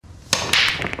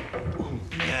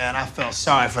man, I felt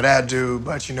sorry for that dude,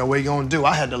 but you know what you gonna do?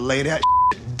 I had to lay that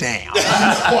down.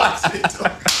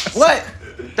 What?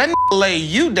 That lay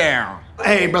you down.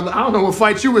 Hey, brother, I don't know what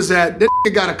fight you was at. That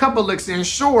got a couple licks in,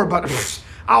 sure, but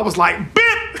I was like, bip!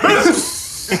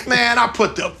 Man, I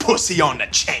put the pussy on the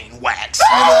chain wax. Put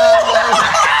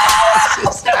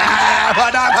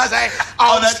the pussy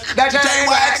on the chain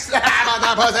wax. Put the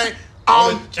pussy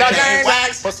on the chain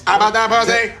wax. Put the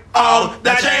pussy on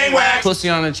the chain wax. Pussy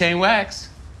on the chain wax?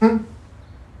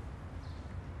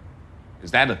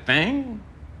 Is that a thing?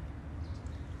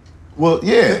 Well,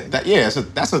 yeah, that's a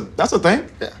thing.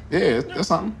 Yeah, that's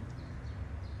something.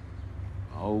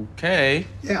 Okay.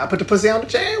 Yeah, I put the pussy on the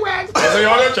chain wax. Pussy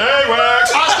on the chain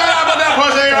wax. I said I put that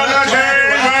pussy on the chain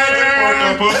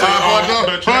wax. Pussy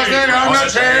on the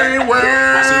chain wax.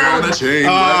 Pussy on the chain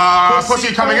wax.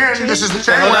 Pussy coming in. This is the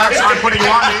chain wax. I'm putting you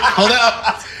on me. Hold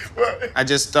up. I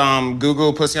just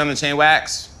Googled pussy on the chain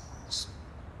wax.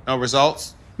 No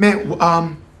results. Man,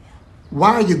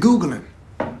 why are you Googling?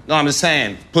 No, I'm just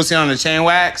saying, pussy on the chain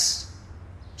wax,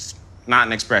 it's not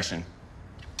an expression.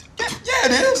 Yeah,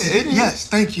 it is. Yes,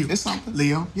 thank you. It's something.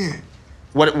 Leo, yeah.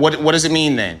 What does it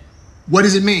mean then? What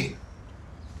does it mean?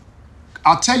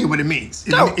 I'll tell you what it means.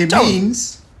 It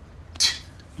means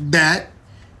that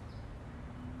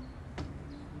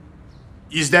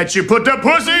is that you put the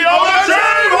pussy on the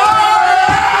chain wax.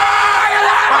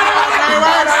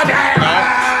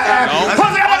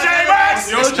 Pussy on the chain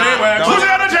wax. Pussy on the chain wax. Pussy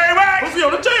on the chain wax. Pussy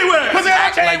on the chain wax. Pussy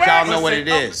on the chain wax. Like y'all know what it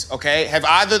is, okay? Have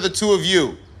either the two of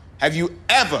you, have you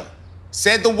ever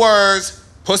said the words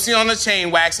pussy on the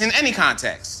chain wax in any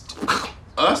context?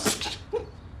 Us?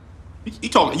 He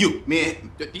talking to you, man.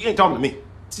 He ain't talking to me.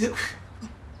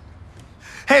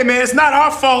 Hey man, it's not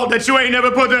our fault that you ain't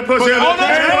never put that pussy on the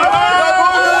chain wax.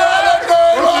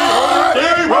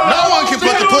 No one can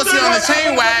put the pussy on the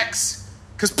chain wax,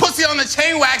 because pussy on the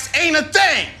chain wax ain't a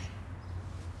thing.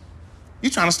 You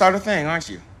trying to start a thing, aren't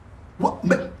you? What?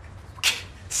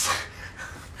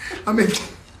 I mean,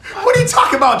 what are you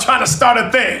talking about trying to start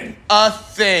a thing? A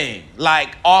thing.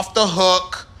 Like off the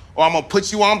hook, or I'm gonna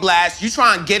put you on blast. You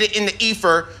try and get it in the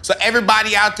ether so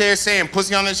everybody out there saying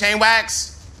pussy on the chain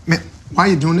wax? Man, why are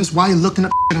you doing this? Why are you looking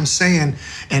up what I'm saying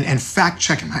and fact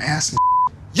checking my ass and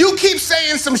You keep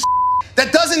saying some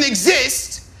that doesn't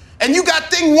exist, and you got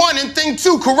thing one and thing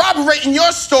two corroborating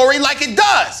your story like it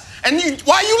does. And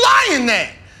why you lying then?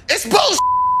 It's bullshit.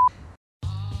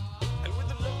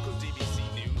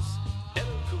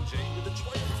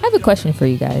 I have a question for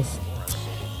you guys,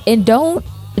 and don't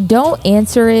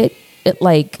answer it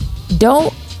like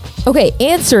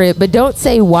answer it, but don't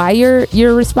say why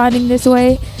you're responding this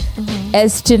way,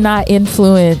 as to not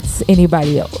influence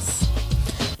anybody else.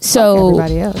 So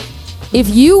everybody else. If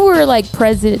you were like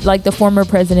president, like the former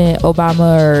President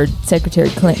Obama or Secretary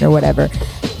Clinton or whatever,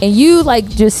 and you like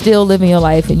just still living your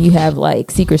life and you have like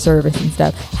Secret Service and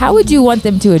stuff, how would you want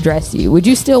them to address you? Would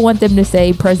you still want them to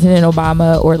say President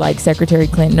Obama or like Secretary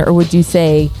Clinton, or would you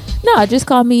say, no, just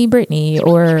call me Brittany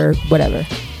or whatever?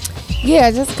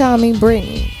 Yeah, just call me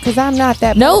Brittany, because I'm not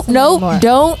that Nope, person nope, anymore.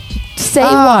 don't say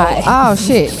why. Oh,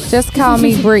 shit. Just call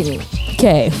me Brittany.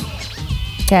 Okay.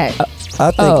 Okay.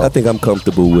 I think I'm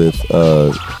comfortable with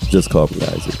just call me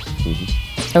Isaac.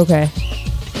 Mm-hmm. Okay.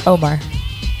 Omar.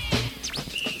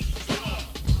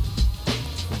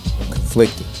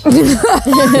 Conflicted.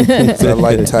 I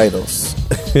like titles.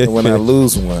 And when I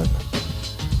lose one,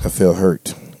 I feel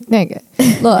hurt. Nigga,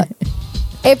 look,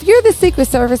 if you're the Secret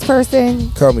Service person,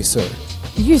 Call me sir.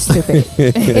 you're stupid.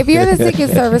 If you're the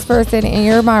Secret Service person and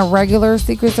you're my regular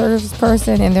Secret Service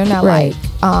person and they're not Right.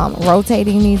 like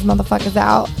rotating these motherfuckers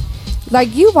out,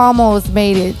 like you've almost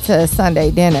made it to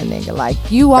Sunday dinner, nigga. Like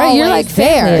you Right, always you're like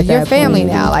family there. at You're that family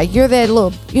point. now. Like you're that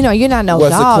little, you're not no Well,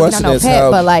 the dog, you're not question no is pet,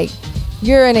 how- but like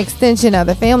you're an extension of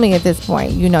the family at this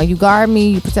point. You guard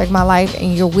me, you protect my life,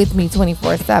 and you're with me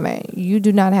 24/7. You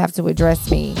do not have to address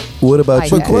me. What about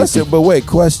Like you, that. Casey?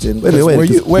 Question. Wait, Were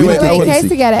you, wait, Wait,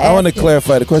 Casey gotta I want to ask you.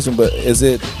 clarify the question, but is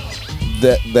it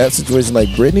that situation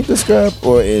like Brittany described,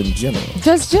 or in general?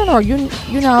 Just general, you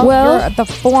know, Well- you're the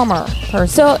former person.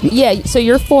 So yeah, so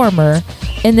you're former,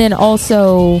 and then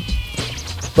also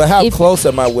But how If- close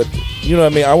am I with? You know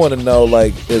what I mean? I want to know,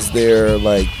 like, is there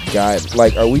like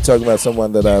are we talking about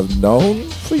someone that I've known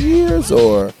for years,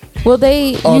 or well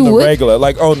they on you the would. regular?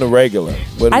 Like on the regular.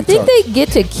 What are I we think talking? they get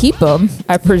to keep them,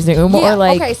 I presume, Yeah, or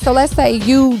like okay, so let's say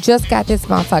you just got this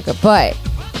motherfucker, but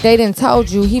they didn't told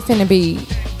you he finna be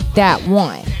that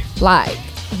one. Like,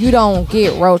 you don't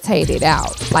get rotated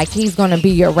out. Like, he's gonna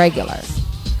be your regular.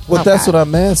 Well, that's what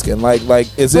I'm asking. Like,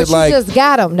 is But it you like? just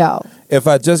got him though. If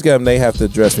I just get them, they have to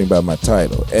address me by my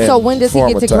title. And So when does he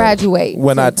former get to title. graduate?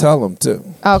 When I tell him to.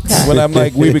 Okay. When I'm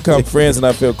like, we become friends and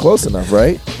I feel close enough,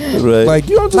 right? Right. Like,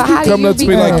 you don't But just how be do coming you up to me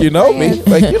become like you know me. friends?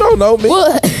 Like, you don't know me.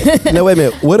 Well, Now wait a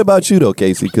minute. What about you though,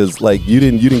 Casey? Because like you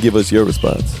didn't give us your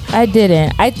response. I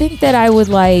didn't. I think that I would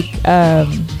like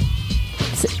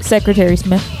Secretary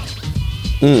Smith.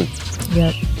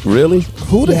 Yep. Really?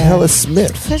 Who the Yeah. hell is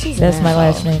Smith? Because she's That's an my asshole.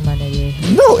 last name, my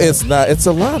nigga. No, it's not. It's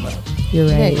Alana. You're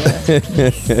right.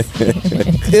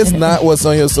 It's not what's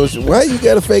on your social. Why you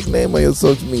got a fake name on your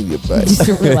social media, buddy?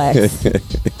 Just relax.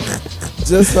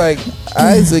 Just like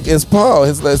Isaac is Paul.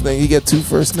 His last name. You get 2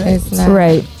 first names. It's not.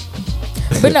 Right.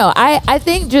 But no, I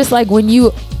think just like when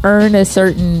you earn a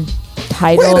certain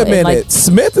title. Wait a and, minute. like,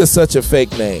 Smith is such a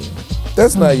fake name.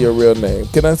 That's not your real name.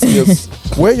 Can I see your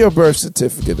where your birth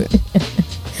certificate at?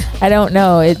 I don't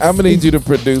know. It's I'm gonna need you to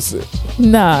produce it.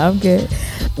 Nah, I'm good.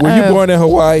 Were you born in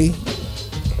Hawaii?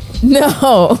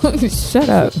 No. Shut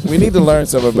up. We need to learn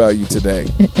something about you today.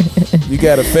 You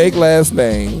got a fake last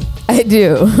name I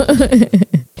do.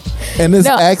 and this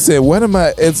No. accent. What am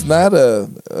I? It's not a.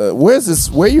 Where's this?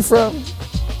 Where you from?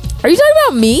 Are you talking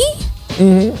about me?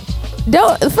 Mm-hmm.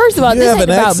 Don't. First of all, You this have ain't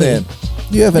an about accent. me.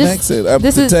 You have an This- accent. I'm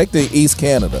this is- detecting East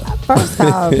Canada. First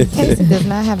off, Casey does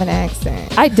not have an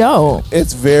accent. I don't.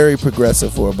 It's very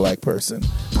progressive for a black person.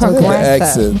 Progressive. The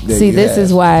accent that See, you this have.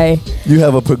 is why. You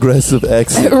have a progressive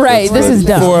accent. Right. This is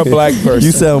dumb. for a black person.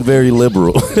 You sound very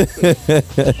liberal.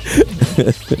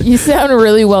 You sound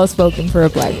really well spoken for a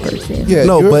black person. Yeah,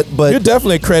 No, you're- but- you're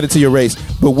definitely a credit to your race.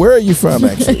 But where are you from,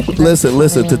 actually?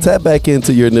 Listen. To tap back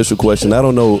into your initial question, I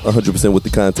don't know 100% what the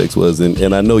context was,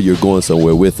 and I know you're going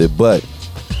somewhere with it. But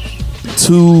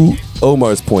to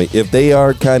Omar's point, if they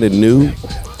are kind of new,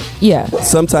 Yeah.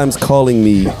 sometimes calling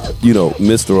me,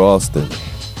 Mr. Austin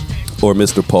or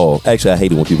Mr. Paul. Actually, I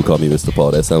hate it when people call me Mr.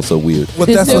 Paul. That sounds so weird. But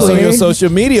It's that's so what's on your weird.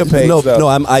 social media page. No, though.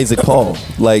 I'm Isaac Paul.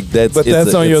 Like that's. But it's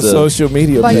that's on your it's social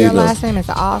media But page. your last name is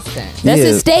Austin. That's Yeah.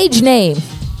 a stage name.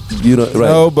 Right.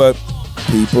 No, but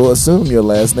people assume your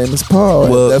last name is Paul.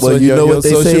 and Well, that's well, what you your, know your what they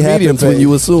social say media happens when page.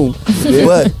 you assume.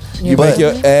 But You but- make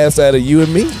your ass out of you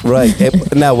and me. Right.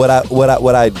 Now, what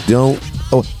I don't.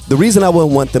 Oh, the reason I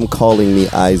wouldn't want them calling me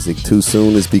Isaac too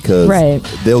soon is because Right.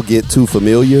 they'll get too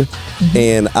familiar,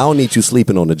 and I don't need you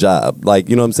sleeping on the job. Like,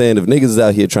 you know what I'm saying? If niggas is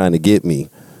out here trying to get me,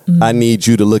 I need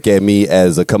you to look at me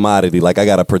as a commodity. Like, I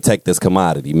gotta protect this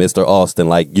commodity, Mr. Austin.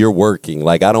 Like, you're working.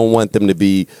 Like, I don't want them to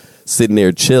be sitting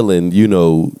there chilling,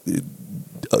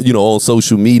 on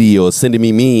social media or sending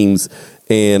me memes.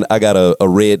 And I got a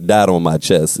red dot on my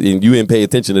chest, and you didn't pay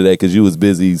attention to that because you was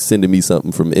busy sending me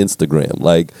something from Instagram.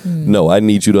 Like, no, I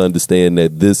need you to understand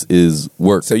that this is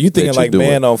work. So you thinking that you're like doing.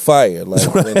 Man on Fire?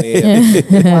 Like when they-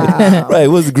 Wow. Right?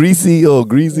 Was greasy or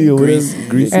whatever?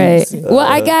 Greasy. Right.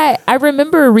 Well, I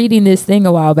remember reading this thing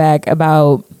a while back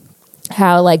about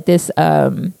how like this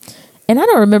and I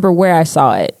don't remember where I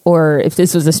saw it or if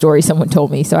this was a story someone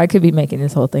told me, so I could be making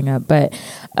this whole thing up, but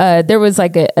there was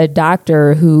like a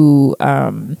doctor who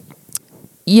someone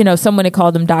had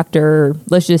called him Dr.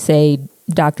 let's just say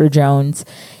Dr. Jones,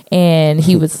 and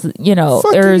he was Fuck you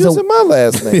there's using my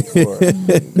last name for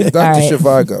Dr. right.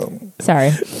 Zhivago.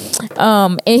 sorry.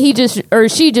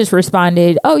 And she just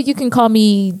responded, "Oh, you can call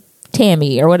me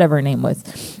Tammy," or whatever her name was.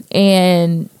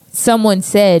 And someone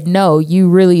said, "No, you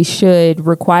really should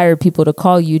require people to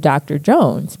call you Dr.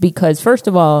 Jones, because first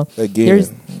of all, Again.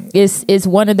 it's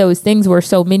one of those things where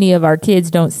so many of our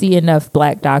kids don't see enough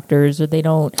black doctors, or they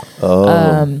don't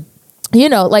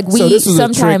like we So this was a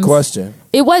trick sometimes question.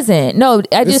 It wasn't. No,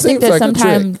 I just think seems that like a trick.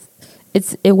 sometimes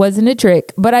it wasn't a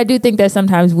trick, but I do think that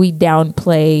sometimes we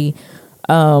downplay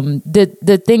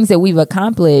the things that we've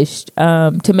accomplished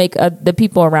to make the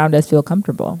people around us feel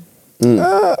comfortable.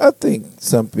 I think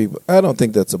some people. I don't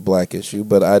think that's a black issue,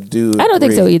 but I do. I don't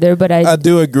think so either, but I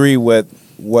do agree with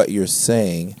what you're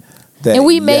saying. That And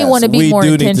we may wanna be we more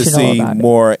do need to intentional see about it.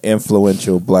 more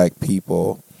influential black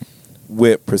people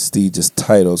with prestigious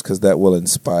titles, because that will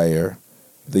inspire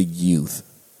the youth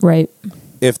right,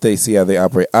 if they see how they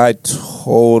operate. I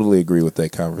totally agree with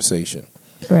that conversation.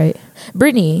 right.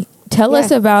 Brittany, tell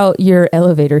us Yes. about your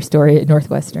elevator story at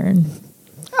Northwestern.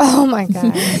 Oh my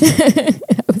God. I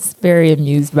was very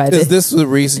amused by Is this. this the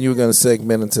reason you were going to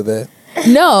segment into that?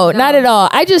 No, not at all.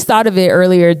 I just thought of it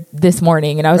earlier this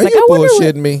morning, and I was Are like, you I wonder.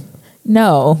 bullshitting me?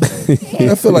 No,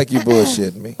 I feel like you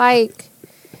bullshitting me. Like,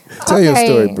 Tell your okay,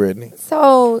 story, Brittany.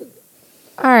 So,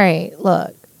 all right,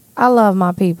 look, I love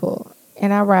my people,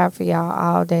 and I ride for y'all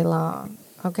all day long,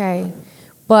 okay?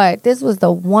 But this was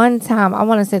the one time, I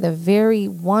want to say the very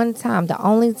one time, the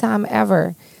only time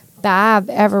ever that I've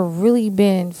ever really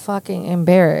been fucking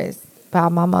embarrassed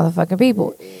about my motherfucking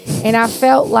people. And I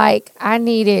felt like I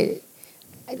needed,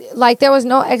 like there was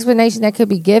no explanation that could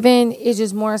be given. It's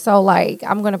just more so like,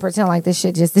 I'm going to pretend like this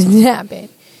shit just didn't happen.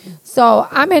 So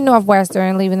I'm in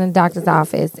Northwestern leaving the doctor's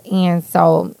office. And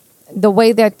so the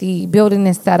way that the building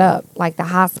is set up, like the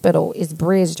hospital is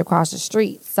bridged across the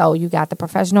street. So you got the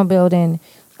professional building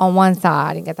on one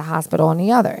side and get the hospital on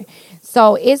the other.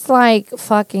 So it's like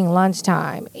fucking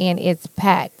lunchtime and it's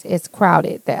packed. It's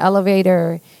crowded. The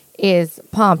elevator is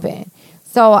pumping.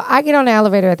 So I get on the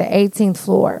elevator at the 18th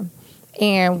floor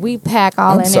and we pack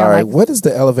all I'm in sorry. there. Like, What does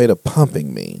the elevator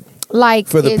pumping mean? like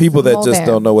For the it's people that just moving.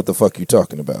 don't know what the fuck you're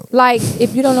talking about. Like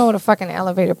if you don't know what a fucking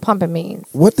elevator pumping means.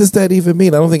 What does that even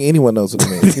mean? I don't think anyone knows what it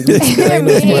means. Can you explain It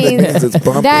this? What it means means? It's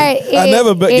bumping. that I it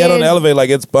never get on the is- elevator like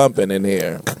it's bumping in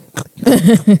here.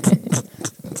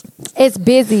 It's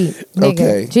busy, nigga.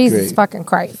 Okay, Jesus great. fucking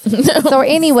Christ. So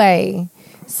anyway,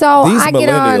 so These I get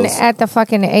on millennials. at the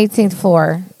fucking 18th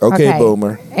floor. Okay,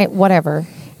 boomer. And whatever.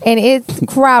 And it's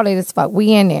crowded as fuck.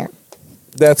 We in there.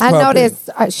 That's I pumping. noticed.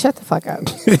 Shut the fuck up.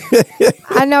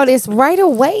 I noticed right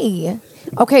away.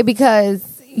 Okay,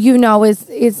 because you know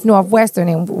it's Northwestern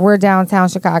and we're downtown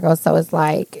Chicago, so it's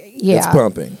like It's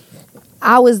pumping.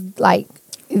 I was like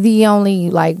the only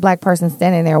like black person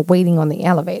standing there waiting on the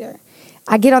elevator.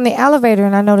 I get on the elevator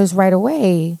and I notice right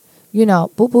away, you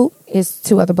know, boop boop, it's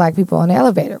two other black people on the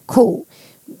elevator. Cool.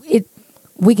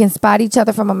 We can spot each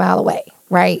other from a mile away,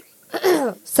 right?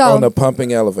 So On the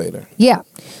pumping elevator. yeah.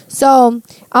 So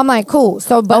I'm like, cool.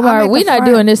 So but Omar, I'm at we the not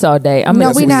front. doing this all day. I'm No,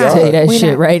 gonna we not. tell you that We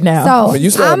shit not. right now. So When you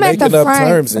start I'm at the making up front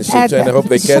terms and shit, at trying to hope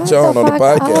they Shut catch on the the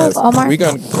fuck podcast, up, Omar. we're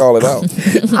going to call it out.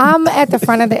 I'm at the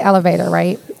front of the elevator,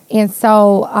 right? And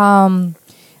so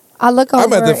I look over.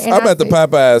 I'm at the and I see-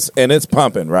 Popeyes, and it's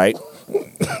pumping, right?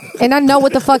 and I know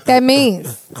what the fuck that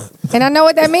means. And I know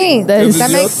what that means. That is That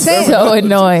makes sense. so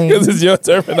annoying. This is your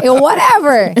terminology. And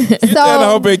whatever. Trying to So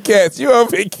hope it catch. You hope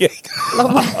it catch.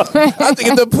 I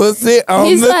think the pussy on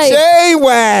He's the like,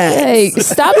 J-Wax. Hey,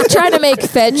 stop trying to make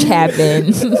fetch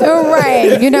happen.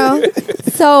 right, you know.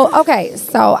 So okay,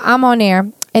 so I'm on there,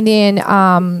 and then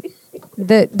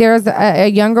there's a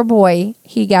younger boy.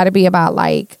 He got to be about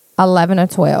like 11 or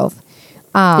 12.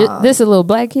 This a little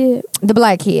black kid? The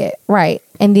black kid, right?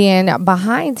 And then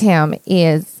behind him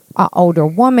is an older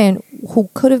woman who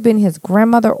could have been his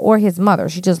grandmother or his mother.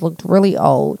 She just looked really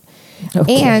old.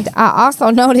 Okay. And I also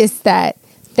noticed that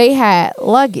they had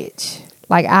luggage,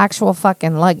 like actual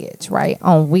fucking luggage, right,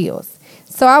 on wheels.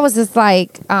 So I was just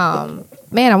like,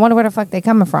 man, I wonder where the fuck they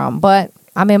coming from. But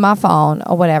I'm in my phone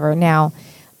or whatever. Now,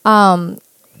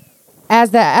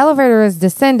 as the elevator is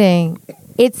descending,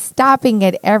 it's stopping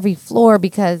at every floor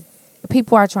because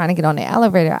people are trying to get on the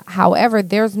elevator. However,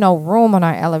 there's no room on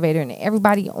our elevator, and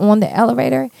everybody on the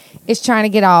elevator is trying to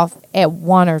get off at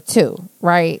 1 or 2,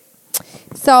 right?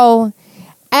 So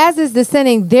as it's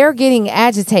descending, they're getting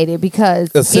agitated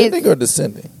because Ascending or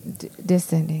descending?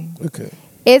 descending. Okay.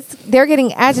 They're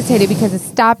getting agitated because it's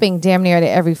stopping damn near at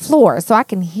every floor. So I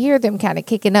can hear them kind of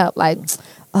kicking up like,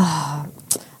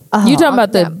 You talking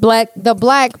about the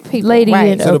black people, lady right?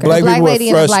 in- So the Okay. black black people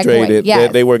lady were and the black boy, frustrated yes.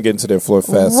 that they weren't getting to their floor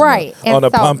fast Right. enough And on a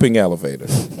so- pumping elevator.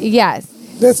 Yes.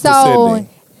 That's so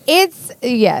descending. it's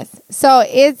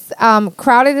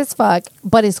crowded as fuck,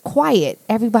 but it's quiet.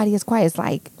 Everybody is quiet. It's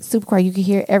like super quiet. You can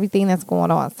hear everything that's going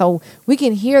on. So we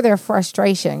can hear their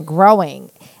frustration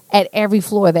growing at every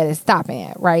floor that it's stopping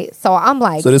at, right? So I'm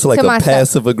like, So this is like to a myself,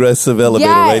 passive aggressive elevator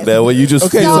Yes. right now where you just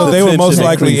Okay, feel so the they were tension most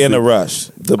likely in a increasing. rush.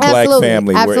 The black Absolutely,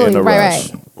 family were in absolutely, a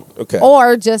right, rush. Okay.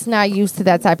 or just not used to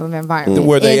that type of environment.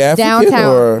 Were they It's African,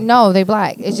 downtown? or- No, they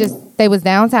black. It's just they was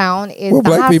downtown. It's Well, the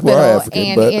black people hospital, are African,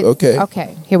 and but it's, okay.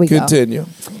 Okay, here we go. Continue.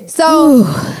 So,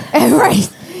 right.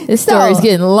 This story's So-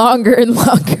 getting longer and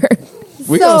longer.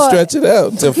 We're So- going to stretch it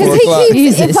out until 4 Because he o'clock.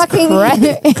 keeps Jesus fucking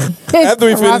After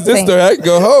we finish this interrupting. story, I can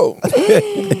go home.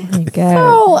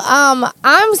 So,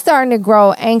 I'm starting to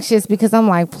grow anxious because I'm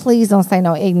like, please don't say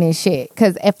no ignorant shit.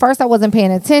 Because at first I wasn't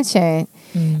paying attention,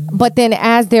 but then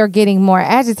as they're getting more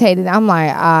agitated, I'm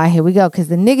like, here we go. Because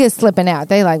the nigga's slipping out.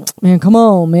 They like, man, come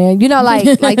on, man. You know, like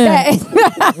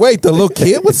that. Wait, the little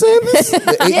kid was saying this? The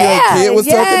 8-year-old kid was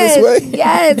talking this way?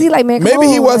 Yes, he like, man, come Maybe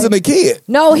he on, wasn't like, a kid.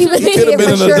 No, he was. He could have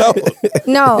been an adult.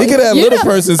 No, He could have You little know-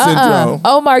 person syndrome.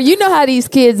 Omar, you know how these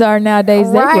kids are nowadays.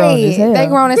 They grown as hell. They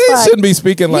grown as They fuck. shouldn't be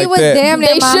speaking like he was that. damn near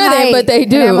They my shouldn't, height, but they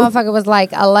and do. That motherfucker was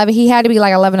like 11. He had to be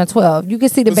like 11 or 12. You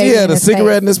could see the Because baby. he had in a his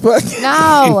cigarette face. in his pocket.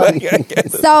 No.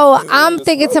 So I'm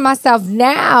thinking to myself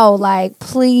now, like,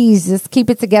 please just keep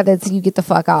it together until you get the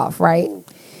fuck off, right?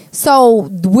 So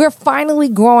we're finally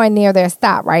growing near their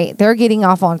stop, right? They're getting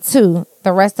off on 2.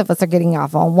 The rest of us are getting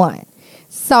off on 1.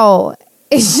 So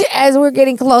as we're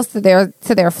getting close to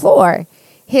their floor,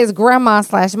 his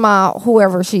grandma/mom,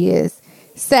 whoever she is,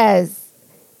 says,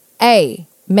 "Hey,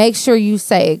 make sure you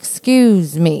say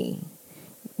excuse me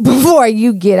before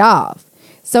you get off."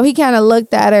 So he kind of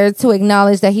looked at her to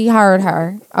acknowledge that he heard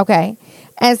her. Okay.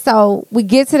 And so we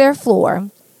get to their floor.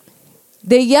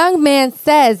 The young man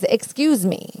says, "Excuse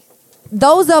me."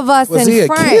 Those of us Was in he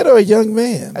front. a kid or a young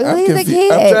man? I'm He's a confused.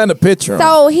 kid. I'm trying to picture him.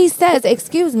 So he says,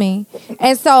 "Excuse me."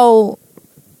 And so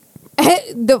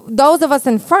those of us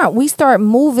in front, we start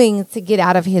moving to get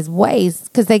out of his ways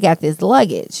because they got this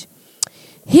luggage.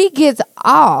 He gets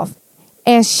off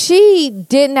and she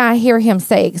did not hear him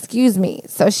say, "Excuse me."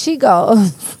 So she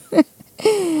goes,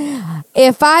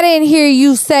 "If I didn't hear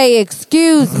you say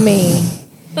excuse me,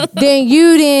 then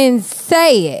you didn't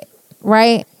say it,"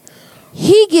 right?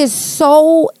 He gets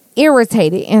so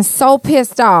irritated and so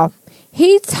pissed off.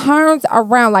 He turns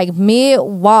around like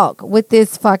mid-walk with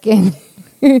this fucking,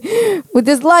 with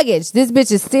this luggage. This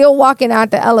bitch is still walking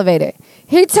out the elevator.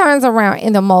 He turns around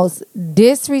in the most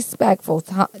disrespectful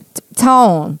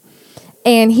tone.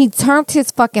 And he turned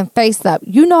his fucking face up.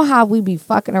 You know how we be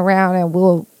fucking around and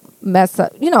we'll mess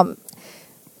up,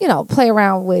 play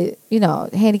around with,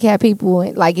 handicapped people.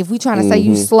 And like if we trying to say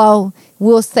you slow,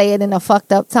 we'll say it in a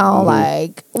fucked up tone,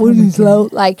 like, "What are you slow?"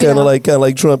 Like Kind of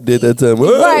like Trump did that time.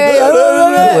 Right.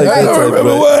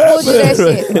 We'll do that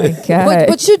shit. My God.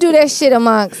 But you do that shit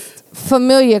amongst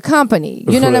familiar company.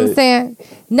 You know what I'm Right. saying?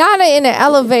 Not in an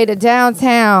elevator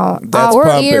downtown That's or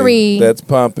pumping. Erie. That's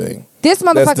pumping. This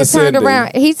motherfucker turned descending.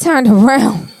 around. He turned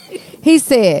around. He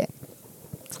said,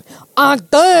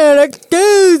 "Uncle,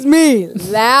 excuse me."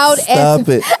 Loud Stop as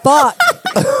it. fuck.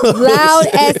 Loud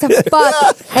as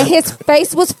fuck. And his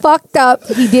face was fucked up.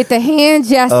 He did the hand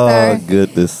gesture. Oh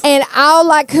goodness. And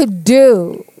all I could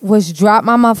do was drop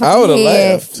my motherfucking I would have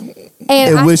head. laughed. And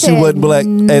And I wish you said, wasn't black at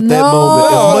that moment.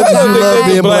 Oh, As much I as don't you think love that's a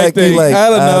being black black, thing. you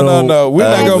like, No. We're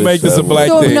not gonna make this a black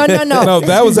So, thing. no.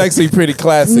 That was actually pretty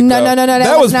classic. No, though. no.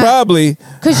 That was not. probably.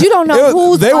 Because you don't know It was-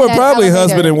 who's they on were that probably elevator.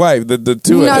 husband and wife, the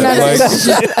two No, of them.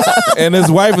 no. Like, and his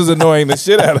wife was annoying the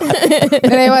shit out of him.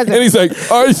 They wasn't. And he's like,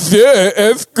 "I said,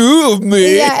 excuse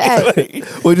me." Yeah.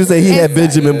 What'd you say? He had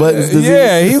Benjamin Buttons disease.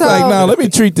 Yeah, he's So- like, "No, let me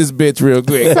treat this bitch real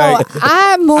quick." So Like,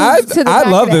 I moved to the back I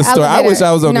love of the this story. I elevator. wish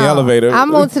I was on the No, elevator. I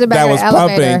moved to the back that of was the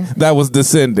elevator. pumping. That was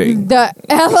descending. The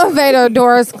elevator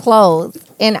doors closed,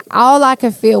 and all I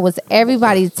could feel was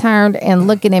everybody turned and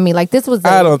looking at me like this was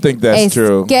I don't think that's a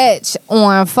true. sketch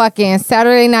on fucking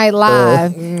Saturday Night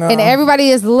Live, and everybody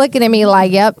is looking at me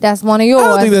like, "Yep, that's one of yours." I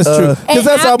don't think that's true. Because And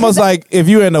that's I- almost like if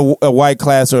you're in a white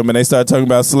classroom and they start talking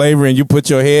about slavery and you put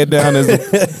your head down as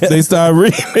they start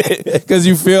reading it because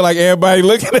you feel like everybody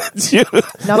looking at you.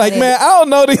 Like, man, I don't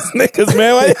know these niggas,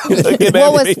 man. Why you looking at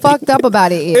What me? was fucked up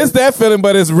about it is It's that feeling,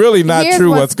 but it's really not here's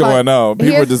true what's going fucked- on. People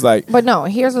are here's- just like, But no,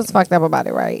 here's what's fucked up about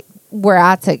it, right? Where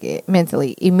I took it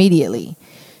mentally, immediately.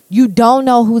 You don't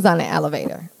know who's on the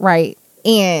elevator, right?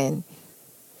 And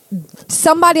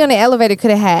somebody on the elevator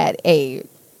could have had a,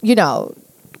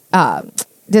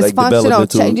 dysfunctional,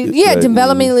 developmental- yeah, right.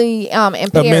 developmentally a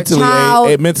impaired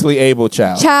child. mentally able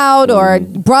child. Or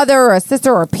brother or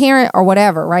sister or parent or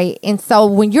whatever, right? And so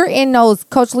when you're in those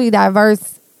culturally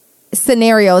diverse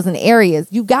scenarios and areas,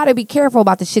 you got to be careful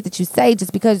about the shit that you say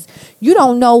just because you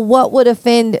don't know what would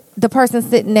offend the person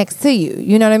sitting next to you.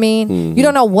 You know what I mean? You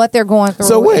don't know what they're going through.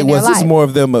 So wait, in their was this life. more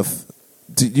of them?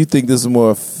 Do you think this is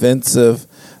more offensive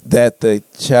that the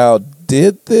child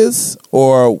did this,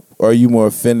 or are you more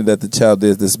offended that the child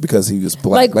did this because he was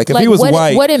black? Like if he was what,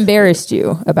 white, what embarrassed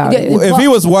you about it? if he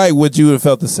was white, would you have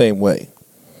felt the same way?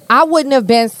 I wouldn't have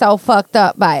been so fucked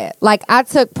up by it. Like I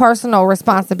took personal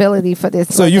responsibility for this.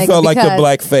 So little you nigga felt like the because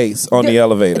black face on the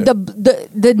elevator. The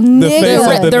nigga, face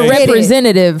of the The nation.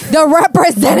 representative. the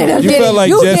representative. You did felt it. like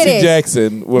You Jesse did it.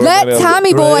 Jackson. Let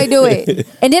Tommy Boy do it.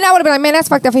 And then I would have been like, man, that's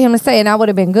fucked up for him to say, and I would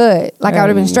have been good. Like I would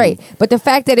have been straight. But the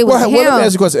fact that it was Well, let me ask you a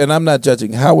him, question, and I'm not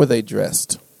judging. How were they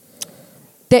dressed?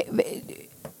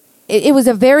 it was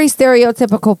a very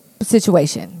stereotypical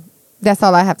situation. That's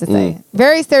all I have to say.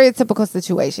 Very stereotypical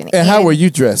situation. And how were you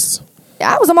dressed?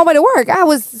 I was on my way to work. I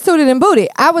was suited and booted.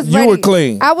 I was You ready. were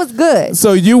clean. I was good.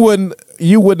 So you wouldn't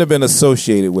have been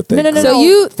associated with that. No. So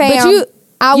you- fam, but you-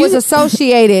 I was you-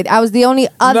 associated. I was the only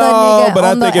other No, nigga but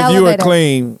I on think the if elevator. you were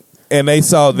clean and they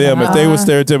saw them, if they were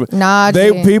stereotypical, Nah,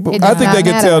 they G, people. it I does think not they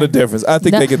can matter. tell the difference. I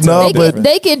think No, they can tell no, the but- difference.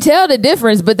 They can tell the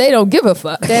difference, but they don't give a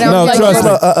fuck. They don't No, give a trust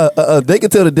fuck. me. They can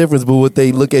tell the difference, but would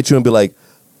they look at you and be like,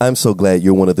 "I'm so glad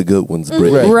you're one of the good ones,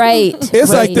 Brittany." Right. It's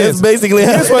like Right. this. That's basically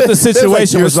Here's what the It's like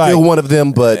situation you're was like. still one of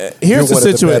them, but Here's you're the one of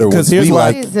situation, better 'cause ones. here's We why-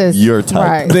 like Jesus your type.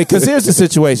 Christ. Because here's the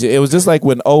situation. It was just like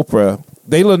when Oprah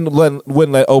they wouldn't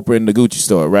let Oprah in the Gucci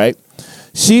store, right?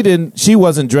 She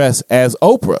wasn't dressed as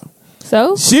Oprah.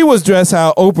 So She was dressed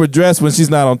how Oprah dressed when she's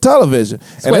not on television.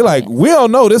 And they're like, we don't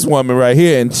know this woman right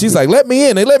here. And she's like, let me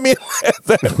in. They let me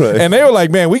in. And they were like,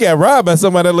 man, we got robbed by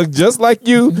somebody that looked just like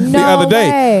you the other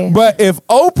day. way. But if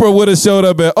Oprah would have showed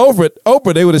up at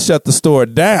Oprah, they would have shut the store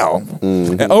down.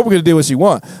 And Oprah could have did what she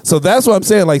want. So that's what I'm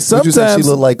saying. Like, Would you say sometimes she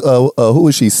looked like who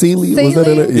was she? Celie? Was that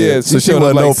in it? Yeah, so she showed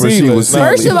up wasn't like Oprah. She Celie. was No. Celie.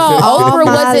 first of all, Oh, Oprah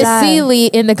my wasn't life. Celie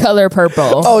in the color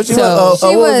purple. Oh, she was.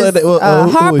 She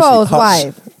was Harpo's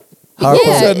wife. What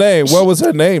was Yeah. her name? What was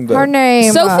her name, though? Her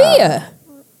name Sophia.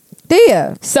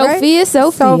 Thea. Sophia, right?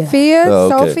 Sophia. Sophia.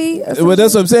 Oh, okay. Sophie. Well,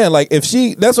 that's what I'm saying. Like,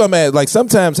 that's what I'm at. Like,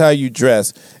 sometimes how you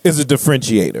dress is a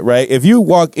differentiator, right? If you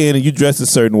walk in and you dress a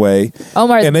certain way,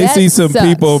 Omar, and they that see some sucks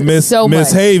people so much.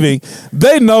 misbehaving,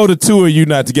 they know the two of you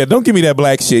not together. Don't give me that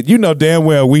black shit. You know damn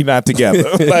well we not together.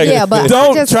 Like, Yeah, but I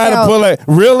don't just try to felt- pull it.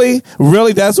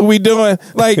 Really, that's what we doing.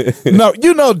 Like, no,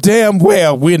 you know damn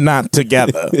well we're not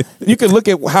together. You can look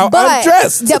at how I'm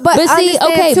dressed. But But see, understand,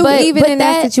 okay, too, but- even but in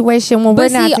that that- situation when we're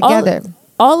But not see, together.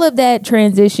 all of that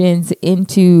transitions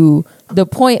into the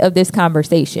point of this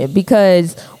conversation,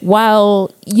 because while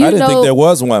you I didn't know think there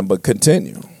was one, but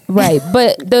continue. right,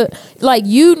 but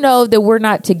that we're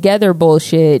not together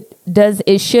bullshit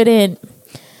shouldn't.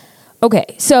 Okay,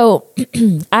 so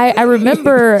I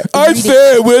remember I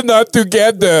said we're not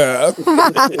together.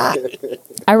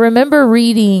 I remember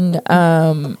reading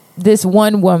this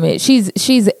one woman.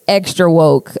 She's extra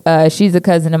woke. She's a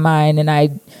cousin of mine, and I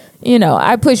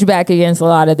push back against a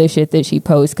lot of the shit that she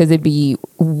posts because it'd be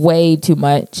way too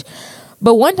much.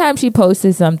 But one time she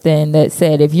posted something that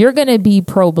said, if you're going to be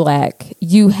pro-black,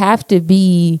 you have to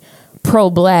be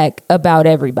pro-black about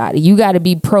everybody. You got to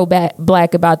be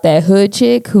pro-black about that hood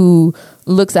chick who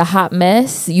looks a hot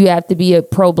mess. You have to be a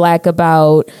pro-black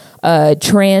about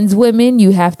trans women.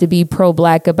 You have to be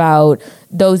pro-black about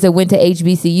those that went to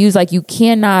HBCUs. Like, you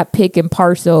cannot pick and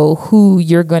parcel who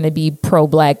you're going to be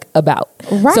pro-black about.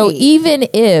 Right. So even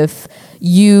if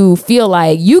you feel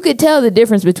like you could tell the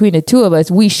difference between the two of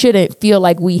us, we shouldn't feel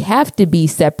like we have to be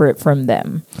separate from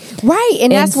them. Right.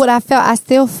 And that's what I felt. I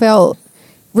still felt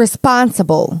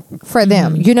responsible for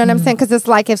them. You know what I'm saying? Because it's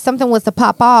like if something was to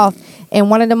pop off and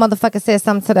one of the motherfuckers said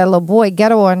something to that little boy,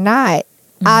 ghetto or not,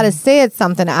 I'd have said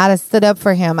something. I'd have stood up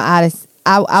for him. I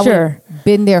would Sure. have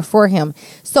been there for him.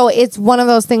 So it's one of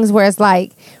those things where it's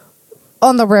like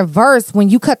on the reverse, when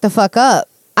you cut the fuck up,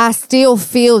 I still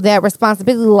feel that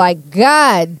responsibility. Like,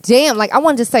 God damn. Like, I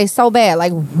wanted to say so bad.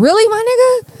 Like, really, my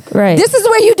nigga? Right. This is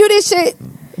where you do this shit?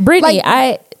 Brittany,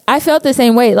 Like- I felt the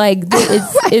same way. Like,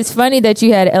 it's funny that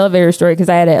you had an elevator story, because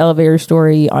I had an elevator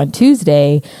story on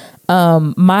Tuesday.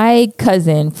 My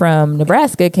cousin from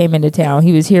Nebraska came into town.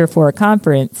 He was here for a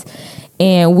conference,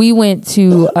 and we went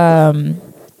to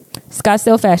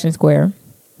Scottsdale Fashion Square.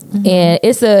 And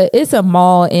it's a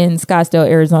mall in Scottsdale,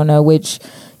 Arizona, which,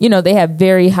 they have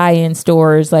very high end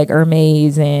stores like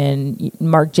Hermes and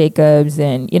Marc Jacobs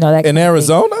and that kind In of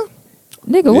Arizona? thing.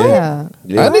 Nigga, what? Yeah.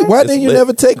 Yeah. Why It's didn't you lit.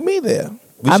 never take me there?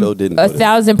 We sure didn't. A go there.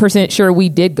 1,000% sure we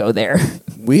did go there.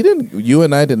 We didn't. You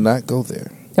and I did not go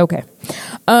there. Okay.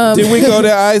 Did we go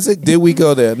there, Isaac? Did we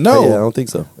go there? No. Oh, yeah, I don't think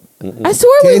so. I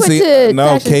swear we went to no,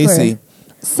 Fashion Casey. Square.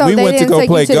 So We they went to didn't go take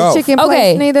play you to golf. the chicken Okay,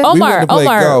 place neither? We Omar, went to play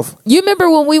golf. you remember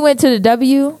when we went to the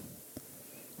W?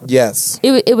 Yes.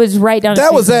 It was right down the That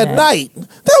street was from at that. night.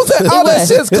 That was at all that was.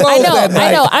 shit's closed I know, at night.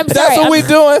 I know. I'm That's sorry. what we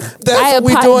doing. That's what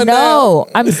we doing now. No,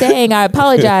 I'm saying I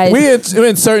apologize. We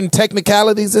in certain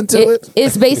technicalities into it.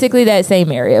 It's basically that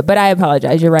same area, but I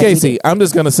apologize. You're right. we Casey, did. I'm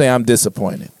just gonna say I'm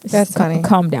disappointed. That's funny.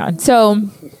 Calm down. So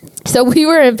we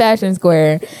were in Fashion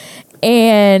Square,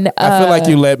 and I feel like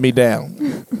you let me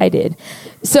down. I did.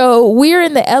 So we're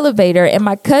in the elevator, and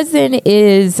my cousin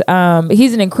is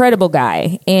he's an incredible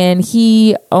guy, and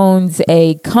he owns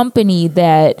a company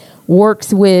that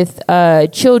works with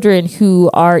children who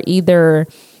are either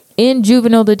in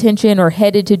juvenile detention or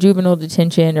headed to juvenile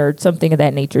detention or something of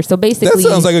that nature. So That basically,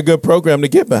 sounds like a good program to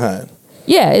get behind.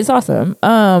 yeah, it's awesome.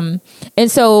 And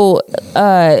so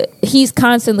he's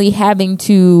constantly having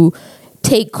to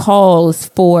take calls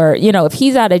for, if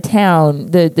he's out of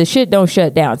town, the shit don't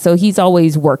shut down. So he's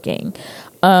always working.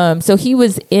 So he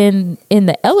was in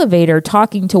the elevator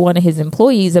talking to one of his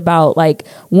employees about like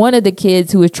one of the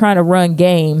kids who was trying to run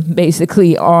game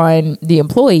basically on the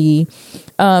employee.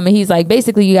 And he's like,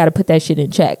 basically you got to put that shit in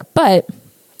check. But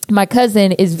my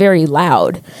cousin is very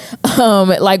loud.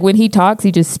 Like when he talks,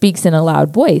 he just speaks in a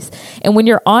loud voice. And when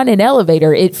you're on an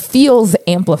elevator, it feels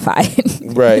amplified.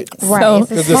 Right. Right.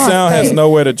 Because the sound has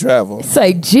nowhere to travel. It's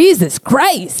like, Jesus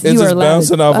Christ. It's you just are loud.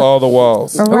 bouncing off all the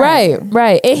walls. Right.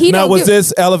 And he Now, don't was give-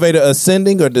 this elevator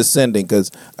ascending or descending?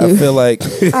 Because I feel like,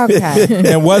 Okay.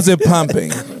 and was it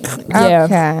pumping? Yeah.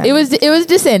 Okay. It was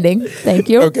descending. Thank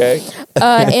you. Okay.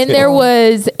 And there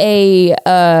was a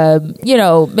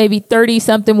maybe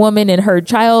 30-something woman and her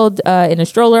child in a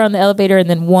stroller on the elevator, and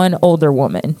then one older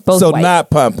woman. Both So white. not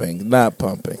pumping.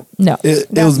 No. It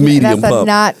was medium That's a pump.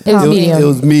 not. It was pumping. medium. It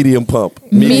was medium pump.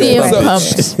 Medium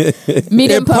pumpage. pumped.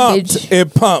 Medium It pumped. pumpage.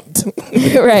 It pumped.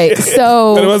 Right. But it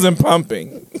So wasn't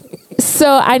pumping.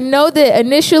 I know that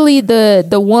initially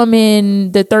the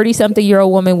woman, the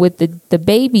 30-something-year-old woman with the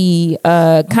baby,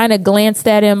 kind of glanced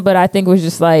at him, but I think was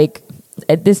just like,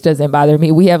 this doesn't bother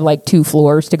me. We have like 2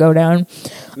 floors to go down.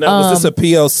 Now, was this a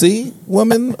PLC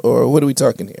woman or what are we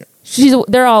talking here?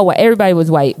 They're all white. Everybody was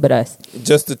white, but us.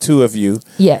 Just the 2 of you.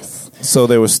 Yes. So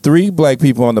there was 3 black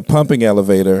people on the pumping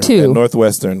elevator 2. at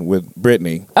Northwestern with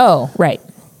Brittany. Oh, right.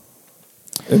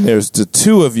 And there's the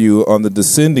 2 of you on the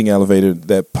descending elevator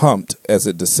that pumped as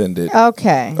it descended.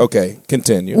 Okay. Okay,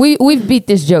 continue. We've beat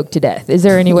this joke to death. Is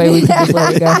there any way we can just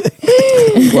let it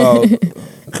go? Well,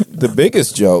 the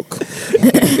biggest joke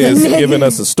is giving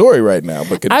us a story right now.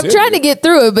 But continue. I'm trying to get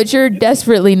through it, but you're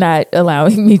desperately not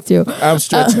allowing me to. I'm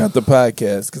stretching out the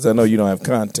podcast because I know you don't have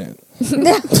content.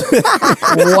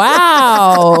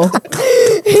 Wow.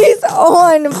 He's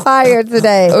on fire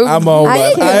today. I'm on.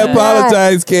 I cannot.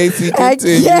 apologize, Casey. I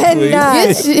Continue, cannot.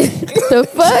 The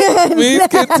fuck? please. Please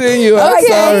continue. I'm Okay,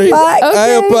 sorry. fuck.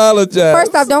 I Okay. apologize.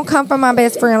 First off, don't come from my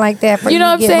best friend like that. For You know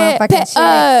what I'm to get saying? motherfucking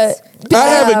checks. I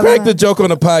haven't cracked a joke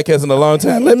on a podcast in a long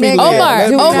time. Let me Nigga, live. Omar, Let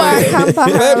me do Omar. not live. come for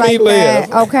her Let me like live.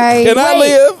 that, okay? Can I Wait.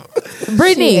 live?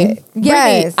 Brittany,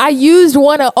 Yes. I used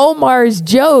one of Omar's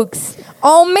jokes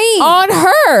On me. on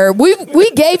her. We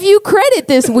gave you credit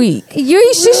this week.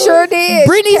 She sure did.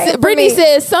 Brittany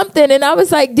said something, and I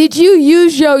was like, "Did you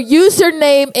use your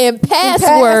username and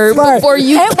password before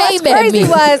you and came what's at crazy me?"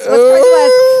 what's crazy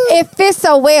was it fits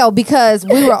so well because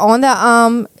we were on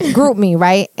the group me,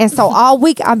 right? And so all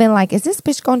week I've been like, is this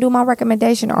bitch gonna do my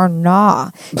recommendation or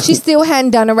nah? She still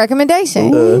hadn't done a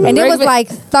recommendation. And it was like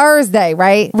Thursday,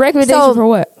 right? Recommendation for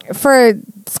what? For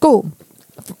school.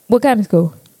 What kind of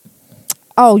school?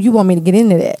 Oh, you want me to get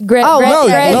into that? Grad No,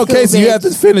 school, Casey, you bitch. have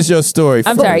to finish your story.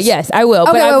 I'm first. sorry. Yes, I will.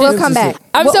 Okay, but well, I'm we'll just- come back.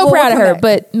 I'm We'll- so we'll proud of come her, back.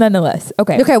 but nonetheless,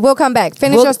 okay. Okay, we'll come back.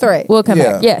 Finish your story. We'll come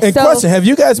back. Yes. And So, question: have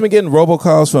you guys been getting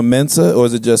robocalls from Mensa, or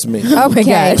is it just me? Okay,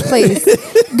 God. please.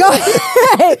 Go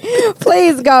ahead.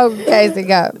 Please go, Casey,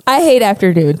 go. I hate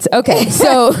afternoons. Okay,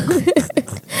 so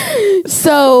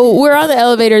so we're on the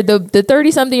elevator. The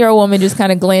 30-something-year-old woman just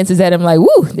kind of glances at him like,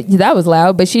 "Woo, that was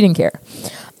loud," but she didn't care.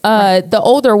 The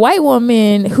older white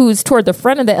woman who's toward the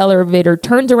front of the elevator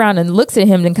turns around and looks at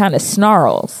him and kind of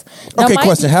snarls. Now, Okay, mind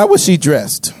question: how was she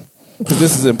dressed? Because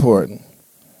this is important.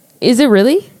 Is it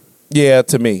really? Yeah,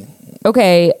 to me.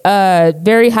 Okay,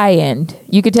 very high end.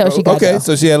 You could tell she got Okay, dough.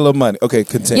 so she had a little money. Okay,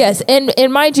 continue. Yes, and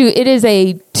mind you, it is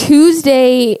a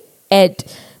Tuesday at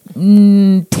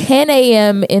 10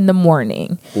 a.m. in the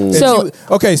morning. And So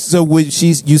so would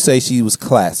you say she was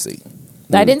classy?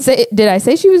 I didn't say. Did I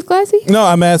say she was classy? No,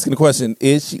 I'm asking the question: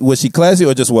 was she classy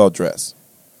or just well dressed?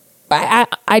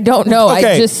 I don't know.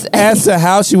 Okay, I just as to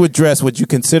how she would dress, would you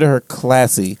consider her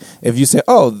classy? If you say,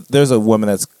 "Oh, there's a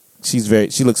woman she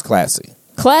looks classy."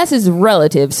 class is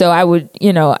relative. So I would,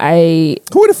 Who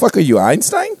the fuck are you,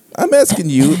 Einstein? I'm asking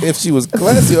you if she was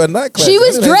classy or not classy. She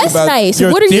was I didn't ask you dressed about nice.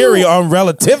 Your What are theory you- on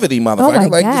relativity, motherfucker. Oh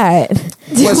my god,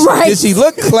 Did she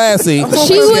look classy? She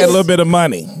was- had a little bit of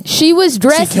money, she was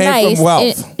dressed She came from nice.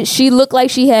 wealth. and she looked like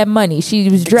she had money. She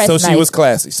was dressed so nice. she was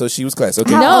classy.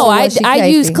 Okay. How No, old I was she, I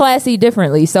use Casey? classy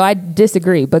differently, so I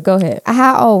disagree. But go ahead.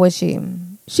 How old was she?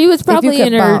 She was probably could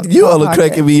in her. bump. You all are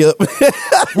cracking me up.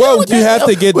 Well, you have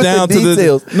to get With the down to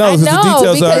details. the no. I The know, details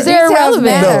because are they're Details irrelevant.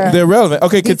 matter. they're relevant.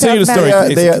 Okay, continue the Details story. matter.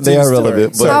 Casey. They are Continue the story.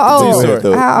 relevant, but- Sorry, How continue old? the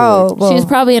story. How old? She's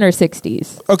probably in her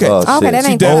 60s. Okay, Oh, Okay, shit. that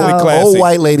she ain't definitely so- classy. Old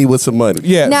white lady with some money.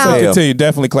 Yeah, Now- so Damn. continue.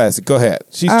 Definitely classic. Go ahead.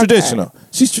 She's traditional.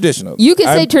 She's traditional. You could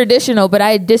say I'm- traditional, but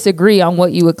I disagree on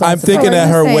what you would classify. I'm thinking What at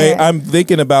are her you way. saying? I'm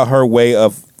thinking about her way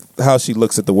of how she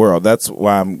looks at the world. That's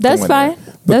why I'm. That's going fine.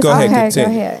 there. But That's go ahead, Okay, continue.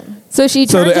 go ahead. So she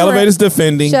So turns the elevator's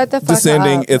defending, Shut the fuck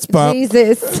descending. up. It's pumped.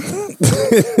 Jesus.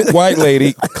 White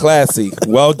lady, classy,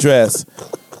 well dressed.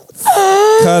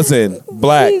 Cousin,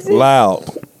 black, loud.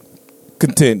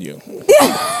 Continue.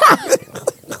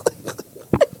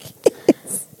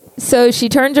 So she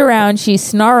turns around, she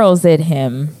snarls at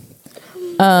him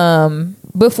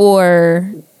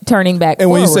before turning back And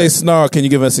when you forward. say snarl, can you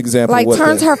give us an example? Like of what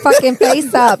turns the- her fucking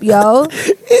face up, yo.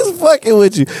 He's fucking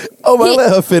with you. Oh my, He- let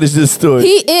her finish this story.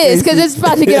 He is, because it's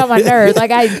about to get on my nerves.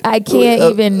 Like I can't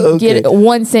even okay. get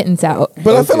one sentence out.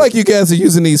 But I feel like you guys are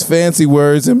using these fancy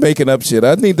words and making up shit.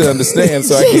 I need to understand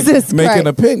so I Jesus can make Christ. an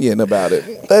opinion about it.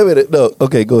 Wait a minute. No.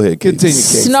 Okay, go ahead. Keith. Continue,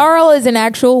 Casey. Snarl is an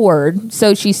actual word.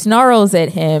 So she snarls at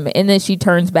him and then she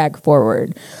turns back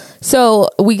forward. So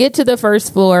we get to the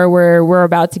first floor where we're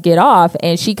about to get off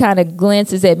and she kind of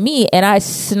glances at me and I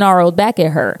snarled back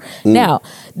at her. Now,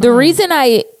 the reason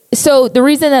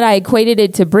that I equated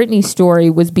it to Brittany's story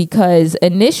was because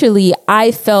initially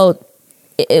I felt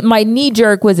my knee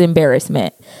jerk was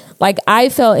embarrassment. Like I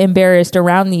felt embarrassed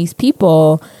around these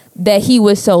people that he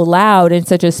was so loud in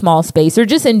such a small space, or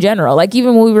just in general. Like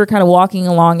even when we were kind of walking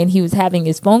along and he was having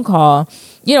his phone call,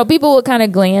 you know, people would kind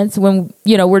of glance when,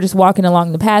 you know, we're just walking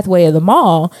along the pathway of the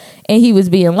mall and he was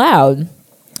being loud.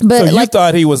 But So you like,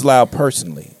 thought he was loud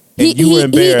personally, and He- you were he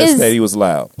embarrassed is- that he was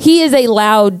loud. he is a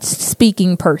loud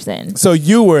speaking person. So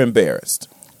you were embarrassed.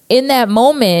 In that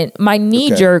moment, my knee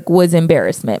Okay. jerk was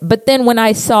embarrassment. But then when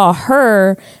I saw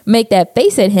her make that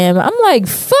face at him, I'm like,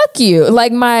 fuck you.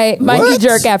 Like my knee What?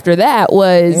 jerk after that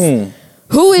was,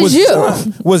 who is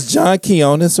you? Was John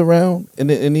Quiones around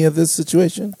in any of this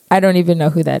situation? I don't even know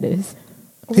who that is.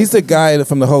 He's the guy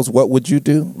from the host. What would you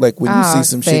do? Like when you Oh, see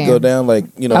some shit damn. go down, like,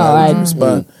 you know, Oh, how would I- you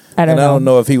respond? I don't and I know. don't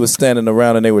know if he was standing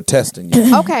around and they were testing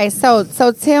you. Okay, so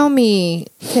tell me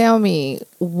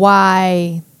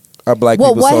why. Are black Well,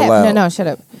 people what so happened? loud? No, shut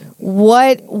up.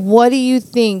 What do you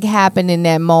think happened in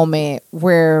that moment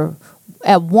where,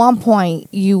 at one point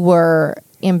you were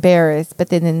embarrassed, but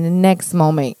then in the next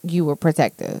moment you were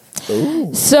protective?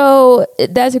 So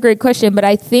that's a great question, but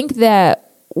I think that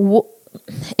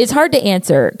it's hard to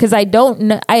answer because I don't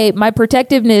know. My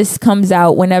protectiveness comes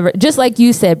out whenever, just like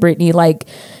you said, Brittany, like,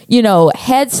 you know,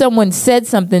 had someone said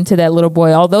something to that little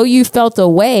boy, although you felt a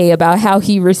way about how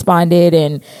he responded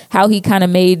and how he kind of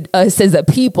made us as a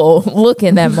people look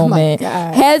in that moment.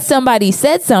 God. Had somebody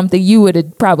said something, you would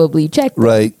have probably checked.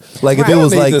 Right. Like if it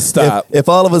was Need like to stop. if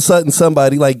all of a sudden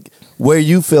somebody like where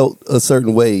you felt a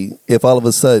certain way, if all of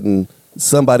a sudden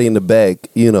somebody in the back,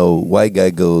 you know, white guy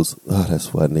goes, "Oh,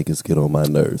 that's why niggas get on my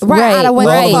nerves." Right, I'd have went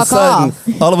right. the fuck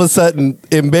off. All of a sudden,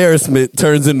 embarrassment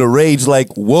turns into rage. Like,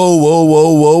 whoa, whoa,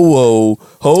 whoa, whoa, whoa,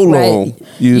 hold Right. on.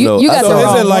 You You- know, you got I the So saw-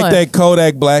 wrong is it like one. that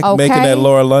Kodak Black Okay. making that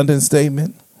Laura London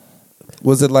statement?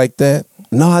 Was it like that?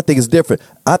 No, I think it's different.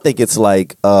 I think it's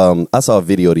like I saw a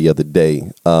video the other day,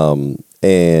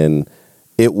 and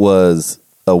it was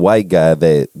a white guy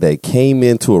that came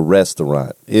into a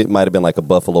restaurant. It might have been like a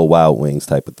Buffalo Wild Wings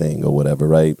type of thing or whatever,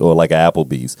 right? Or like a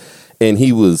Applebee's. And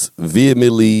he was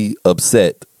vehemently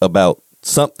upset about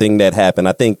something that happened,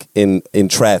 I think in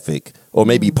traffic or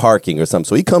maybe parking or something.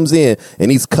 So he comes in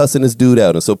and he's cussing this dude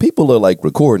out. And so people are like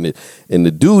recording it and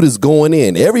the dude is going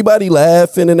in, everybody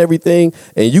laughing and everything.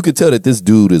 And you could tell that this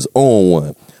dude is on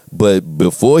one. But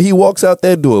before he walks out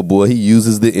that door, boy, he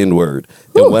uses the N-word.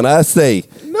 And when I say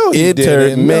No, he it didn't.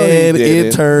 turned, No, he man, didn't.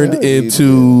 it turned No, he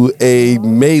into a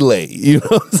melee. You know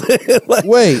what I'm saying? Like,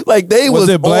 Wait, like they was was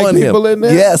there black on people him. in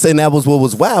there? Yes, and that was what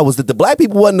was wild, was that the black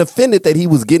people wasn't offended that he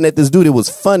was getting at this dude. It was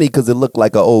funny because it looked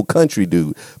like an old country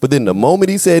dude. But then the moment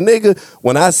he said nigga,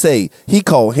 when I say he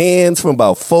called hands from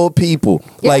about 4 people,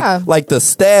 Yeah. like the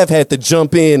staff had to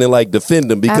jump in and like defend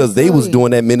him because they was Absolutely.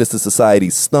 doing that Menace to Society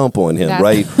stump on him, That's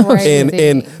right? crazy.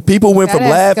 And people went That from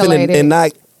laughing and escalated.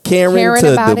 not caring Caring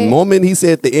to about the it. moment he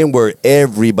said the N-word,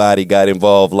 everybody got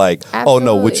involved. Like, oh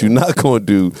no, what Absolutely. you not gonna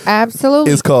do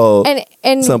Absolutely. is call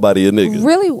and somebody a nigga.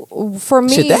 Really, for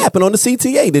me, Shit, that happened on the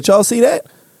CTA. Did y'all see that?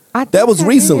 I think That was I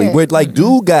recently did. where like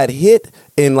dude got hit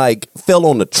and like fell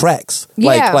on the tracks.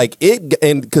 Yeah. Like it,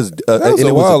 and because That was and a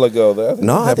it was while ago. Though.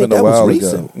 No, I think happened a that was while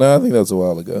recent. Ago. No, I think that was a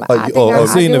while ago. I think I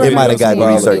seen do the it might have videos gotten a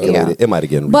while ago. recirculated. It might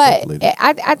have gotten But recirculated.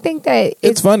 I think that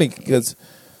It's funny because,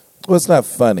 well, it's not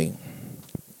funny,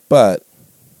 but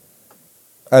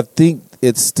I think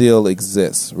it still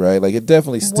exists, right? Like it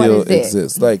definitely still is it?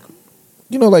 exists. Like,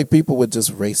 you know, like people with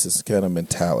just racist kind of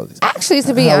mentalities. Actually,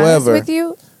 to be However- honest with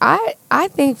you, I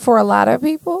think for a lot of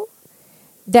people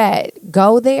that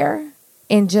go there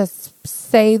and just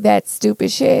say that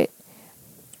stupid shit,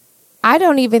 I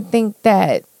don't even think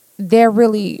that they're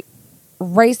really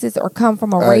racist or come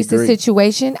from a I racist agree.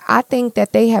 situation. I think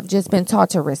that they have just been taught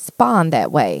to respond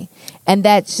that way, and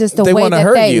that's just the They way wanna that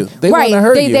hurt they you. They right. wanna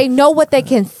hurt they you. they know what they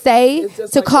can say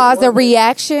to cause a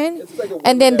reaction,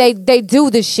 and then they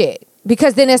do the shit.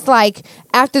 Because then it's like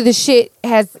after the shit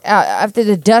has after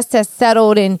the dust has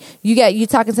settled and you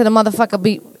talking to the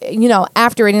motherfucker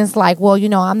after it, and it's like, well,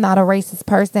 I'm not a racist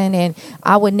person and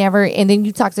I would never, and then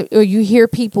you talk to or you hear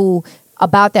people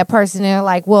about that person and they're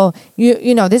like, well,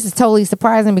 this is totally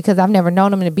surprising because I've never known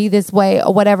them to be this way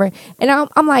or whatever. And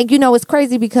I'm like, it's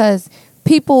crazy because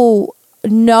people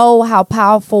know how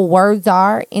powerful words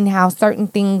are and how certain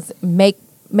things make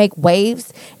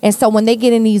waves. And so when they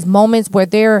get in these moments where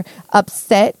they're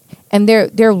upset and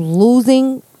they're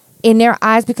losing in their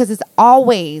eyes, because it's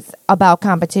always about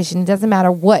competition. It doesn't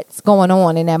matter what's going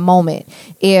on in that moment.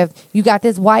 If you got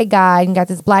this white guy and you got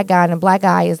this black guy, and the black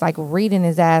guy is like reading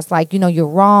his ass like, you're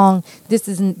wrong. This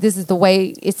is the way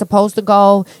it's supposed to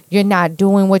go. You're not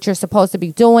doing what you're supposed to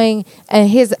be doing. And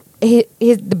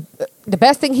the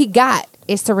best thing he got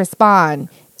is to respond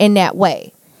in that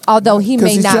way. Although he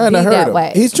may not be that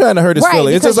way. He's trying to hurt his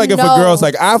feeling. It's just like if a girl's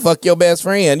like, I'll fuck your best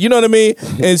friend. You know what I mean?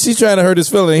 And she's trying to hurt his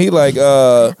feeling. He like,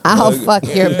 I'll fuck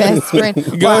your best friend.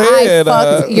 Go ahead.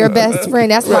 I fucked your best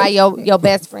friend. That's why your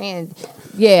best friend.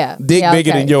 Yeah. Dick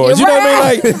bigger than yours. You know what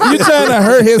I mean? Like, you're trying to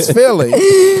hurt his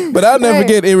feelings. But I'll never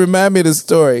forget, it reminded me of this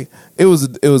story. It was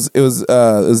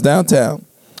downtown.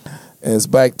 And this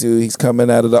black dude, he's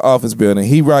coming out of the office building.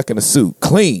 He rocking a suit.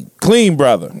 Clean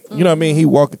brother. You know what I mean? He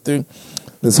walking through.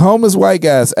 This homeless white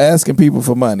guy's asking people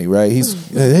for money, right? He's,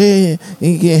 hey,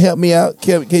 can you help me out?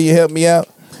 Can you help me out?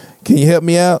 Can you help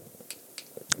me out?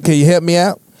 Can you help me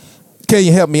out? Can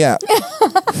you help me out?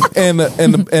 and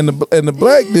the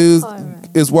black dude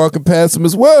is walking past him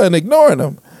as well and ignoring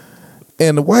him.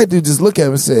 And the white dude just look at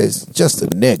him and says, just a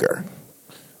nigger.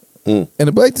 And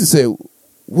the black dude said,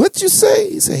 what you say?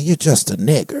 He said, you're just a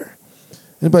nigger.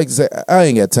 And the black dude said, I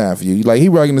ain't got time for you. Like, he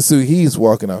rocking the suit, he's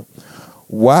walking up.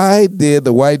 Why did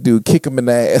the white dude kick him in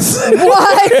the ass?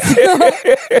 What?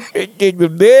 He kicked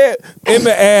him dead in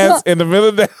the ass in the middle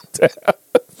of downtown.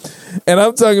 And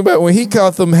I'm talking about when he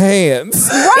caught them hands.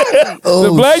 Right.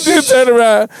 The black dude turned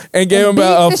around and gave him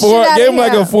about a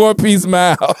 4-piece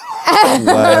mile.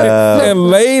 Wow. And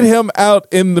laid him out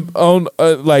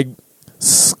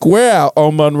square out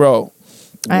on Monroe.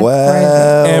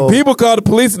 Wow. And people called the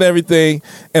police and everything,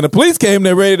 and the police came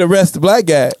there ready to arrest the black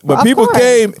guy. But people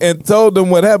came and told them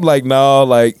what happened. Like, no,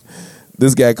 like,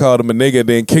 this guy called him a nigga,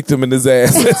 then kicked him in his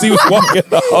ass as he was walking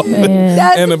off.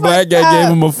 And the black guy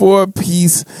gave him a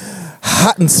 4-piece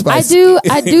hot and spicy.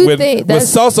 I do think with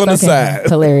sauce on the side.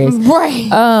 Hilarious. Right.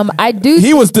 I do.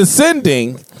 He was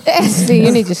descending. See,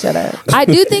 you need to shut up. I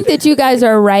do think that you guys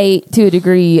are right to a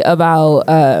degree about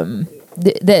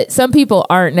that some people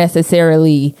aren't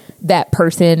necessarily that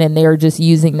person and they're just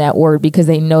using that word because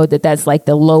they know that that's like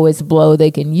the lowest blow they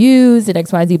can use in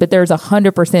X, Y, Z, but there's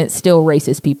 100% still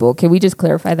racist people. Can we just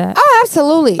clarify that? Oh,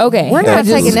 absolutely. Okay. We're not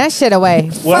taking that shit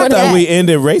away. Well, I thought we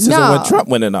ended racism when Trump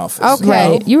went in office. Okay.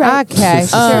 Right. You're right. Okay.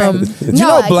 Sure. You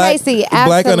know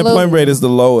black unemployment rate is the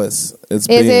lowest. Is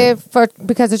it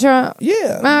because of Trump?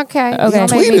 Yeah. Okay. He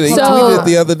tweeted it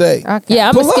the other day. Okay. Yeah,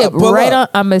 I'm gonna skip right on.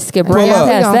 I'm gonna skip right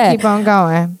past that. Keep on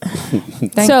going.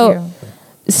 Thank you.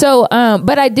 So,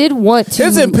 but I did want to.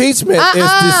 His impeachment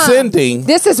is descending.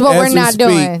 This is what we're not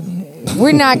doing.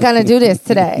 We're not going to do this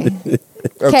today.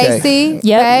 Okay. Casey,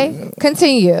 okay,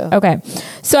 continue. Okay.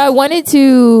 So I wanted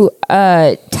to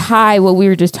tie what we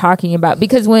were just talking about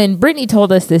because when Brittany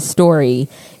told us this story,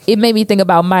 it made me think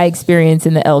about my experience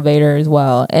in the elevator as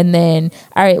well. And then,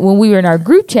 all right, when we were in our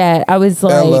group chat, I was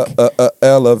like,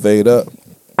 elevator.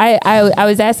 I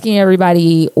was asking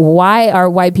everybody, why are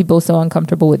white people so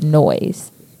uncomfortable with noise?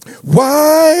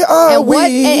 Why are we?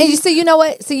 And you see, you know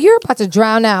what? See, you're about to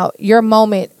drown out your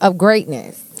moment of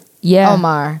greatness. Yeah,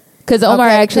 Omar. Because Omar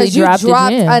actually dropped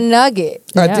a nugget.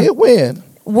 I did win.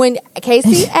 When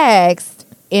Casey asked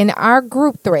in our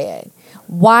group thread,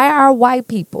 why are white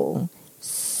people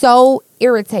so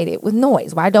irritated with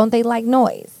noise? Why don't they like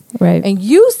noise? Right. And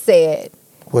you said,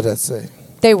 what'd I say?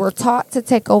 They were taught to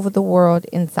take over the world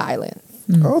in silence.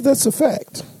 Oh, that's a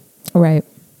fact. Right.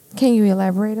 Can you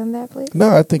elaborate on that, please? No,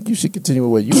 I think you should continue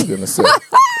with what you were going to say.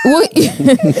 Well,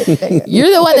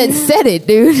 you're the one that said it,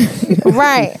 dude.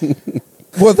 Right.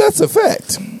 Well, that's a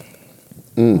fact.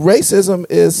 Racism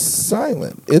is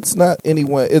silent. It's not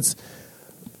anyone. It's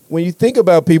when you think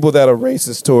about people that are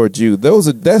racist towards you,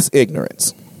 that's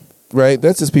ignorance, right?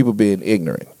 That's just people being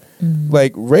ignorant.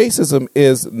 Like racism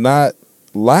is not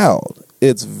loud.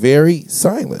 It's very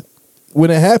silent when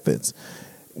it happens.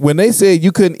 When they said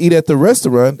you couldn't eat at the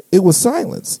restaurant, it was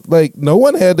silence. Like, no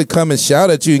one had to come and shout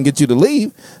at you and get you to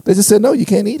leave. They just said, no, you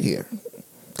can't eat here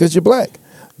because you're black.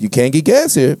 You can't get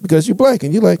gas here because you're black.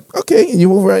 And you're like, okay, and you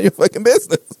move around your fucking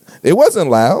business. It wasn't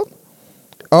loud.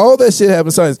 All that shit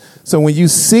happens sometimes. So when you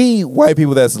see white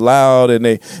people that's loud and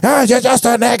they, you're just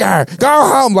a nigger, go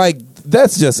home, like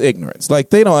that's just ignorance.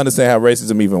 Like they don't understand how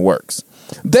racism even works.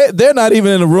 They're not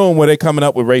even in the room where they're coming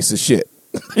up with racist shit.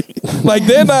 Like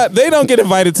they don't get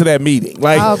invited to that meeting.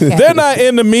 Like they're not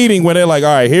in the meeting when they're like, all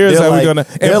right, here's how we're gonna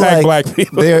impact black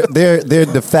people. They're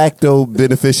de facto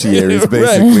beneficiaries,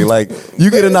 basically. Right. Like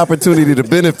you get an opportunity to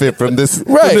benefit from this,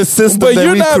 from this system but that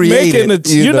you're we not created.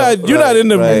 You're not in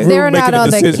the room. They're not on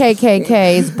the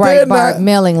KKK's Breitbart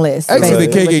mailing list. Actually,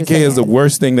 the KKK is the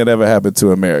worst thing that ever happened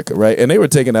to America, right? And they were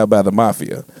taken out by the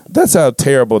mafia. That's how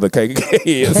terrible the KKK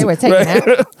is. They were taken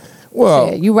out.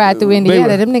 Well, you ride through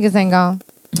Indiana, them niggas ain't gone.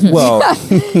 Well,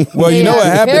 you know what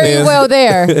happened very is well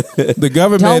there. The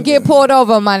government don't get pulled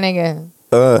over, my nigga.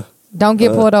 Don't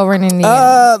get pulled over in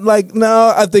Indiana. I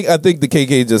think the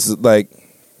KKK just like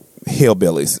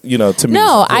hillbillies. You know, to me.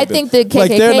 No, I think the KKK. Like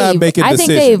they're not making I decisions.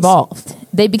 think they evolved.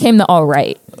 They became the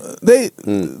alt-right. They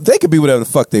could be whatever the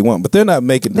fuck they want, but they're not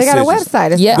making decisions. They got a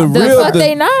website. Yeah,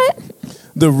 they not.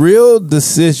 The real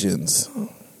decisions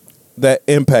that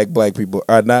impact black people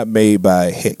are not made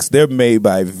by hicks. They're made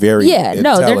by very they're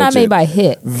not made by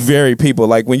hicks. Very people.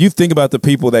 Like when you think about the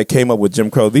people that came up with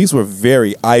Jim Crow, these were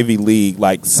very Ivy League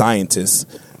like scientists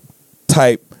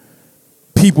type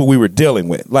people we were dealing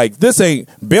with. Like this ain't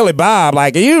Billy Bob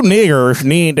like you niggers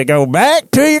need to go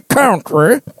back to your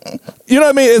country. You know what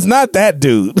I mean? It's not that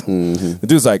dude. Mm-hmm. The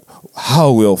dude's like,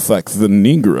 how we'll affect the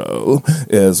Negro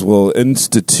is we'll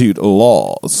institute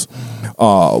laws.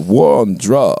 War on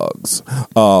drugs,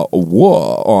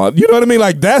 war on, you know what I mean?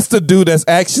 Like that's the dude that's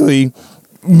actually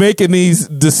making these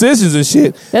decisions and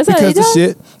shit. That's because how the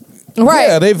shit. Right.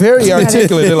 Yeah, they very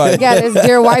articulate. They're like, got his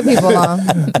dear white people on.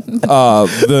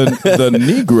 The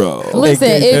Negro. Listen,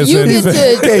 if you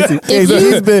get to,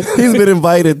 he's been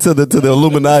invited to the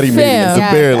Illuminati meetings.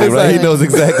 Apparently, right? He knows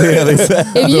exactly how they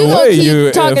sound. If you gonna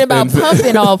keep talking about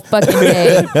pumping all fucking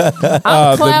day,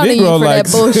 I'm clowning you for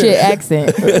that bullshit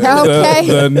accent. Okay.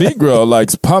 The Negro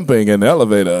likes pumping in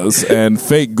elevators and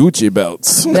fake Gucci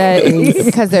belts. That is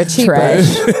because they're cheaper.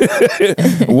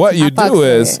 What you do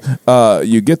is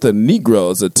you get the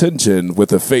Negro's attention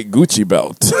with a fake Gucci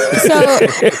belt.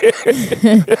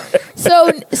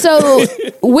 So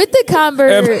with the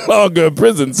and longer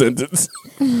prison sentence.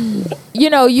 You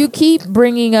know, you keep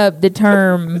bringing up the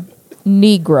term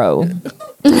Negro.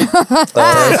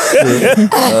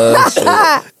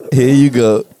 Shit. Here you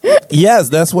go. Yes,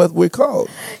 that's what we're called.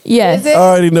 Yes, I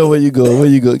already know where you go. Where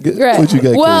you go? Right. What you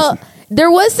got? Well, Casey? there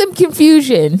was some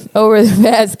confusion over the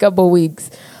past couple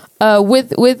weeks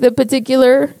with a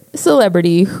particular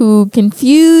celebrity who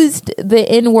confused the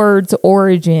N-word's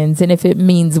origins and if it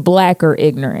means black or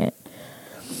ignorant.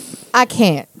 I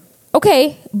can't.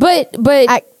 Okay, but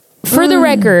for the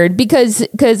record, because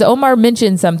Omar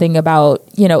mentioned something about,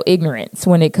 you know, ignorance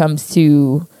when it comes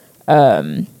to,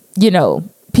 you know,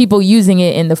 people using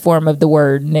it in the form of the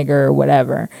word nigger or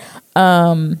whatever.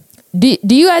 Do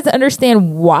you guys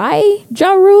understand why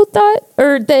Ja Rule thought,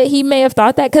 or that he may have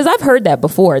thought that? Because I've heard that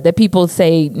before, that people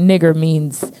say nigger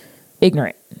means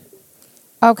ignorant.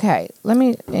 Okay, let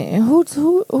me.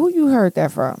 Who you heard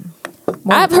that from?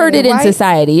 I've heard it in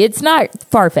society. It's not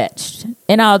far-fetched.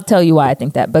 And I'll tell you why I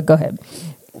think that, but go ahead.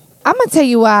 I'm going to tell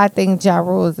you why I think Ja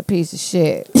Rule is a piece of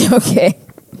shit. Okay.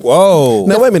 Whoa.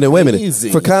 Now, wait a minute.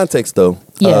 Easy. For context, though,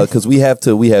 Yes. because we have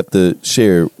to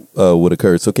share what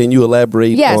occurred. So can you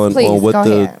elaborate on what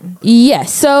the...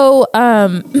 Yes. So,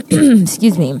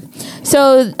 excuse me.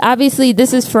 So, obviously,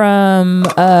 this is from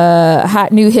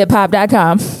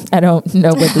hotnewhiphop.com. I don't know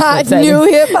what this Hot website New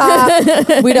is. Hip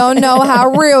Hop. We don't know how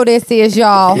real this is,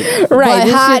 y'all. Right. But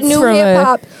This Hot shit's New from Hip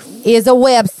Hop is a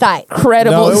website.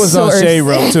 Credible No, it was source. on Shade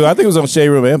Room too. I think it was on Shade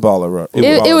Room and Baller Room.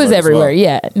 It was everywhere.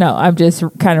 Yeah. No, I'm just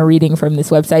kind of reading from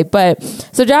this website. But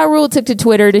so Ja Rule took to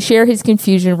Twitter to share his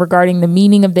confusion regarding the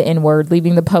meaning of the N-word,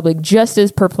 leaving the public just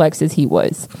as perplexed as he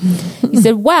was. He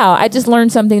said, "Wow, I just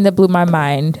learned something that blew my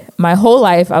mind. My whole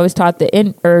life I was taught that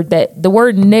the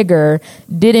word nigger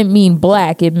didn't mean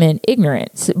black, it meant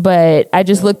ignorance. But I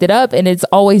just looked it up and it's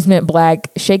always meant black."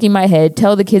 Shaking my head,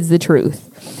 tell the kids the truth.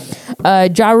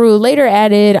 Ja Rule later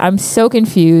added, "I'm so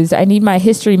confused. I need my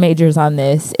history majors on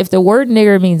this. If the word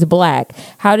nigger means black,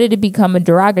 how did it become a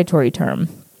derogatory term?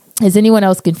 Is anyone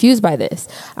else confused by this?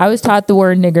 I was taught the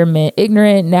word nigger meant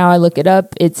ignorant. Now I look it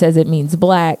up. It says it means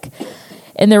black."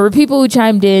 And there were people who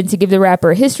chimed in to give the rapper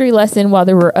a history lesson, while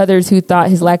there were others who thought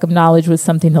his lack of knowledge was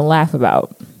something to laugh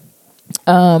about.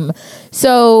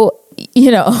 So,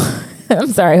 you know, I'm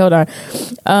sorry, hold on.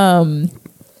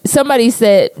 Somebody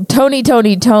said, Tony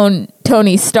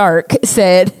Stark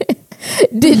said,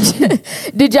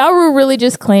 Did Ja Rule really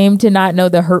just claim to not know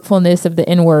the hurtfulness of the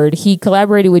N-word? He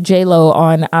collaborated with J-Lo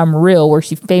on I'm Real, where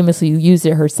she famously used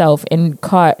it herself and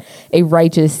caught a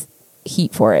righteous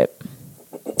heat for it.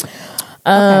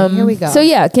 Okay, here we go. So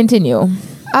yeah, continue.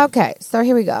 Okay, so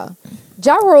here we go.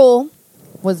 Ja Rule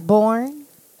was born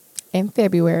in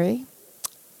February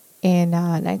in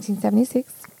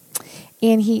 1976,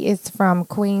 and he is from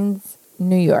Queens,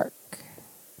 New York.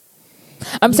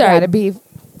 I'm sorry. Gotta be.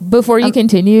 Before you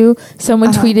continue,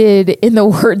 someone tweeted, in the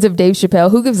words of Dave Chappelle,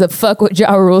 who gives a fuck what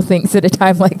Ja Rule thinks at a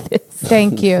time like this?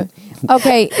 Thank you.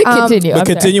 Okay, Continue. But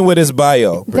continue with his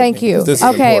bio. Brittany, thank you. 'cause this is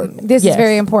Okay, important. this Yes. is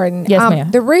very important. Yes,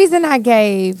 ma'am. The reason I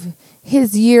gave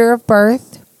his year of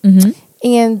birth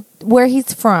and where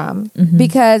he's from,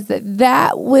 because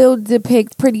that will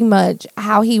depict pretty much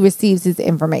how he receives his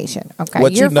information. Okay,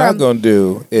 What you're not from- going to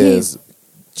do is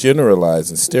generalize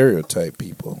and stereotype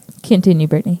people. Continue,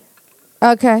 Brittany.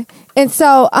 Okay. And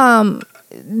so,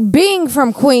 being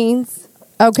from Queens,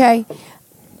 okay,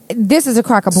 this is a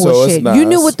crock of So bullshit. it's You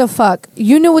knew Nas. what the fuck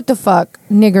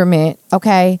nigger meant,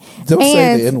 okay? Don't say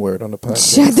And the N-word on the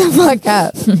podcast. shut the fuck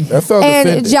up. I felt And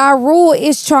offended. Ja Rule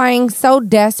is trying so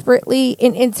desperately,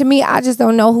 and to me, I just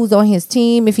don't know who's on his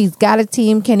team. If he's got a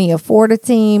team, can he afford a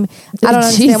team? I don't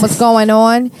understand Jesus. what's going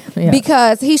on Yeah.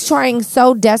 because he's trying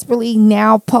so desperately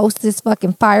now post this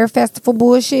fucking Fire Festival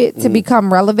bullshit to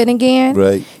become relevant again.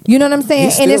 Right. You know what I'm saying?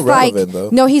 He's And still it's like, relevant, though.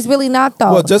 no, he's really not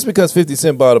though. Well, just because 50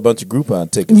 Cent bought a bunch of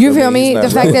Groupon tickets. you don't feel mean me?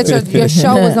 he's The not fact that relevant. your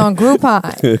show was on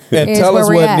Groupon. And is tell where us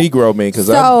we're what at. Negro mean, because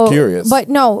So, I'm curious. But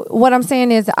no, what I'm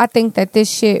saying is I think that this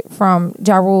shit from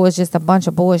Ja Rule is just a bunch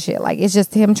of bullshit. Like, it's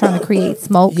just him trying to create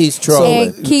smoke. He's trolling.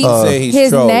 And keep You say he's his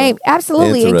trolling. name.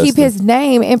 Absolutely. And keep Interesting. his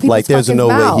name in people's Like, there's fucking no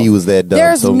way mouth. he was that dumb.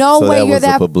 There's So- no so way that you're was a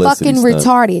that publicity fucking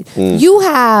stunt. retarded. You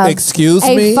have Excuse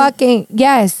a me? fucking,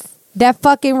 yes, that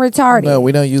fucking retarded. No,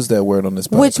 we don't use that word on this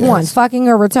podcast. Which one? Fucking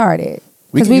or retarded?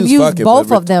 We Because can we've use used fucking, both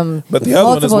but of them. But the other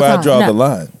one is multiple where I times. draw No. the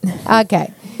line.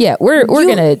 Okay. Yeah, we're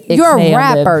gonna. You're a ixnay on the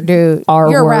rapper, dude. R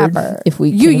You're a word, rapper. If we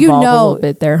can You involve a know- little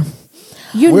bit there,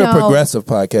 You We're know. a progressive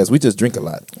podcast. We just drink a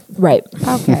lot. right?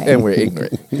 Okay. And we're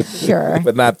ignorant. Sure.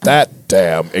 But not that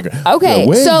damn ignorant. Okay, The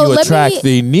way so you let attract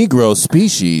me- the Negro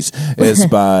species is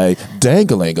by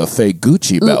dangling a fake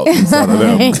Gucci belt in front of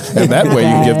them. And that way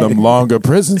you give them longer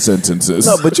prison sentences.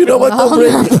 No, but you know what though,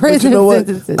 Brittany? But you Prison know what?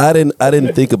 sentences. I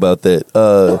didn't think about that.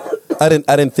 I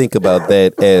didn't think about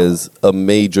that as a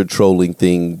major trolling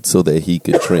thing so that he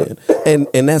could trend. And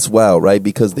that's wild, right?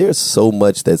 Because there's so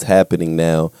much that's happening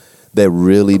now that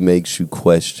really makes you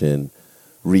question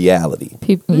reality.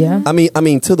 People, yeah. I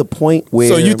mean to the point where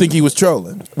So you think he was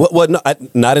trolling? What? No,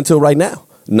 not until right now.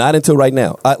 Not until right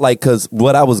now. Because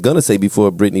what I was gonna say before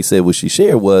Brittany said what she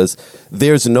shared was,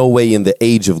 there's no way in the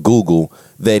age of Google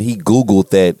that he Googled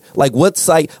that. Like, what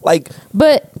site?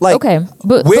 But Like, okay,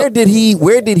 but where did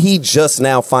he just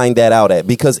now find that out at?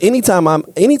 Because anytime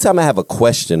I have a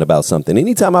question about something,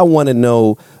 anytime I want to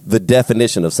know the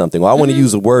definition of something, or I want to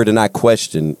use a word and I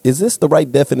question, is this the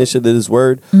right definition of this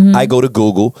word? I go to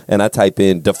Google and I type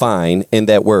in define in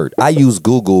that word. I use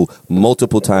Google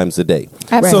multiple times a day.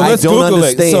 Right. So I let's don't Google it.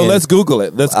 understand. So let's Google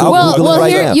it. Let's Google I'll it. Google it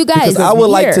right here, now. you guys, because I would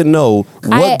like here. to know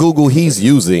what I- Google he's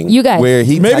using. You guys. Where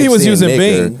he Maybe he types was in using nigger.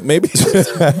 Bing. Maybe.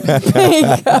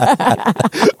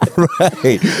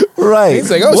 Right. He's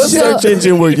like, oh, what shit. search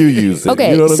engine were you using?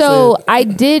 okay, You know what I'm so saying? I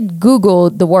did Google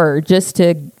the word just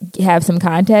to have some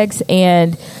context,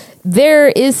 and there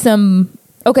is some.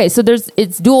 Okay, so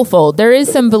it's dual fold. There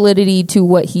is some validity to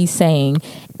what he's saying,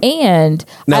 and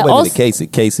Now, I wait a also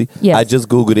minute, Casey. Yes. I just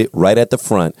Googled it right at the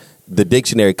front. The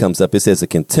dictionary comes up. It says a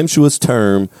contemptuous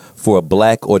term for a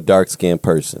black or dark skinned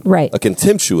person. Right. A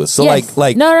contemptuous. So Yes.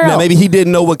 like No. now maybe he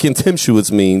didn't know what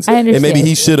contemptuous means. I And maybe understand.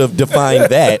 he should have defined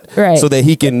that Right. so that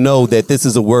he can know that this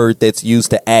is a word that's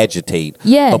used to agitate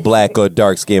Yes. a black or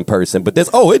dark skinned person. But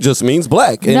it just means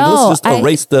black. And No, let's just I-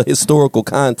 erase the historical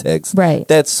context. Right.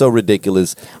 That's so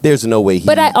ridiculous. There's no way he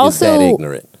But I is also that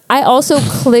ignorant. I also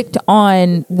clicked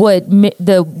on what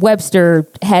the Webster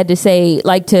had to say,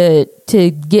 like to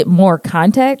get more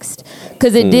context,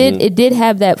 because it did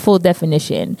have that full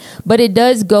definition, but it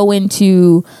does go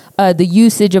into the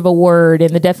usage of a word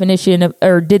and the definition of,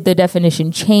 or did the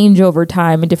definition change over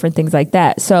time and different things like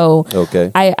that. So Okay.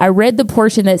 I read the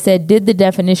portion that said, did the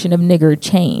definition of nigger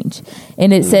change?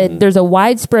 And it said there's a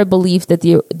widespread belief that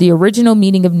the original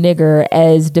meaning of nigger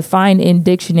as defined in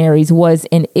dictionaries was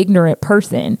an ignorant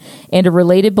person, and a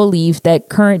related belief that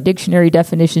current dictionary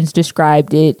definitions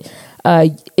described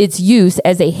its use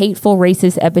as a hateful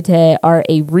racist epithet are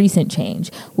a recent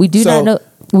change. We do not know.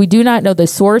 We do not know the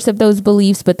source of those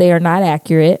beliefs, but they are not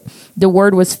accurate. The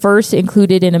word was first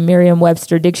included in a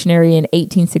Merriam-Webster dictionary in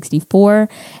 1864,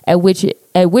 at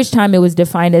which time it was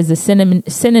defined as a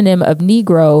synonym of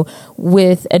Negro,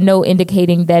 with a note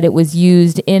indicating that it was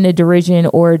used in a derision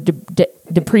or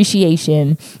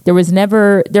depreciation. There has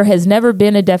never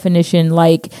been a definition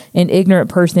like an ignorant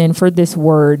person for this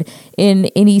word in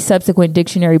any subsequent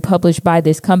dictionary published by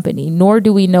this company, nor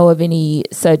do we know of any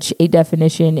such a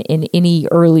definition in any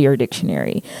earlier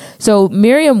dictionary. So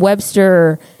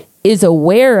Merriam-Webster is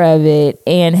aware of it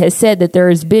and has said that there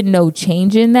has been no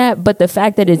change in that, but the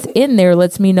fact that it's in there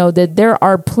lets me know that there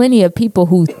are plenty of people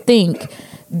who think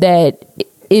that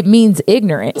it means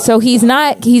ignorant. So he's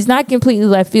not completely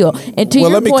left field. And to your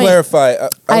let me point, clarify.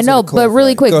 I know, but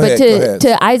really quick, Go ahead.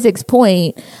 to Isaac's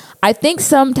point, I think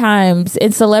sometimes,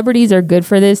 and celebrities are good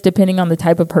for this depending on the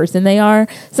type of person they are.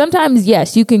 Sometimes,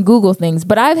 yes, you can Google things,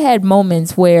 but I've had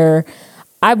moments where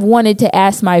I've wanted to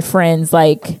ask my friends,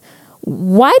 like,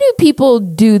 why do people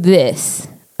do this?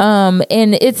 And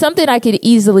it's something I could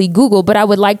easily Google, but I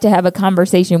would like to have a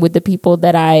conversation with the people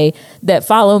that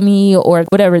follow me or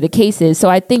whatever the case is. So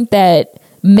I think that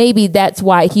maybe that's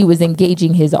why he was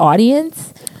engaging his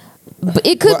audience. But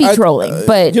it could be trolling,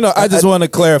 but I just want to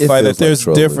clarify that there's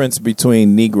trolling. Difference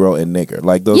between Negro and nigger.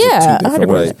 Like those are two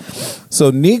different 100%. words.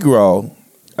 So Negro,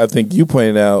 I think you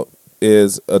pointed out,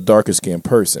 is a darker skinned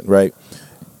person, right?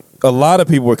 A lot of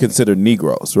people were considered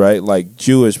Negroes, right? Like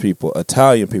Jewish people,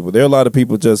 Italian people. There are a lot of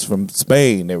people just from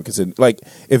Spain. They were considered, like,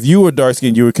 if you were dark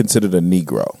skinned, you were considered a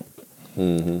Negro.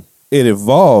 Mm-hmm. It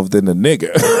evolved in a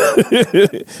nigger.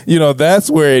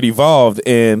 That's where it evolved,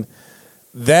 and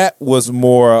that was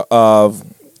more of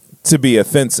to be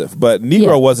offensive. But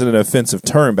Negro wasn't an offensive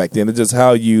term back then. It's just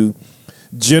how you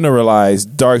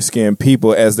generalized dark skinned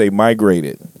people as they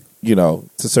migrated, to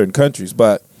certain countries.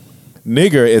 But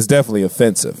nigger is definitely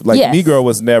offensive. Like, yes. Negro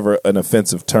was never an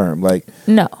offensive term. Like,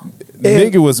 no.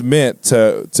 Nigger was meant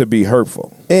to be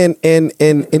hurtful. And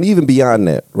even beyond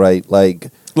that, right?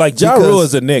 Like Ja Rule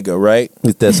is a nigger, right?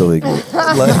 That's so ignorant.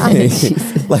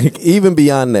 like even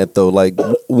beyond that, though, like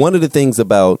one of the things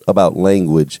about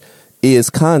language is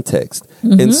context.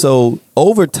 Mm-hmm. And so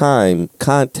over time,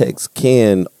 context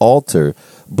can alter,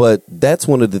 but that's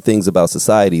one of the things about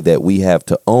society that we have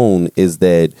to own is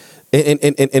that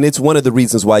and it's one of the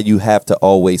reasons why you have to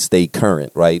always stay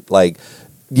current, right? Like,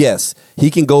 yes, he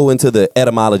can go into the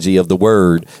etymology of the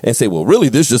word and say, well, really,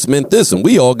 this just meant this, and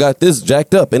we all got this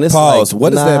jacked up. And it's Pause. like, what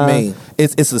does that mean?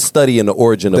 It's a study in the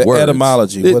origin of words.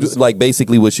 Etymology. Like,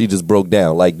 basically what she just broke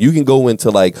down. Like, you can go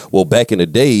into, like, well, back in the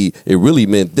day, it really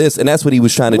meant this, and that's what he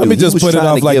was trying to do. Let me just put it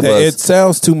off like that. It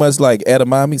sounds too much like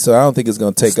edamame, so I don't think it's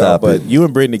going to take off. But you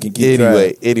and Brittany can keep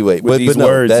trying. Anyway, with these no,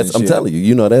 words I'm telling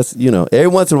you, every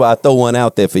once in a while I throw one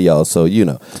out there for y'all, so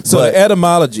So the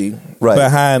etymology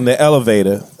behind the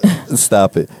elevator.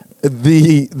 Stop it.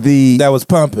 The that was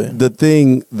pumping. The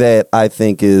thing that I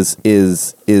think is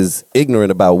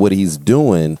ignorant about what he's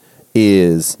doing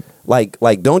is like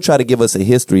don't try to give us a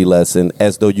history lesson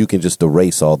as though you can just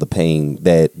erase all the pain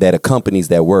that accompanies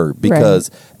that word, because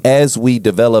as we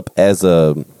develop as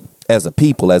a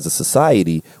people, as a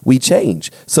society, we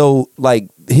change. So like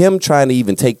him trying to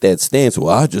even take that stance,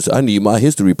 well, I need my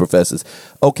history professors.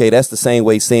 Okay, that's the same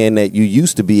way saying that you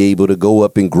used to be able to go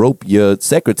up and grope your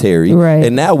secretary, right?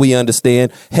 And now we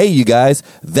understand, hey, you guys,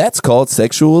 that's called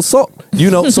sexual assault.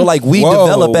 So like we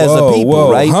develop as a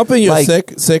people, right? Humping your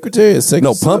secretary is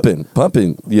sexual assault?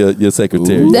 pumping your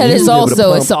secretary. That is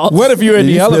also assault. What if you're in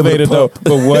the elevator though?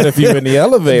 But what if you're in the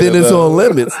elevator? Then it's on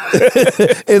limits.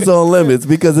 It's on limits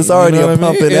because it's already a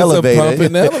pumping elevator. A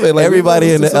pumping elevator. Like,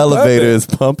 everybody in the elevator is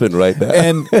pumping right now.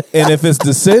 And if it's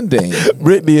descending,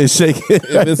 Brittany is shaking.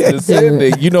 If it's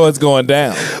descending, it's going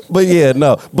down. But yeah,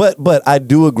 no. But I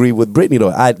do agree with Brittany though.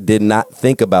 I did not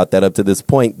think about that up to this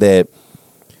point that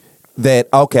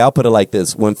okay, I'll put it like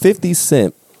this. When 50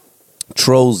 Cent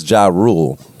trolls Ja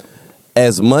Rule,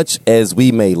 as much as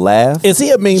we may laugh, is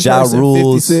he a mean Ja person?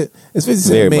 Rule's 50 Cent? Is 50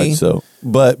 Cent very mean? much so.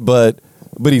 But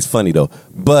he's funny though.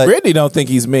 But Brittany don't think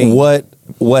he's mean.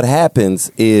 What happens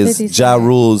is Ja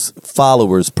Rule's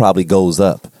followers probably goes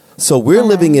up. So we're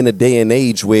living in a day and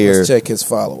age where let's check his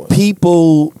followers.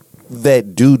 People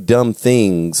that do dumb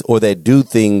things or that do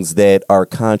things that are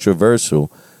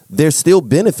controversial, they're still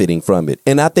benefiting from it.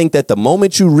 And I think that the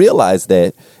moment you realize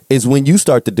that is when you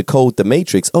start to decode the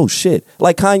matrix. Oh shit.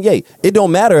 Like Kanye, it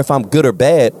don't matter if I'm good or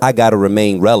bad, I gotta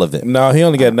remain relevant. No, he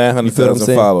only got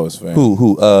 900,000 followers, fam.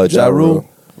 Who? Ja Rule?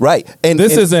 Right. And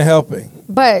This and isn't helping.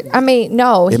 But I mean,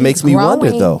 no, It he's makes me wonder,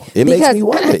 growing though. It makes because me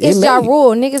wonder. It It's Ja may.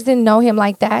 Rule. Niggas didn't know him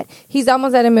like that. He's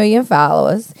almost at 1 million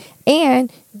followers,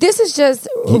 and this is just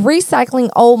recycling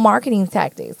old marketing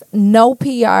tactics. No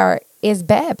PR is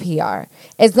bad PR.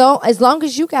 As long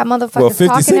as you got motherfuckers Well, 50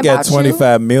 talking Cent about got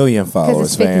 25 million because followers,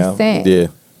 it's 50 fam. Cent. Yeah.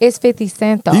 It's 50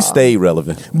 Cent though. He stayed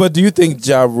relevant. But do you think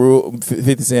Ja Rule,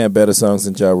 50 Cent had better songs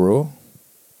than Ja Rule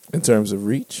in terms of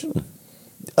reach?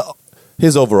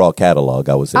 His overall catalog,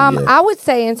 I would say. Yeah. I would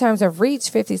say in terms of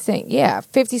reach, 50 Cent, yeah.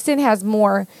 50 Cent has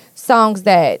more songs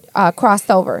that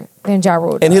crossed over than Ja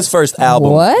Rule does. And his first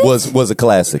album What? was a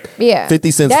classic. Yeah.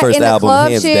 50 Cent's That first in the album, club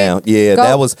hands shit, down. Yeah, go-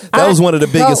 that was one of the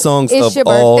biggest songs It's of Your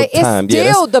all Birthday. time. It's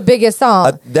Yeah, still the biggest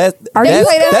song. that's Are you saying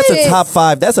that's that a is- top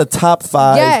 5. That's a top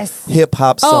 5 Yes. hip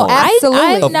hop song. absolutely.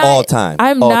 I'm Of not, all time.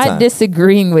 I'm All not time.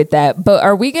 disagreeing with that, but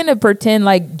are we gonna pretend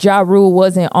like Ja Rule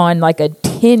wasn't on like a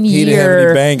 10 He didn't have any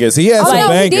year? bangers. He had Oh some no,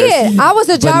 bangers. he did. I was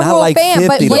a But Ja not Rule like fan,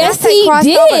 but 50 when though. I Yes, say he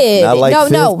crossover, did. Not like no,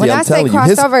 50, no. When I'm I say telling you.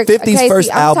 His crossover, 50's Casey,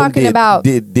 first I'm album talking about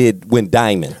went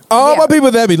diamond. All Yeah. my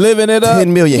people that be living it up.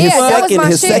 10 million. His Yeah, that was my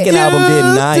his shit. second album did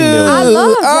 9 million. I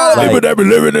love All Ja. the people that be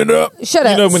living it up. Shut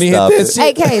up. You know when he Stop hit it. that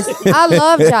Hey, shit. Case, I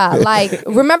love Ja. Like,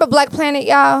 remember Black Planet,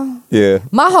 y'all? Yeah.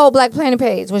 My whole Black Planet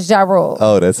page was Ja Rule.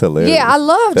 Oh, that's hilarious. Yeah, I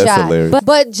love That's Ja. hilarious.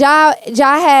 But Ja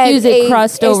had Music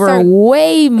crossed a over certain-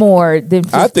 way more than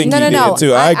 50. I think No, he no, did no.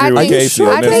 too. I agree with think- Casey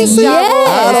I on think this. Ja Yeah. Rule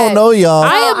I had- don't know, y'all. I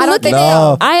am I don't looking think at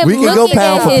so. I am We can go looking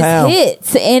pound at for his pound.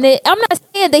 hits, and I'm not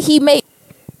saying that he made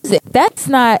music. That's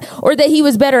not, or that he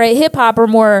was better at hip hop or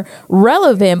more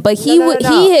relevant. But he No.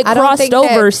 he had I don't crossed think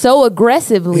over that- so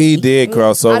aggressively. He did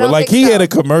cross I over. don't Like think he so. had a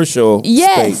commercial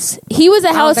Yes, space. he was a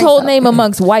don't think household so. name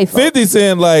amongst white folks. 50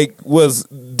 Cent like was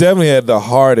definitely had the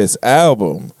hardest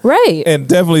album Right. and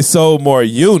definitely sold more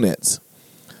units.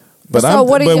 But So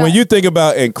what do but you- when you think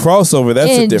about in crossover, that's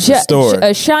a and different story.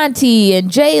 Ashanti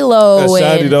and J Lo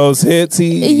Ashanti, and those hits,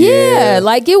 yeah,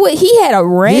 like it. He had a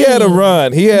range. he had a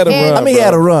run. He had a And- run. I mean, he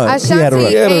had a bro. run. He had a Ashanti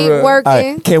run. He had a ain't run. working. All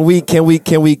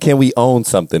right, can we own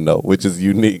something though, which is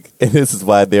unique, and this is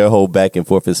why their whole back and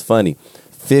forth is funny.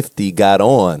 50 got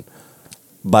on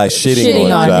by shitting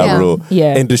on on Ja him. Rule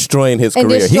Yeah. and destroying his And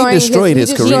career. He destroyed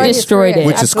his career, He destroyed it.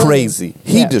 which is Absolutely. crazy.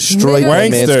 He Yeah. destroyed that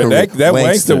man's Wankster. career. That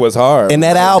Wankster was hard. And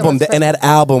that album, was also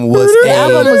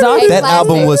that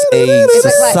album was a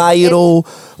societal,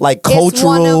 like It's one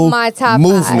cultural of my top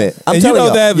movement. five. I'm And you telling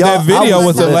know that y'all, that video I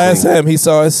was the last listening. time he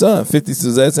saw his son. 50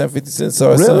 Cent, that time 50 Cent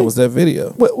saw his Really? son was that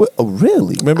video. Oh,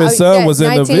 really? Remember his son was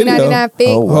in the video 1999 Fit.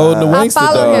 Oh, wow. holding the I Wankster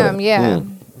follow dog. him. Yeah,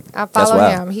 I That's follow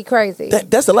wild. him. He crazy.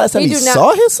 That's the last time he do not-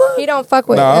 saw his son? He don't fuck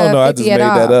with. No, I don't know. I 50 just at made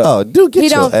all. that up. Oh, dude, He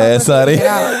get your don't fuck ass with out of 50 here.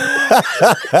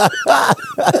 at all.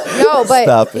 No, but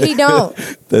Stop it. he don't.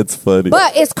 That's funny.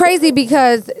 But it's crazy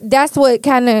because that's what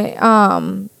kind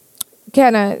of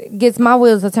gets my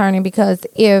wheels a turning, because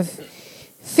if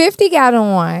 50 got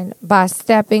on by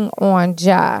stepping on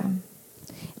Ja,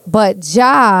 but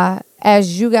Ja,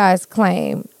 as you guys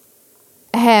claim,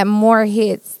 had more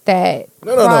hits that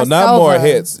No, crossed not more over.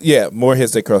 hits. Yeah, more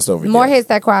hits that crossed over. More yeah. hits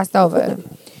that crossed over.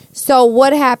 So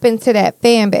what happened to that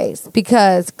fan base?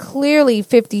 Because clearly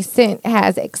 50 Cent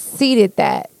has exceeded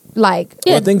that. Like,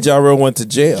 Well, I think Ja Rule went to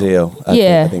jail.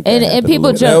 Yeah, I think that and happened people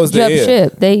a little bit. That was jump the end.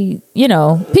 ship. They,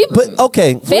 people. But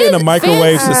okay, We're in a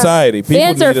microwave society. People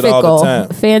fans need are it all fickle. the time.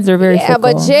 Fans are very yeah, fickle.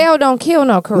 but jail don't kill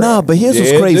no career. no, but here's Yeah,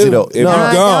 what's it crazy do. though. If No, you're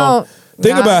I gone, don't.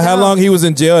 think No, about I how don't. long he was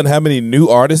in jail and how many new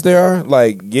artists there are.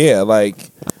 Like, yeah, like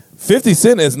 50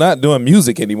 Cent is not doing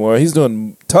music anymore. He's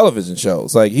doing television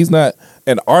shows. Like, he's not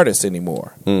an artist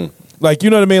anymore. Like, you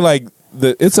know what I mean? Like,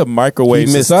 it's a microwave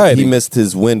he missed, society. he missed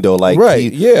his window. Like,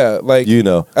 right? Yeah, like you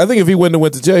know. I think if he wouldn't have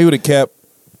went to jail, he would have kept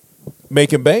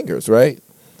making bangers, right?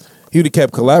 He would have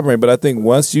kept collaborating. But I think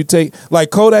once you take, like,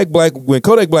 Kodak Black, when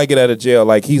Kodak Black get out of jail,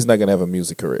 like, he's not gonna have a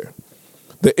music career.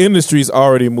 The industry's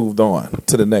already moved on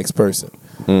to the next person.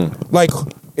 Like,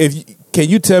 can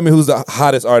you tell me who's the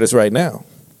hottest artist right now?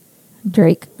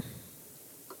 Drake.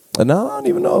 No, I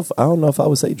don't know if I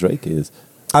would say Drake is.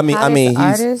 I mean, Hottest he's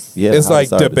artist? yeah. It's like hottest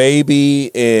the artist.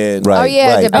 Baby and Right, Oh,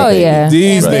 yeah, right, the Oh, Baby. yeah.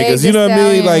 these And niggas. Meg You know what I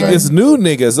mean? Thee Like, Stallion. it's new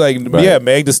niggas. Like, Right. yeah,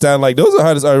 Meg Thee Stallion. Like, those are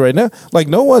hottest artists right now. Like,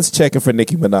 no one's checking for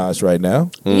Nicki Minaj right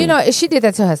now. You know, she did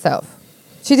that to herself.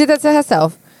 She did that to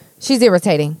herself. She's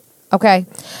irritating. Okay.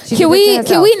 She did Can we? that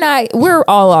to Can we herself. not? We're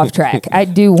all off track. I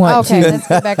do want Okay, to. let's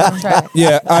get back on track.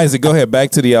 Yeah, Isaac, go ahead.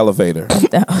 Back to the elevator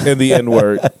and the N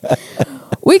word.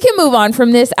 We can move on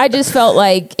from this. I just felt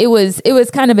like it was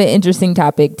kind of an interesting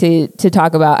topic to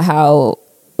talk about how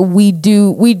we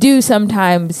do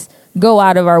sometimes go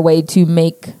out of our way to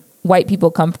make white people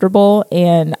comfortable,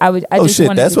 and I Oh just shit,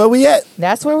 wanted that's to, where we at.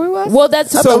 That's where we was. well,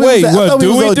 that's thought So we wait, was- I what thought we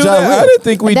do was we on do John that? I Wick. didn't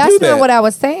think we that's do that. not what I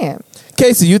was saying.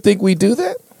 Casey, you think we do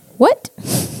that? what?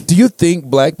 Do you think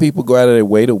black people go out of their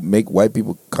way to make white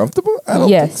people comfortable? I don't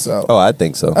think Yes. so. Oh, I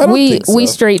think so. I don't we think so. we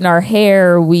straighten our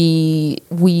hair.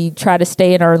 We try to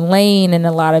stay in our lane in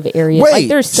a lot of areas. Wait, like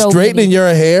there's so straightening many, your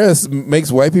hair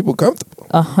makes white people comfortable.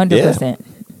 100%.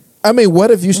 I mean, what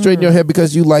if you straighten your hair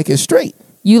because you like it straight?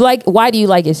 Why do you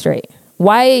like it straight?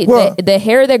 Why Well- the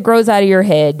hair that grows out of your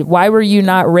head? Why were you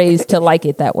not raised to like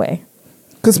it that way?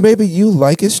 Because maybe you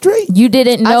like it straight. You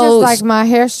didn't I know. just like my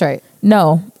hair straight.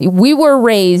 No, we were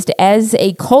raised as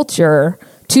a culture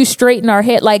to straighten our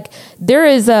hair. Like there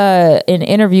is an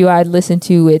interview I listened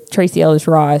to with Tracy Ellis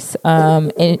Ross,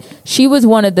 and she was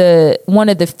one of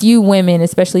the few women,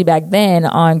 especially back then,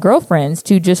 on Girlfriends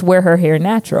to just wear her hair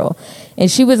natural.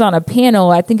 And she was on a panel.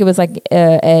 I think it was like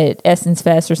at Essence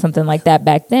Fest or something like that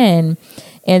back then.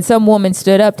 And some woman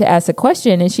stood up to ask a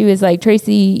question, and she was like,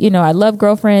 Tracy, I love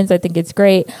Girlfriends. I think it's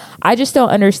great. I just don't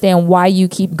understand why you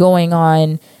keep going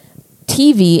on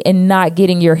TV and not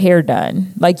getting your hair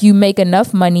done. Like you make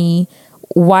enough money.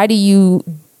 Why are Wait a you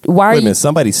minute,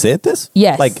 somebody said this?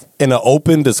 Yes. Like in an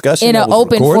open discussion? in that an was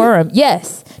open recorded? forum?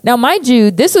 Yes. Now, mind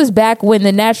you, this was back when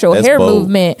the natural That's hair bold.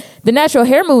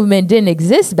 movement didn't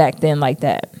exist back then like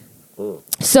that.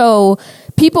 So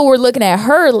people were looking at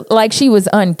her like she was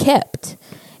unkept.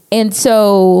 And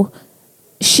so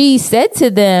she said to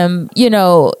them,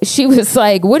 she was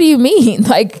like, what do you mean?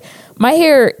 Like my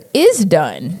hair is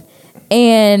done.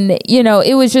 And,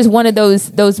 it was just one of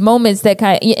those moments that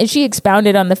and she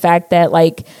expounded on the fact that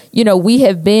we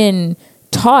have been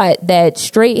taught that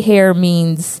straight hair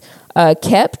means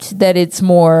kept, that it's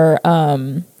more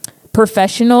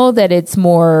professional, that it's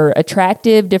more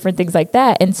attractive, different things like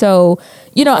that. And so,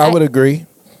 I would agree.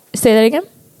 say that again.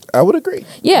 I would agree.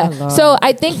 Yeah. So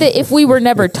I think that if we were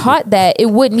never taught that, it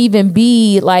wouldn't even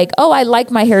be like, oh, I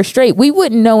like my hair straight. We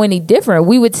wouldn't know any different.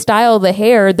 We would style the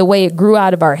hair the way it grew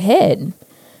out of our head.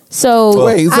 So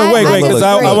Wait, because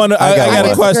I want to. I got a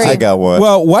disagree. question. I got one.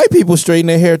 Well, white people straighten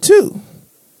their hair too.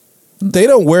 They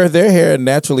don't wear their hair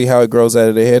naturally how it grows out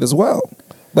of their head as well.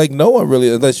 Like no one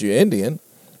really, unless you're Indian,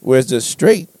 wears just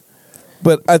straight.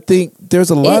 But I think there's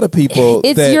a lot of people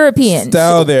it's that European.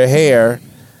 style their hair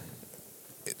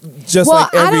just Well,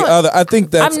 like every other. I think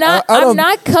that's. I'm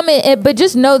not coming, but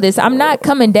just know this: I'm not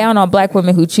coming down on black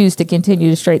women who choose to continue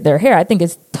to straighten their hair. I think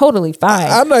it's totally fine.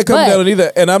 I'm not coming But- down on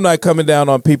either, and I'm not coming down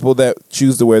on people that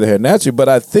choose to wear their hair naturally. But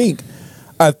I think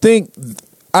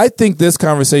this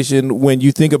conversation, when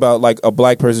you think about like a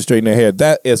black person straightening their hair,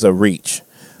 that is a reach.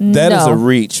 That is No. a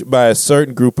reach by a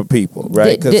certain group of people,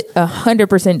 right? 'Cause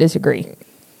 100% disagree.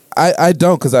 I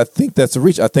don't, because I think that's a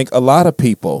reach. I think a lot of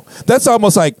people. That's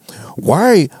almost like,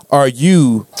 why are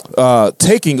you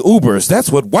taking Ubers?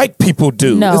 That's what white people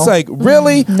do. No. It's like,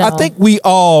 really? No. I think we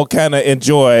all kind of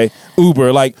enjoy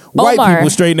Uber. Like white Omar. people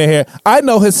straighten their hair. I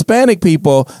know Hispanic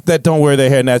people that don't wear their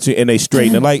hair naturally and they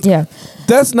straighten it. Like, Yeah.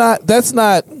 that's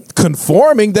not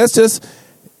conforming. That's just.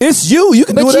 It's you. You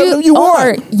can do whatever you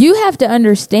Omar, want. you have to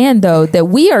understand though that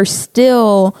we are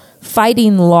still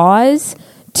fighting laws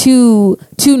to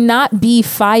not be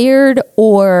fired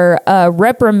or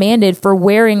reprimanded for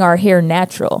wearing our hair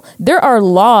natural. There are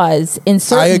laws in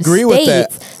certain agree with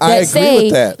that. states I agree say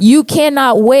with that. you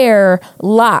cannot wear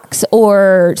locks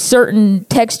or certain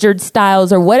textured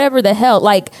styles or whatever the hell.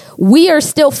 Like we are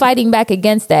still fighting back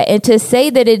against that. And to say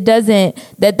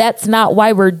that that's not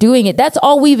why we're doing it, that's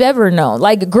all we've ever known.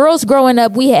 Like girls growing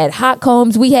up, we had hot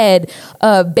combs, we had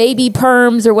baby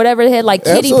perms or whatever they had, like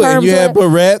kitty Absolutely. perms. And you had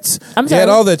barrettes. I'm You had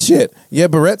sorry. all that shit. You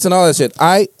had barrettes and all that shit.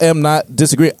 I am not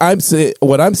disagreeing.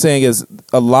 What I'm saying is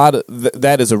a lot of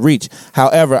that is a reach.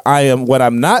 However, what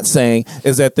I'm not saying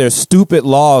is that there's stupid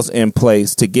laws in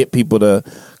place to get people to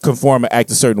conform and act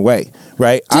a certain way,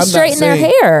 right? Just straighten their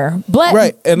hair.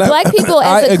 Right, and black people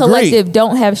I as a agree. collective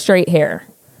don't have straight hair.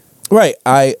 Right,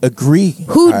 I agree.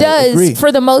 Who I does agree.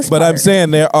 for the most But part? I'm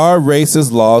saying there are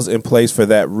racist laws in place for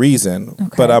that reason. Okay.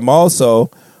 But I'm also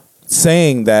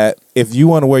saying that if you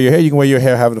want to wear your hair, you can wear your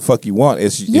hair however the fuck you want.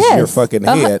 It's Yes. your fucking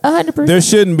head. 100%. There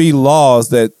shouldn't be laws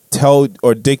that tell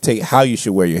or dictate how you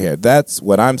should wear your hair. That's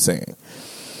what I'm saying.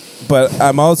 But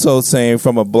I'm also saying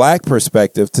from a black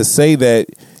perspective to say that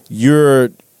you're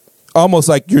almost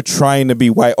like you're trying to be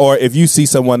white, or if you see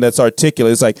someone that's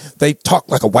articulate, it's like they talk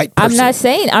like a white person. I'm not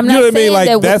saying You know what I mean? saying Like,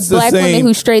 that that's the black women same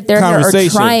who straight their hair are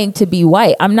conversation. trying to be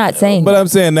white. I'm not saying But that. I'm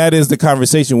saying that is the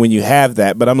conversation when you have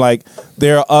that. But I'm like,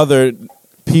 there are other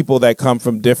people that come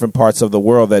from different parts of the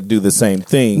world that do the same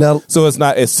thing. Now- So it's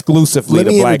not exclusively Let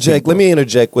the me black interject. people. Let me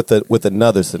interject with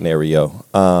another scenario.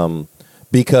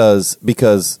 because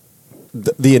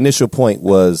the initial point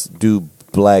was, do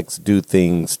blacks do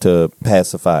things to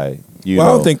pacify I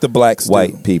don't think the blacks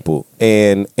white people,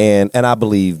 and I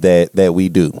believe that we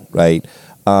do, right?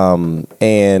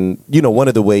 And one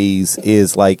of the ways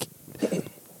is like,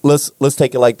 let's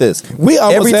take it like this. We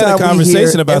almost had a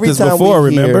conversation about this before.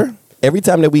 Remember, every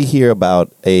time that we hear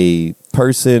about a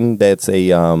person that's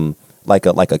a like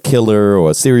a killer or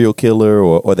a serial killer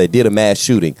or they did a mass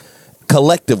shooting,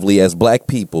 collectively as black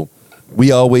people,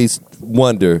 we always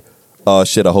wonder, oh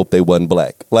shit, I hope they wasn't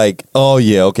black. Like, oh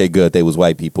yeah, okay, good, they was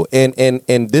white people. And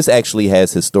this actually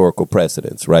has historical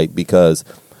precedence, right? Because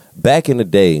back in the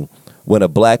day, when a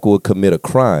black would commit a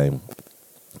crime,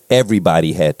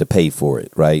 everybody had to pay for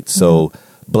it, right? So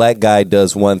black guy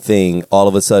does one thing, all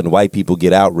of a sudden white people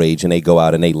get outraged and they go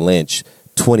out and they lynch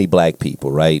 20 black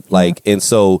people, right? Like, and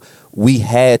so we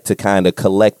had to kind of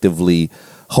collectively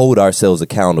hold ourselves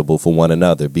accountable for one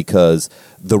another, because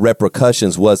the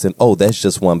repercussions wasn't, oh, that's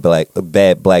just one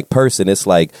bad black person. It's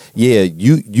like, yeah,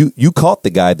 you caught the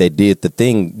guy that did the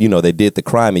thing, that did the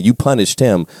crime, and you punished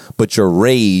him, but your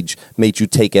rage made you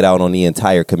take it out on the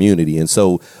entire community. And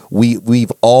so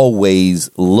we've always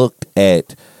looked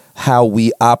at how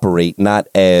we operate not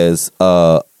as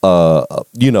like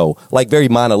very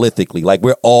monolithically, like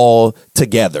we're all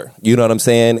together. You know what I'm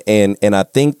saying? And I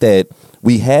think that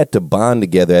we had to bond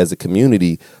together as a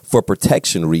community for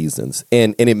protection reasons.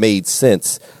 And it made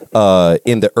sense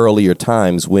in the earlier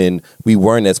times when we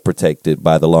weren't as protected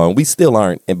by the law. And we still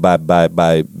aren't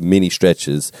by many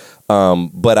stretches.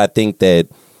 But I think that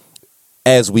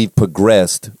as we've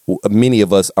progressed, many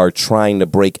of us are trying to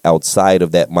break outside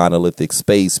of that monolithic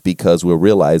space, because we're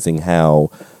realizing how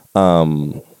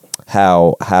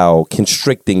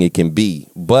constricting it can be.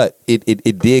 But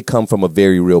it did come from a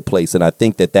very real place, and I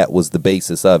think that was the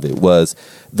basis of it, was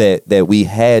that we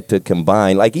had to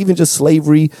combine, like even just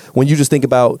slavery. When you just think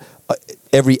about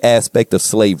every aspect of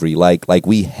slavery, like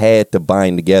we had to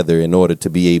bind together in order to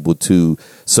be able to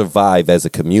survive as a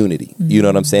community. You know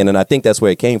what I'm saying? And I think that's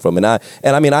where it came from. And I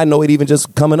mean, I know it even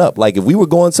just coming up. Like if we were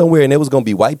going somewhere and there was going to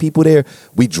be white people there,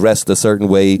 we dressed a certain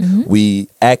way, we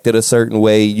acted a certain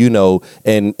way,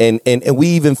 and we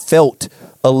even felt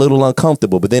a little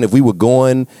uncomfortable. But then if we were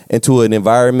going into an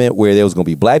environment where there was going to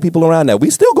be black people around, now we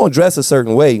still going to dress a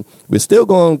certain way. We're still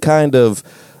going to kind of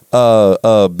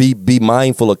be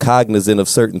mindful or cognizant of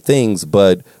certain things,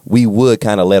 but we would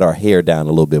kind of let our hair down a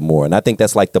little bit more. And I think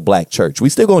that's like the black church. We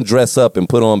still gonna dress up and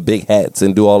put on big hats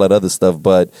and do all that other stuff,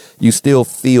 but you still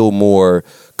feel more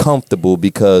comfortable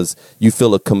because you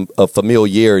feel a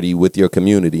familiarity with your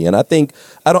community. And I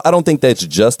don't think that's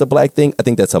just a black thing. I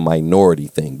think that's a minority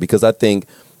thing, because I think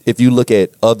if you look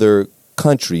at other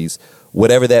countries,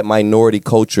 whatever that minority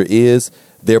culture is,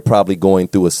 they're probably going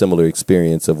through a similar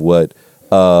experience of what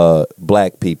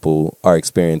black people are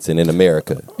experiencing in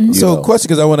America. Question,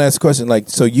 because I want to ask a question, like,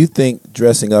 so you think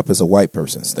dressing up is a white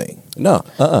person's thing? No.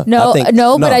 But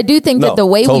I do think that the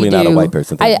way totally we do, not a white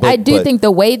person thing. I do think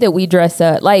the way that we dress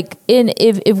up, like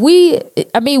if we,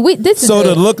 I mean, this is so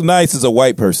to look nice is a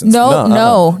white person's thing.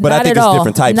 No, but not I think at it's all.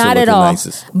 different types not of at looking all.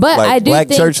 nices. But like I do black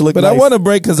think, church look but nice. I want to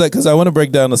break because I want to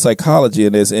break down the psychology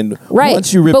in this, and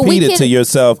once you repeat it to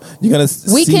yourself, you're gonna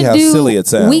see how silly it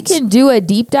sounds. We can do a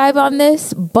deep dive on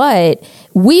this, but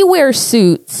we wear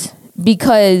suits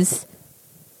because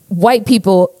white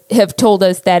people have told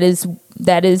us that is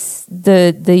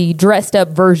the dressed up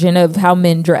version of how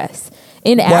men dress.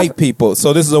 In white people.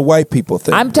 So this is a white people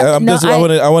thing. I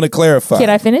want to clarify. Can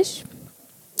I finish?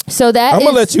 So I'm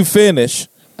gonna let you finish.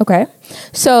 Okay.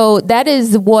 So that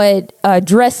is what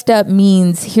dressed up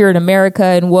means here in America,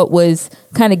 and what was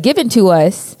kind of given to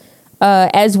us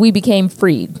as we became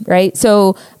freed, right?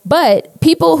 So, but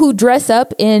people who dress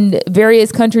up in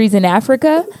various countries in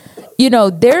Africa,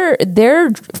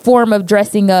 their form of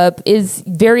dressing up is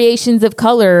variations of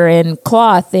color and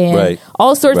cloth and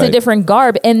all sorts of different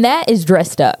garb, and that is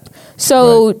dressed up.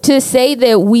 So to say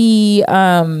that we,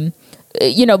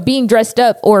 being dressed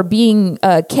up or being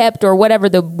kept or whatever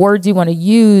the words you want to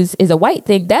use is a white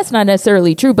thing, that's not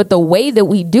necessarily true. But the way that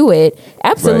we do it,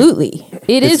 absolutely,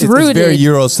 it's rooted. It's very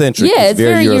Eurocentric. Yeah, it's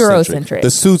very Eurocentric.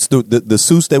 The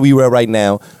suits that we wear right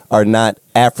now are not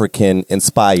African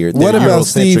inspired. What about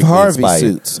Steve Harvey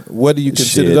suits? What do you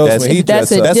consider those when he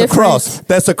dresses up? That's a cross.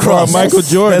 That's a cross. Michael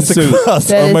Jordan suit. That's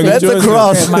a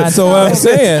cross. So what I'm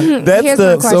saying,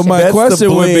 so my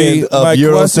question would be,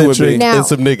 Eurocentric and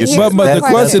some nigga shit. But the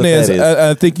question is,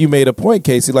 I think you made a point,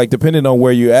 Casey. Like, depending on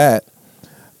where you're at,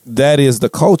 that is the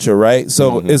culture, right?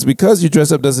 So it's because you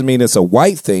dress up doesn't mean it's a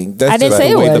white thing. That's I didn't just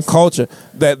say the way it was.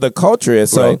 the culture is.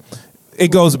 So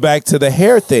it goes back to the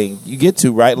hair thing you get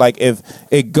to, right? Like if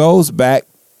it goes back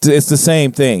to, it's the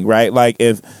same thing, right? Like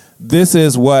if this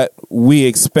is what we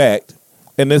expect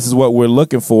and this is what we're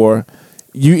looking for,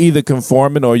 you either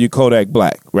conforming or you Kodak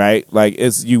Black, right? Like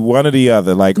it's you one or the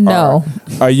other. Like No.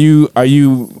 are you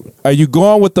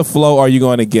going with the flow or are you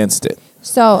going against it?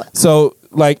 So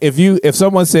like if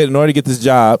someone said in order to get this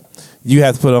job, you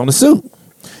have to put on a suit.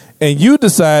 And you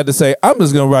decide to say, I'm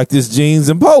just gonna rock this jeans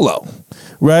and polo,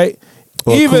 right?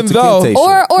 Or even Kunta though Kinte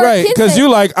Or right, because Kinte. you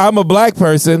like, I'm a black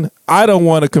person, I don't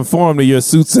want to conform to your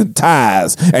suits and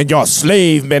ties and your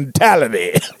slave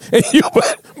mentality. And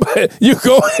but you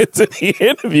go into the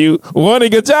interview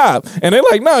wanting a job, and they're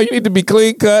like, no, you need to be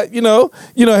clean cut,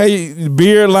 hey,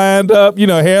 beard lined up,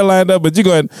 hair lined up, but you're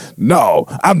going, no,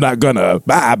 I'm not gonna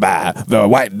buy the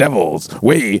white devil's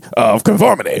way of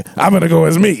conformity. I'm gonna go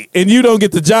as me, and you don't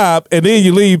get the job, and then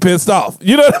you leave pissed off.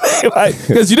 You know what I mean? Like,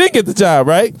 because you didn't get the job,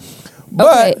 right? But,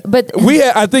 Okay, but we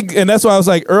had, I think, and that's why I was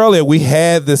like earlier, we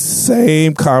had the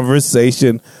same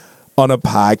conversation on a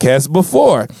podcast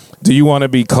before. Do you want to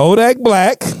be Kodak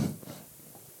Black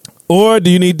or do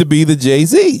you need to be the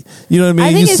Jay-Z? You know what I mean? I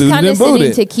think you it's suited and condescending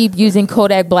booted. to keep using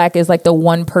Kodak Black as like the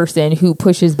one person who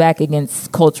pushes back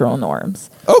against cultural norms.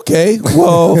 Okay,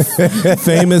 well,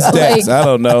 famous Dax. I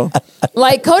don't know.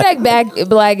 Like Kodak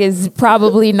Black is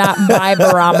probably not my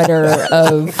barometer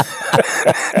of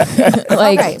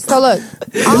like. Okay, so look,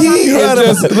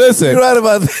 Listen. You're right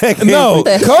about that. No,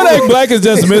 Kodak Black is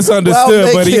just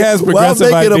misunderstood, but he has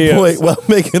progressive ideas. While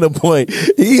making a point,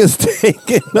 he is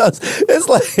taking us. It's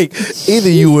like either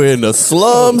you were in the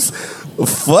slums,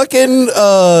 fucking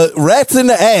rats in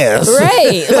the ass,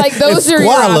 Right, like those are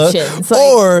your options. Like,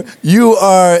 or you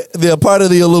are the part of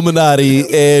the Illuminati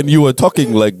and you are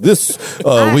talking like this.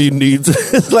 We need.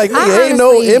 It's like nigga, ain't no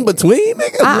honestly- in between.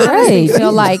 Nigga. I honestly Right.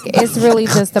 feel like it's really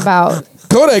just about.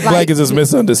 Kodak Black is just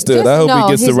misunderstood. I hope no,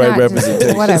 he gets the he's right not just-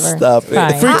 representation. whatever. Stop it.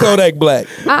 Fine. Free Kodak Black.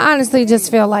 I honestly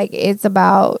just feel like it's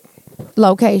about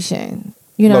location.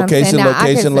 You know Location, what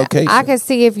I'm saying? location. I could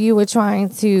see if you were trying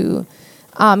to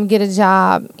get a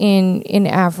job in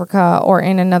Africa or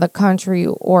in another country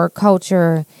or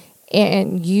culture,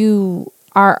 and you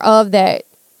are of that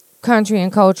country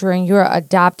and culture, and you're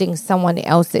adopting someone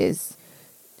else's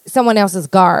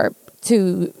garb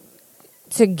to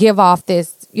give off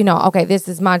this, okay, this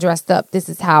is my dressed up, this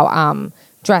is how I'm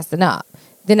dressing up,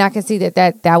 then I can see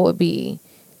that would be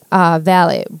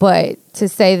valid. But to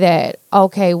say that,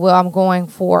 okay, well, I'm going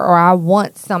for, or I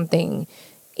want something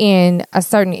in a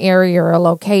certain area or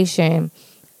location,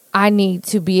 I need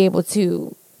to be able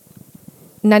to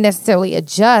not necessarily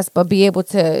adjust, but be able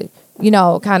to,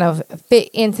 kind of fit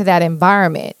into that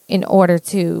environment in order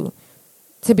to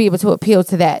be able to appeal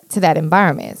to that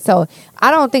environment. So I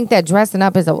don't think that dressing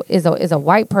up is a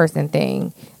white person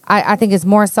thing. I think it's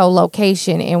more so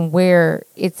location and where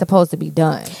it's supposed to be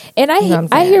done. And You know what I'm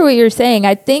I saying? hear what you're saying.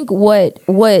 I think what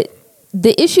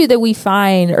the issue that we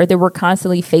find or that we're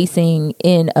constantly facing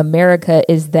in America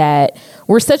is that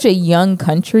we're such a young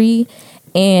country,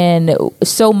 and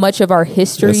so much of our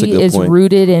history That's a good is point.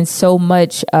 rooted in so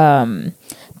much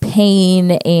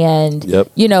pain, and Yep.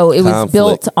 it was Conflict.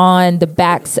 built on the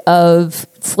backs of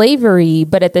slavery.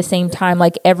 But at the same time,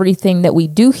 like everything that we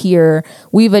do here,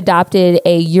 we've adopted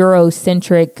a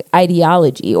Eurocentric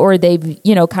ideology, or they've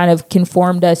kind of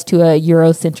conformed us to a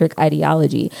Eurocentric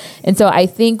ideology. And so I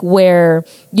think where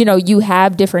you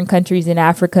have different countries in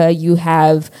Africa, you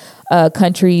have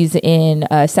countries in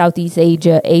Southeast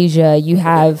Asia, you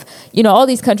have, all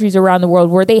these countries around the world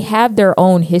where they have their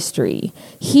own history.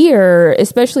 Here,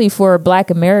 especially for Black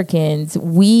Americans,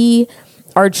 we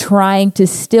are trying to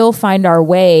still find our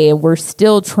way, and we're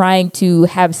still trying to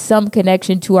have some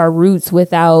connection to our roots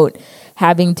without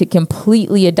having to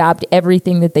completely adopt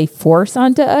everything that they force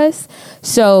onto us.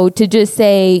 So to just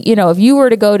say, if you were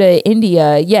to go to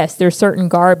India, yes, there's certain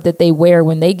garb that they wear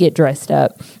when they get dressed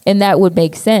up, and that would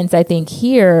make sense. I think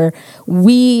here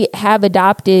we have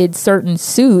adopted certain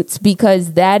suits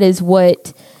because that is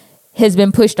what has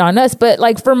been pushed on us. But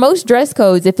like for most dress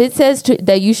codes, if it says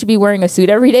that you should be wearing a suit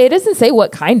every day, it doesn't say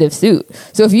what kind of suit.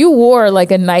 So if you wore like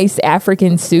a nice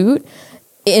African suit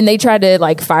and they tried to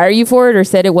like fire you for it or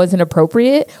said it wasn't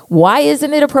appropriate, why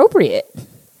isn't it appropriate?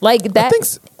 Like that.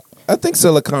 I think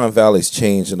Silicon Valley's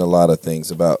changing a lot of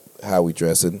things about how we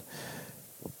dress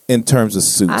in terms of I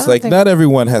suits. don't Like think- not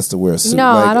everyone has to wear a suit.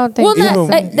 No, Like, I don't think. Well, even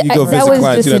that- you go that visit was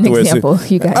clients, just you have an to wear a suit. example,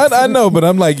 you guys. I know, but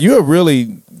I'm like, you're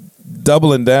really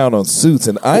doubling down on suits,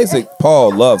 and Isaac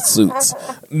Paul loves suits.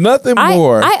 Nothing I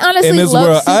more honestly in this love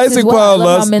world. suits as Isaac well. Paul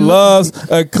Like, I'm in- loves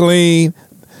a clean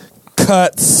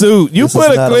cut suit. You This is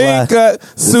put a not a clean lie.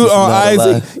 cut suit is on not a lie.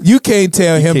 Isaac. You can't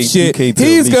tell him can't- shit. you can't tell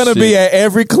He's me gonna be shit. at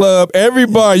every club, every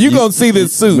bar. You gonna see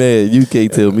this suit, Man, you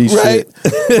can't tell me right?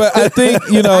 shit. But I think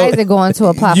Isaac going to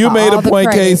apply. you for made all a the point,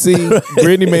 credit. Casey.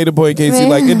 Brittany made a point, Casey.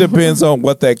 Like it depends on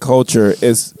what that culture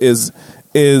is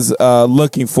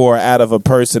looking for out of a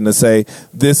person to say,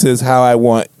 this is how I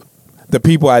want the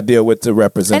people I deal with to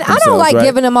represent And I themselves. don't like right?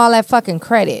 giving them all that fucking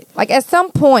credit. Like at some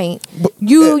point,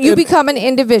 you become an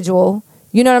individual.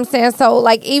 You know what I'm saying? So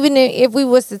like even if we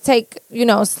was to take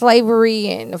slavery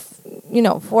and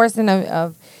forcing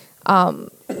of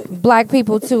black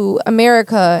people to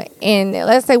America, and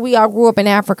let's say we all grew up in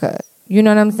Africa. You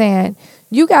know what I'm saying?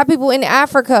 You got people in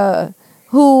Africa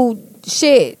who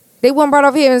they weren't brought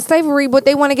over here in slavery, but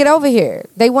they want to get over here.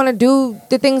 They want to do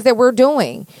the things that we're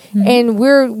doing. And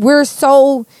we're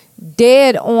so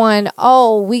dead on,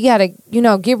 we got to,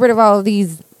 get rid of all of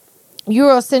these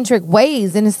Eurocentric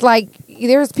ways. And it's like,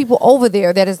 there's people over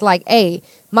there that is like, hey,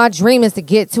 my dream is to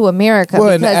get to America. Well,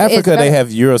 in because Africa, they have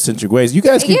Eurocentric ways. You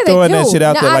guys keep Yeah, they throwing that do. shit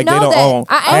out No, there I like they know don't that. own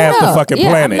I half the know. fucking Yeah,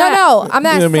 planet. No, I'm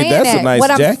not You know what I mean? saying That's a that. nice What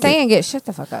jacket. I'm saying is, shut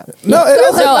the fuck up. No, it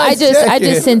is a So nice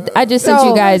I just sent So-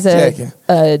 you guys Jacket.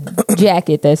 a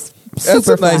jacket that's super That's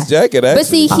a nice fly. jacket, actually. But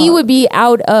see, he would be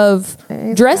out of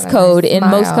He's dress got a code nice in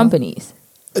most smile. companies.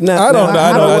 Now, I don't know.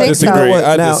 I don't I think so. disagree.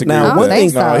 I Now- disagree. now, with one that.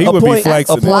 thing- No, he a would point- be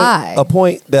flexing. Fly. a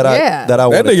point that Yeah. I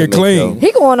wanted That nigga to make, clean. though.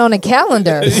 He going on a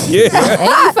calendar. Yeah.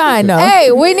 Ain't he fine though? Hey,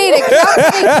 we need a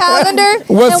calendar,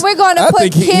 What's- and we're going to I put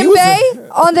think he was Kimbe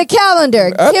on the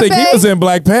calendar. I think he Kimbe- was in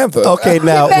Black Panther. Okay,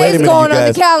 now Kimbe's wait a minute, going you on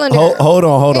the guys. calendar. Hold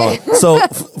on. So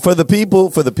for the people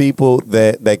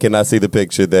that cannot see the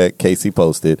picture that Casey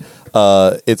posted,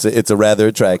 it's a rather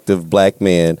attractive black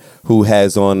man who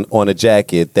has on a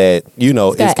jacket that is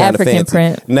got kind of African fancy.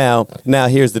 print. Now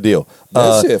here's the deal.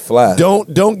 That shit fly.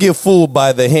 Don't get fooled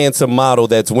by the handsome model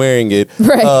that's wearing it.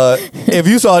 Right. If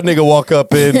you saw a nigga walk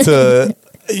up into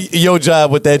your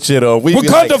job with that shit on, we'd be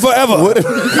Wakanda like, forever.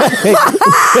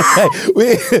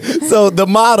 so the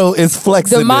model is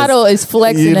flexing. The model is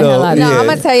flexing the hell out of No, it. I'm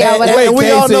gonna tell y'all what And, I and we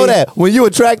Casey. all know that when you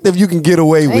attractive, you can get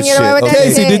away with get shit. away with that okay?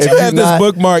 Casey, did you If have you're this not-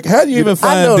 bookmark? How do you even I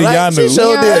find know, right? Dianu? She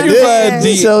sure Yeah, did. How do you find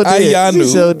She sure did. Dianu? She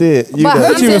sure did. You But know.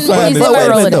 How'd you even He's find in this? my Wait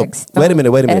a minute, though. Rolodex.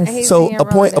 Wait a minute. He's So in your a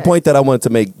point Rolodex. that I wanted to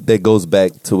make that goes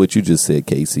back to what you just said,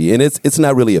 Casey, and it's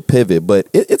not really a pivot, but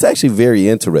it's actually very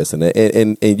interesting.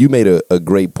 And you made a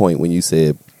great point when you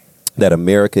said that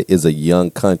America is a young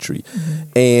country,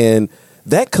 and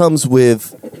that comes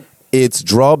with its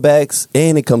drawbacks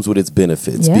and it comes with its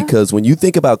benefits. Yeah. Because when you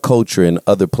think about culture in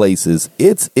other places,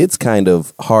 it's kind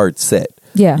of hard set.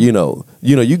 Yeah.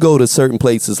 You go to certain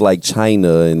places like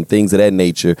China and things of that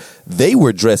nature, they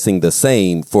were dressing the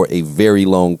same for a very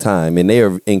long time, and they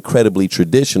are incredibly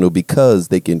traditional because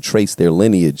they can trace their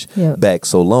lineage Yeah. back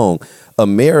so long.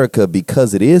 America,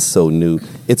 because it is so new,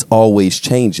 it's always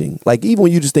changing. Like even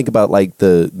when you just think about like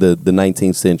the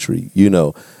 19th century,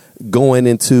 going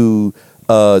into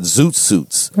zoot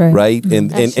suits, right?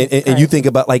 And you think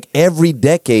about like every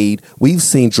decade, we've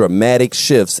seen dramatic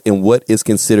shifts in what is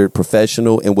considered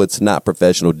professional and what's not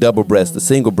professional. Double-breasted,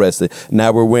 single-breasted.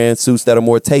 Now we're wearing suits that are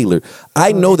more tailored.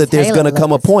 I know that there's Taylor going to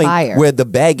come a look is point fire. where the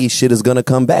baggy shit is going to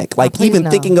come back. Like please even no.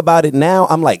 thinking about it now,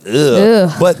 I'm like,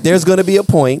 ugh. But there's going to be a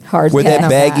point Hard where that pass.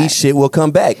 baggy shit will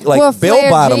come back. Like Well, bell flare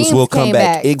bottoms jeans will come came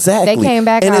back. back. Exactly. They came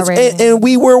back and already. and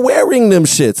we were wearing them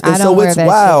shits. And I so don't wear it's that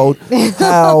wild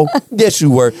how yes you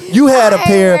were. You had a I ain't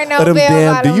pair wear no of them bell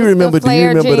damn. bottoms, Do you the remember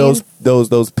flare jeans.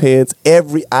 those pants?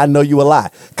 I know you a lie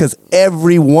because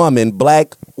every woman,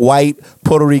 black, white,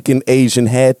 Puerto Rican, Asian,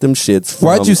 had them shits. From,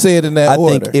 Why'd you say it in that I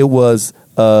order? think it was.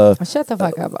 Shut the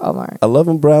fuck up, Omar. I love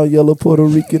them brown, yellow, Puerto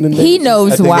Rican, and He Asian.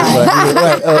 knows I think why.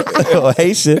 it's right,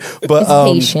 Haitian, but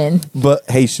Haitian, but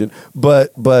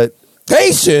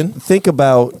Haitian. think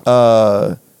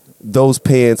about those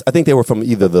pants. I think they were from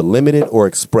either the Limited or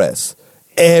Express.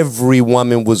 Every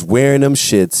woman was wearing them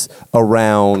shits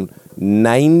around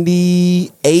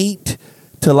 98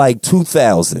 to like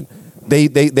 2000.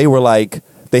 They were like,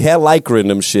 they had Lycra in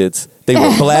them shits. They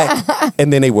were black,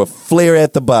 and then they were flare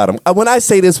at the bottom. When I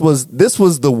say this was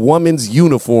the woman's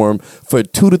uniform for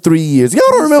 2 to 3 years. Y'all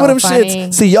don't remember So them funny.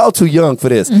 shits? See, y'all too young for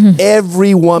this.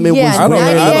 Every woman was I don't know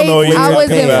wearing what you're I was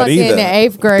talking in about fucking either. the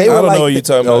 8th grade. They were I don't like know what you're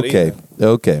talking about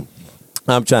Okay.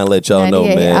 I'm trying to let y'all know,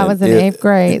 98, man. I was in 8th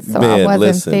grade, so I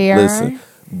wasn't there. Listen.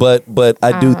 But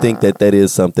I do think that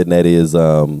is something that is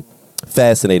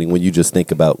fascinating when you just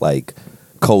think about like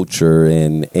culture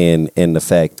and the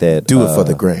fact that Do it for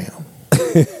the gram.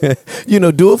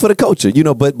 do it for the culture,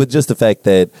 but just the fact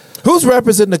that Who's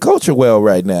representing the culture well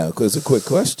right now? Because it's a quick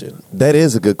question. that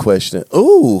is a good question.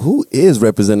 Ooh, who is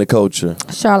representing the culture?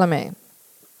 Charlemagne.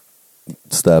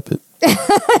 Stop it.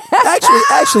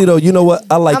 Actually, though, you know what?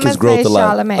 I like I'ma his growth say a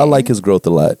lot. Charlamagne. I like his growth a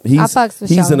lot. I fucks with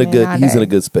He's in a Charlamagne good. all He's in day. a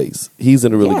good space. He's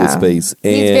in a really good space.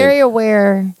 And He's very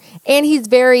aware, and he's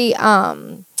very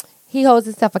he holds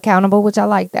himself accountable, which I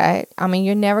like that. I mean,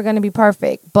 you're never going to be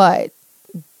perfect, but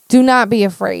do not be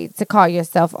afraid to call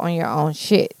yourself on your own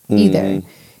shit either.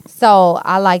 So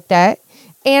I like that.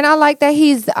 And I like that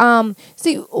he's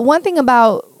see, one thing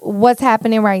about what's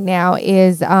happening right now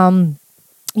is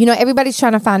you know, everybody's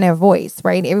trying to find their voice,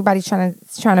 right? Everybody's trying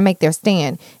to make their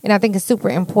stand. And I think it's super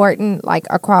important, like,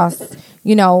 across,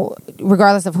 you know,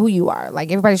 regardless of who you are.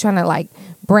 Like, everybody's trying to, like,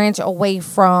 branch away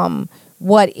from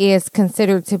what is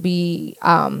considered to be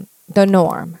the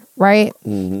norm, right?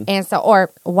 And so, or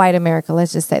white America,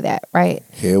 let's just say that, right?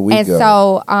 Here we and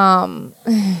go. And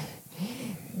so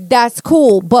that's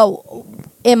cool. But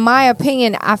in my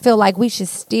opinion, I feel like we should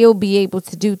still be able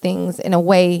to do things in a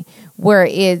way where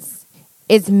it's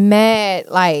mad,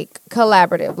 like,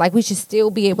 collaborative. Like, we should still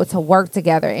be able to work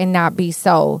together and not be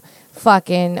so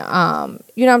fucking, you know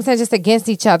what I'm saying, just against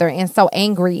each other and so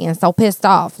angry and so pissed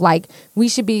off. Like, we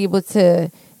should be able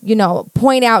to, you know,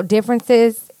 point out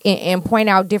differences and point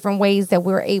out different ways that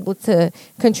we're able to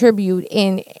contribute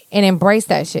and embrace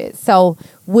that shit. So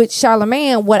with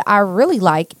Charlamagne, what I really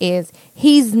like is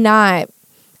he's not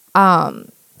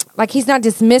like, he's not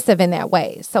dismissive in that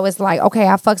way. So it's like, okay,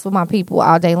 I fucks with my people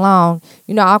all day long.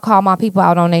 You know, I'll call my people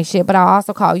out on their shit, but I'll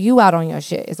also call you out on your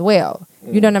shit as well.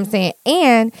 You know what I'm saying?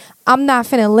 And I'm not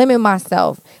finna limit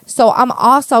myself. So I'm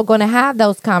also going to have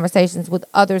those conversations with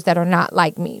others that are not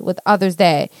like me, with others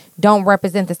that don't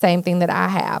represent the same thing that I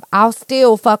have. I'll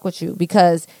still fuck with you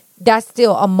because that's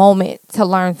still a moment to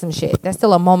learn some shit. That's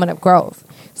still a moment of growth.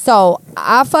 So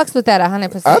I fucks with that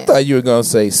 100%. I thought you were going to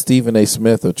say Stephen A.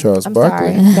 Smith or Charles I'm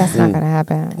Barkley. sorry. That's not going to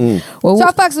happen. Well, So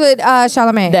I fucks with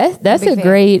Charlamagne. that's Big a fan.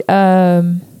 great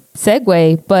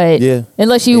segue, but Yeah.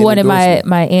 unless you And wanted endorsement.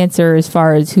 my answer as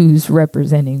far as who's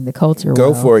representing the culture.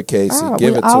 Go well. for it, Casey. Oh,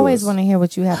 Give we it to always us. want to hear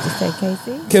what you have to say,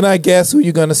 Casey. Can I guess who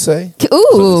you're going to say?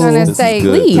 Ooh, I'm gonna This say is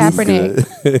good. please. This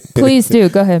is Kaepernick. please do.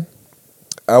 Go ahead.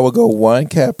 I will go one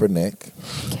Kaepernick.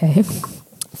 Okay.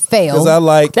 Fail. Because I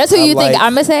like... That's who I you think like-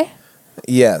 I'm gonna say?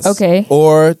 Yes. Okay.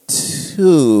 Or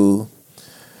two,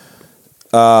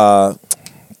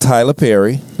 Tyler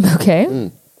Perry.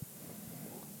 Okay.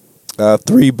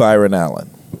 Three, Byron Allen.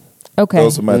 Okay.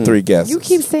 Those are my three guesses. You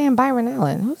keep saying Byron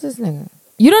Allen. Who's this nigga?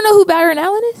 You don't know who Byron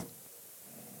Allen is?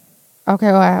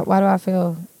 Okay, why do I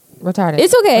feel retarded?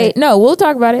 It's okay. Wait, No, we'll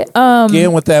talk about it.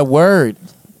 Again with that word.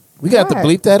 We got to What?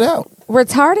 bleep that out.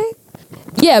 retarded?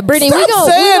 Yeah, Brittany, Stop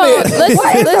we saying it. let's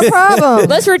What is the problem?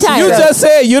 let's retire. You just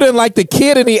said you didn't like the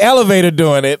kid in the elevator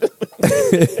doing it.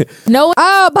 no,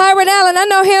 Oh, Byron Allen, I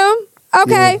know him.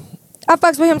 Okay, I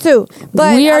fucks with him too.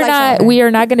 But we I are like not. Charlamagne. We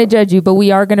are not going to judge you, but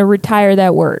we are going to retire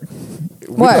that word.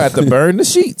 We What? got to burn the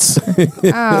sheets.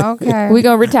 Oh, okay. We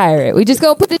gonna retire it. We just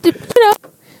gonna put it.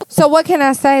 So what can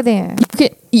I say then?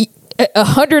 You can,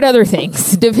 100 other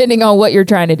things depending on what you're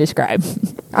trying to describe.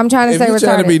 I'm trying to If say you're retarded.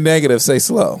 trying to be negative, say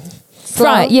slow.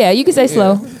 Fine. Yeah, you can say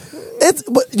slow. It's,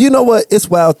 but you know what? It's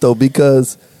wild though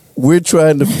because we're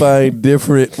trying to find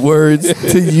different words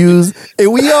to use,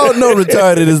 and we all know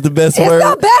retarded is the best It's word.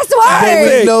 the best But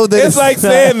word. we know that It's like not.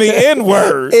 saying the N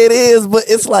word. It is, but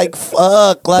it's like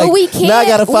fuck. Like But we can't. now I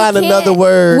gotta we find can't- another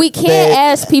word. We can't that-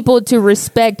 ask people to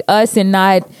respect us and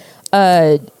not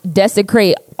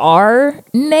desecrate our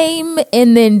name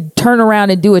and then turn around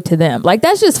and do it to them. Like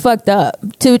that's just fucked up.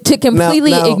 To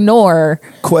completely now- ignore.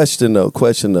 Question though,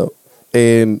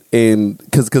 and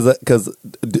because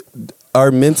are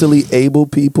mentally able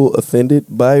people offended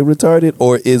by retarded,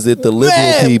 or is it the liberal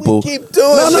Man, people? we keep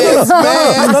doing this,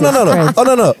 man.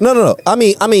 No. I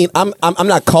mean, I'm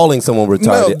not calling someone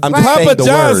retarded. I'm just Papa saying the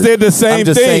John's word. did the same I'm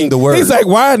just thing. saying the word. He's like,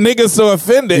 why are niggas so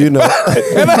offended? You know.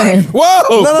 And I,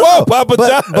 whoa, Papa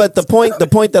John's. But the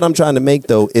point that I'm trying to make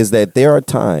though is that there are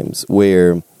times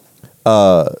where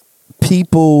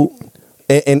people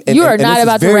and You are and not this is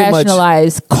about to very much-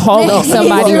 rationalize calling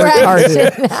somebody You're right.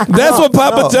 retarded. That's what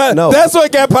Papa John. no. That's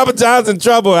what got Papa John's in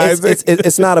trouble. Isaac.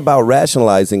 it's not about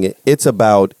rationalizing it. It's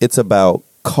about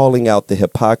calling out the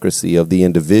hypocrisy of the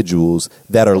individuals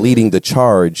that are leading the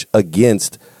charge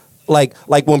against. Like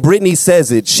when Brittany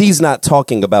says it, she's not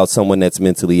talking about someone that's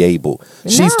mentally able.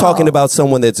 She's No. talking about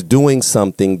someone that's doing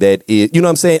something that is, you know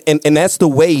what I'm saying? And that's the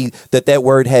way that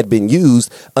word had been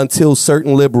used until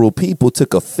certain liberal people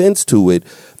took offense to it.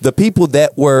 The people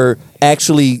that were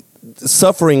actually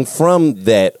suffering from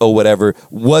that or whatever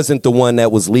wasn't the one that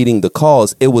was leading the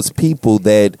cause. It was people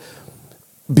that,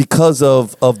 because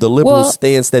of the liberal Well,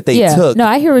 stance that they yeah. took, No,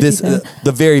 I hear what you're saying.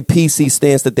 the very PC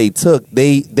stance that they took,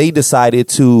 they decided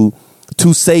to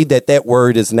to say that that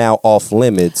word is now off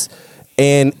limits,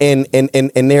 and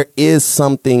there is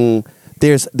something.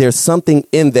 There's something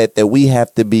in that we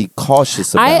have to be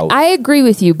cautious about. I agree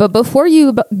with you, but before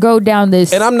you go down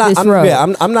this, and I'm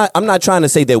not trying to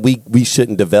say that we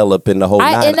shouldn't develop in the whole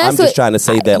nine. I'm just trying to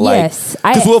say that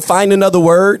because we'll find another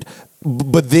word.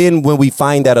 But then when we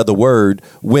find that other word,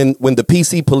 when the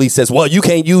PC police says, well, you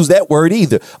can't use that word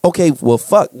either. Okay, well,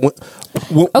 fuck.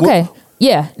 Okay.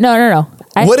 Yeah. No.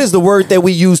 What is the word that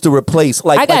we use to replace?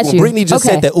 Like when Brittany just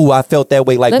said that, I felt that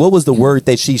way. Like, what was the word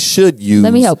that she should use?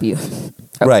 Let me help you.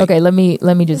 Right. Okay, let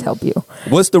me just help you.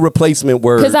 What's the replacement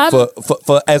word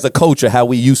for as a culture, how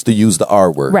we used to use the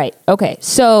R word? Right. Okay.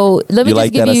 So let me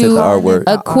just give I said you the R word.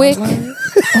 a quick...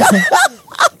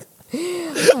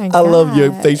 I love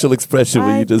your facial expression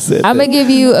when you just said I'm going to give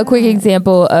you a quick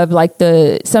example of like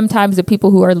sometimes the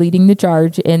people who are leading the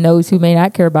charge and those who may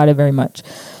not care about it very much.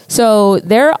 So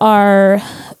there are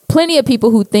plenty of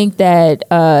people who think that,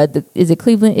 is it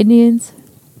Cleveland Indians?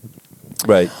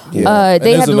 Right. Yeah.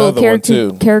 They have a little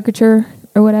caricature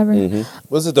or whatever. Mm-hmm.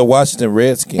 Was it the Washington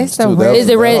Redskins? Is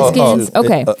it Redskins?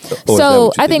 Okay.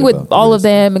 So I think with all of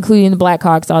them, including the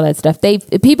Blackhawks, all that stuff,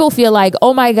 people feel like,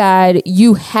 oh my God,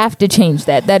 you have to change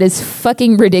that. That is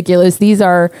fucking ridiculous. These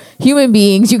are human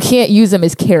beings. You can't use them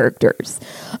as characters.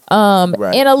 And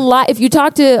if you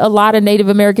talk to a lot of Native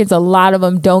Americans, a lot of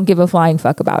them don't give a flying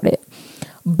fuck about it.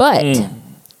 But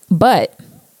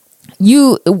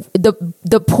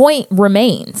the point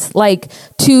remains, like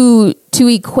to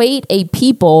equate a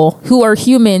people who are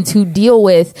humans who deal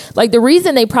with, like, the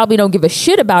reason they probably don't give a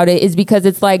shit about it is because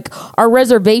it's like our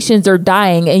reservations are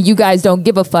dying and you guys don't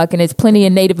give a fuck, and it's plenty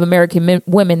of Native American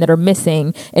women that are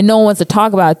missing and no one wants to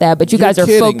talk about that, but you guys are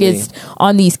focused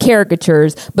on these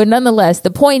caricatures. But nonetheless,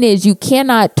 the point is you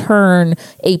cannot turn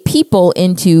a people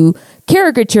into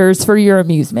caricatures for your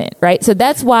amusement, right? So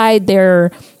that's why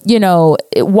they're,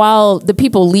 while the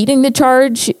people leading the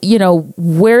charge,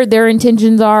 where their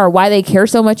intentions are or why they care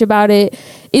so much about it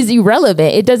is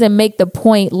irrelevant. It doesn't make the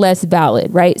point less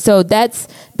valid, right? So that's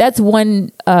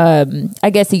one, I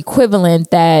guess,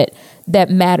 equivalent that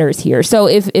matters here. So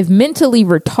if mentally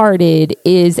retarded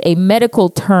is a medical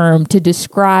term to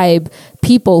describe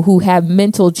people who have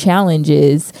mental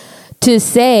challenges, to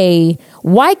say,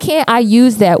 why can't I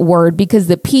use that word because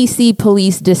the PC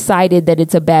police decided that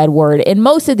it's a bad word? And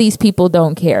most of these people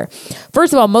don't care.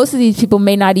 First of all, most of these people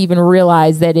may not even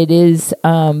realize that it is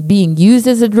being used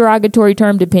as a derogatory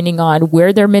term, depending on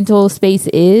where their mental space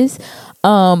is.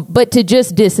 But to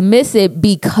just dismiss it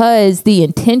because the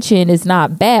intention is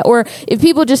not bad, or if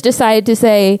people just decided to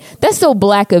say, that's so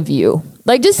black of you.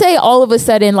 Like, just say all of a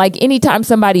sudden, like, anytime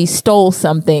somebody stole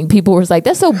something, people were like,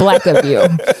 that's so black of you.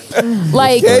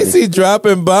 Like, Casey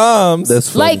dropping bombs. That's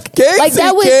funny. Like, Casey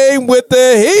came with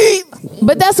the heat.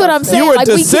 But that's what I'm saying. You were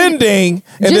descending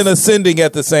and then ascending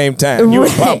at the same time. You were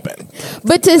pumping.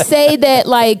 But to say that,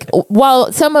 like,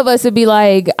 while some of us would be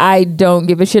like, I don't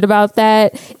give a shit about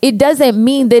that, it doesn't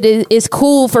mean that it is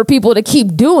cool for people to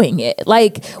keep doing it.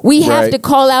 Like, we have to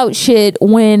call out shit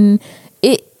when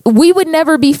we would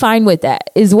never be fine with that,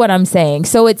 is what I'm saying.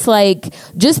 So it's like,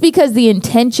 just because the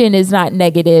intention is not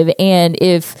negative, and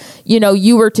if,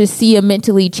 you were to see a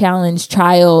mentally challenged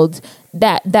child,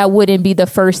 that wouldn't be the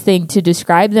first thing to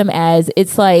describe them as.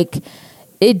 It's like,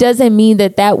 it doesn't mean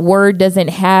that word doesn't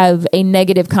have a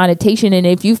negative connotation. And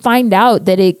if you find out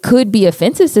that it could be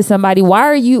offensive to somebody,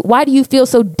 why do you feel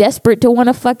so desperate to want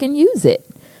to fucking use it?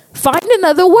 Find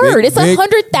another word. It's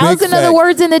 100,000 other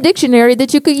words in the dictionary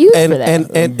that you could use for that.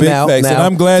 And big now, facts. And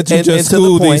I'm glad you just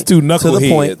schooled these two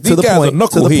knuckleheads. To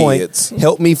the point.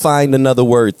 Help me find another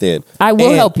word then. I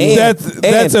will help you. That's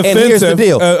offensive. And here's the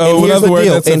deal.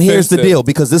 Here's the deal.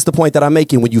 Because this is the point that I'm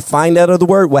making. When you find that other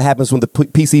word, what happens when the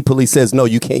PC police says, no,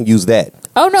 you can't use that?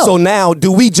 Oh, no. So now,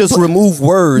 do we just remove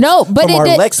words from our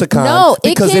lexicon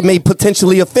because it may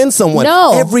potentially offend someone?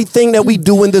 No. Everything that we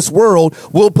do in this world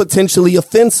will potentially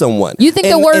offend someone. You think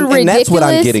the word ridiculous? And that's what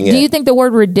I'm getting at. Do you think the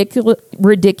word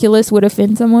ridiculous would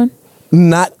offend someone?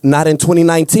 Not in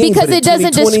 2019. Because it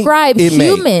doesn't describe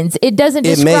humans. It doesn't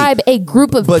describe a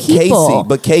group of people.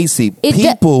 But Casey,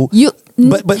 people.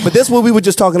 But this is what we were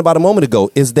just talking about a moment ago,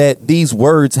 is that these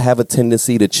words have a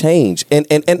tendency to change. And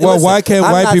listen, why can't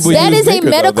white people use nigger? That is a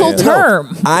medical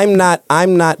term. No,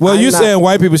 I'm not. Well, you're saying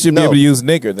white people should be able to use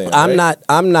nigger then.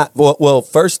 I'm not. Well,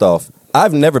 first off,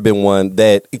 I've never been one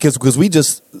that, because we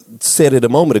just said it a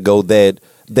moment ago that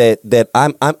that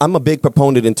I'm a big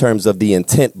proponent in terms of the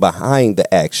intent behind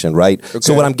the action, right? Okay.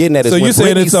 So what I'm getting at is so when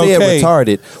Brittany said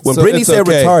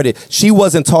retarded, retarded, she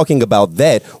wasn't talking about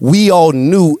that. We all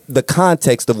knew the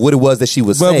context of what it was that she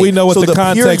was saying. But we know what the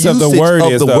context of the word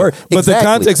is, though. But the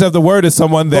context of the word is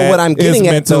someone that is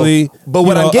mentally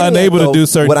unable to do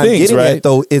certain things, right? What I'm getting at,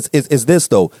 though, is this,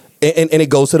 though. And it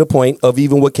goes to the point of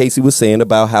even what Casey was saying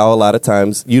about how a lot of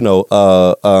times,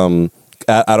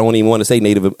 I don't even want to say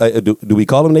Native. Do we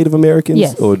call them Native Americans?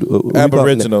 Yes. Or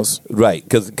Aboriginals. Right.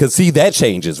 Because see, that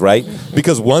changes, right?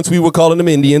 Because once we were calling them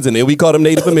Indians, and then we called them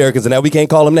Native Americans, and now we can't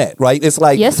call them that, right? It's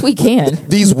like yes, we can.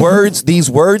 These words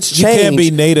change. You can't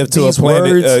be native to a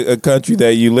planet, a country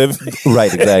that you live in.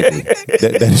 Right. Exactly.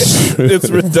 that is true. It's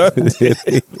redundant.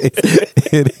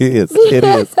 It is.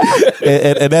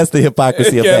 And that's the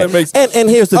hypocrisy of that. And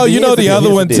here's the. The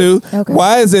other one too. Okay.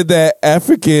 Why is it that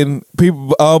African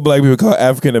people, all black people, call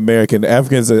African American?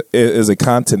 African is a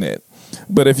continent.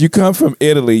 But if you come from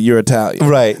Italy, you're Italian.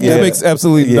 Right. Yeah. That makes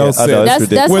absolutely no sense.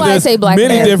 That's why I say black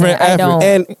many American. different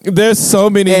and there's so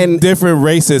many different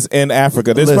races in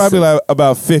Africa. There's probably like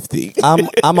about 50.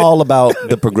 I'm all about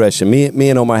the progression. Me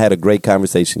and Omar had a great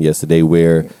conversation yesterday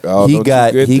where he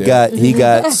got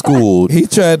schooled. He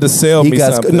tried to sell me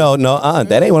something. No,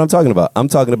 that ain't what I'm talking about. I'm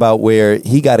talking about where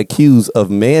he got accused of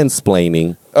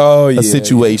mansplaining a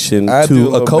situation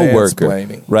to a coworker,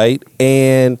 right?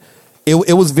 And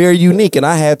it was very unique, and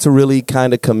I had to really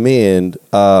kind of commend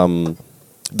the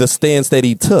stance that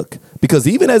he took. Because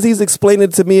even as he's explaining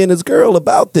to me and his girl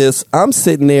about this, I'm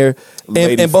sitting there,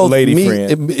 and both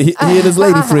he and his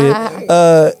lady friend,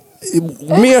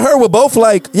 me and her were both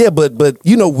like, yeah, but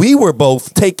we were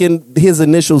both taking his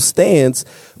initial stance,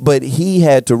 but he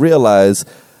had to realize,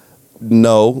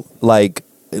 no, like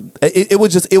it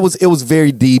was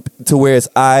very deep to whereas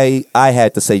I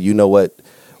had to say, you know what?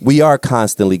 We are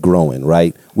constantly growing,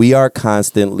 right? We are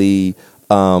constantly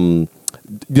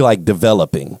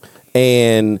developing.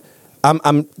 And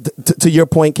I'm to your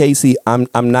point, Casey, I'm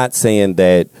not saying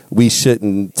that we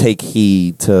shouldn't take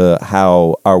heed to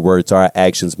how our words, our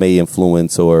actions may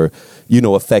influence or,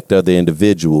 affect other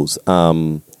individuals.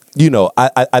 I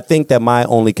think that my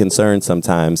only concern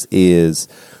sometimes is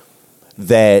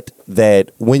that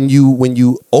when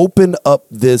you open up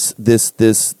this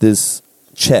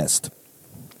chest,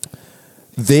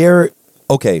 we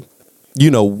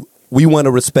want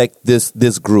to respect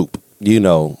this group,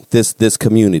 this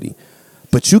community,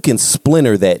 but you can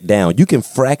splinter that down. You can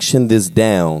fraction this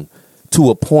down to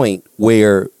a point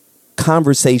where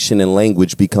conversation and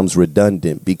language becomes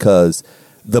redundant, because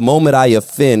the moment I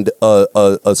offend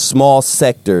a small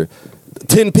sector,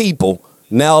 10 people,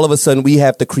 now all of a sudden we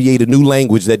have to create a new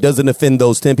language that doesn't offend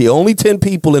those 10 people. Only 10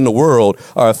 people in the world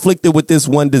are afflicted with this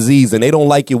one disease, and they don't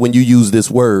like it when you use this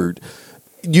word.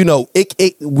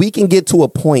 We can get to a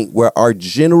point where our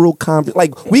general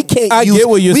we can't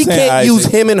use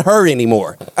him and her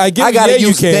anymore. I gotta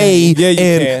use they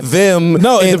and them.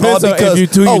 No, it depends on who you're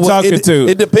talking to.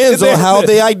 It depends on how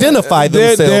they identify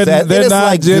themselves. They're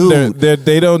not gender.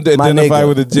 They don't identify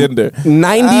with a gender.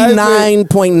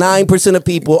 99.9% of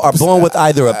people are born with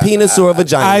either a penis or a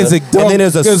vagina. Isaac, and then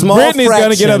there's a small Brittany's fraction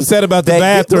gonna get upset about the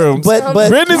bathrooms. But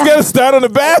Brittany's gonna start on the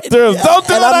bathrooms. Don't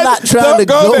do and that. I'm not trying to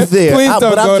go there. Please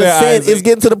don't. But I'm just saying, it's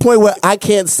getting to the point where I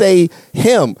can't say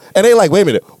him. And they like, wait a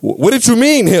minute, what did you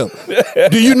mean him?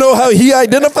 Do you know how he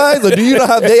identifies, or do you know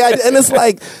how they identify? And it's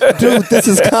like, dude, this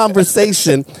is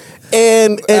conversation.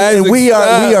 And we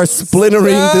are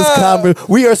splintering this conversation.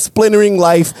 We are splintering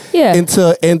life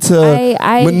into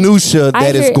minutia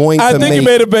that is going to make. I think you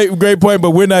made a great point,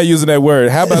 but we're not using that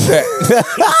word. How about that?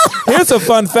 Here's a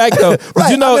fun fact, though. Did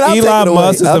you know Elon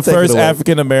Musk is the first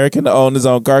African American to own his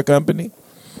own car company?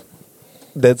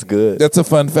 That's good. That's a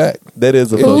fun fact. That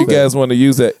is a fun fact. You guys want to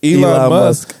use that? Elon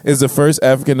Musk is the first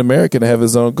African American to have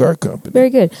his own car company. Very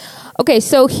good. Okay,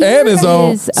 so here and his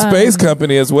own space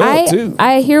company as well, too.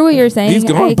 I hear what you're saying. He's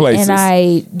going places. And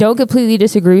I don't completely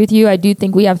disagree with you. I do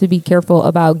think we have to be careful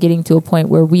about getting to a point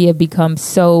where we have become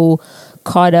so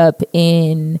caught up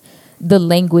in the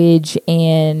language.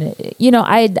 And,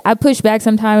 I push back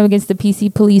sometimes against the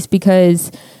PC police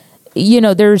because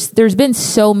there's been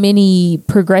so many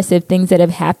progressive things that have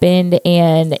happened,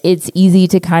 and it's easy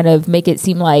to kind of make it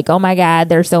seem like, oh my God,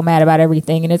 they're so mad about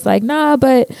everything. And it's like, nah,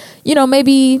 but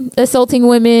maybe assaulting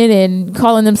women and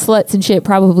calling them sluts and shit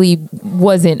probably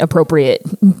wasn't appropriate.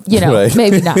 Right.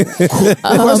 Maybe not.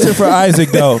 Question for Isaac,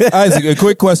 though. Isaac, a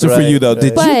quick question for you, though.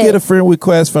 Did you get a friend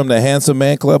request from the Handsome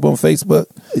Man Club on Facebook?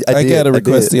 I got a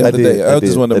request the other day. I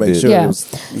just wanted to make sure it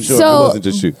wasn't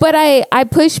just you. But I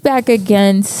push back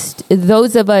against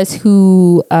those of us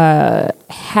who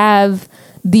have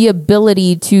the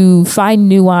ability to find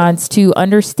nuance, to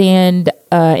understand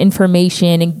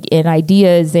information and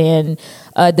ideas and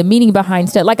the meaning behind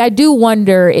stuff. Like, I do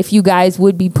wonder if you guys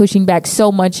would be pushing back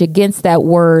so much against that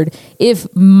word if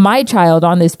my child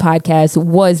on this podcast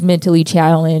was mentally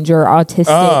challenged or autistic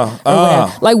or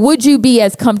whatever. Like, would you be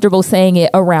as comfortable saying it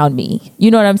around me?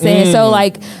 You know what I'm saying? So,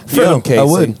 like, I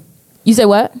wouldn't. You say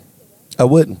what? I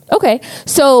wouldn't. Okay.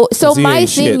 So he my ain't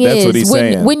shit. thing That's what he's is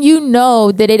saying. when you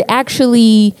know that it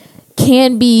actually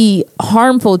can be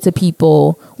harmful to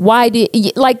people, why do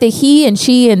like the he and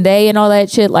she and they and all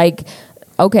that shit, like,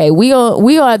 okay, we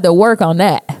gonna have to work on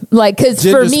that. Like, because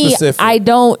for me, specific.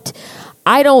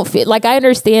 I don't feel like I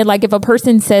understand. Like, if a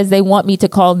person says they want me to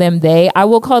call them they, I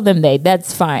will call them they.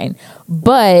 That's fine.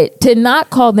 But to not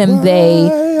call them they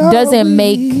doesn't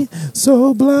make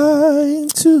so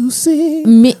blind to see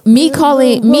me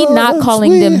not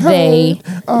calling them they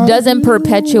doesn't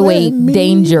perpetuate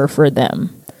danger for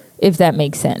them. If that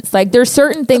makes sense. Like, there's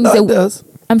certain things No, that it does.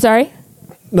 I'm sorry.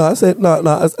 No, I said no.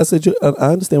 I said I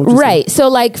understand what you're Right. So,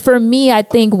 like, for me, I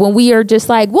think when we are just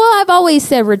like, well, I've always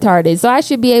said retarded, so I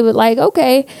should be able to, like,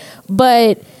 okay,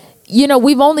 but you know,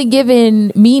 we've only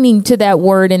given meaning to that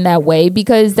word in that way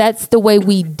because that's the way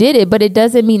we did it, but it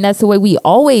doesn't mean that's the way we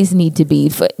always need to be.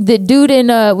 The dude in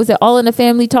was it All in the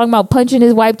Family talking about punching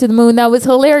his wife to the moon? That was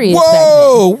hilarious.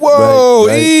 Whoa,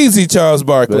 Right. easy, Charles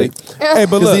Barkley. Right. Hey,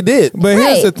 but look, he did. But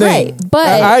here's the thing. Right, but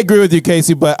I agree with you,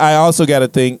 Casey, but I also got to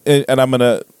think, and I'm going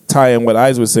to tie in what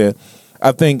Isaac was saying.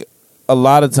 I think a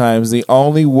lot of times the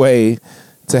only way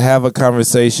to have a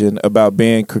conversation about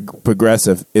being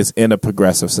progressive is in a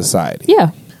progressive society.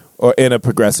 yeah, Or in a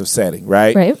progressive setting,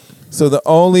 right? right. So the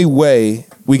only way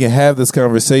we can have this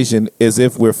conversation is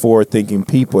if we're forward-thinking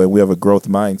people and we have a growth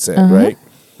mindset, right?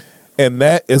 And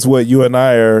that is what you and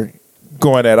I are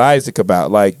going at Isaac about.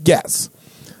 Like, yes,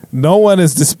 no one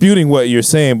is disputing what you're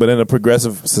saying, but in a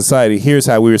progressive society, here's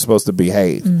how we were supposed to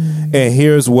behave. And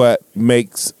here's what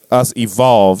makes us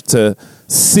evolve to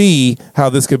see how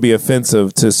this could be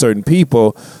offensive to certain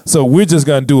people. So we're just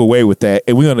going to do away with that,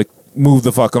 and we're going to move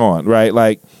the fuck on, right?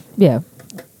 Like, Yeah.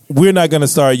 we're not going to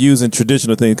start using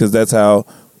traditional things because that's how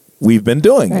we've been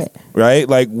doing it, right?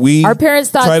 Like, Our parents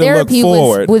thought try to look therapy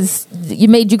forward. was you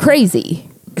made you crazy,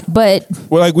 but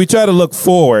Well, like, we try to look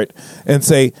forward and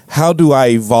say, how do I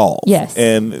evolve? Yes.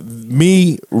 And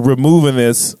me removing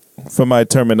this from my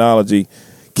terminology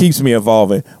keeps me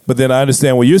evolving. But then I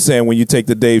understand what you're saying when you take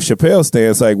the Dave Chappelle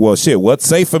stance, like, well, shit, what's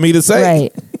safe for me to say?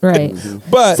 right.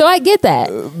 But So I get that.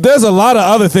 there's a lot of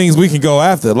other things we can go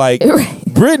after. Like,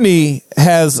 Brittany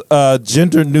has a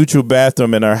gender-neutral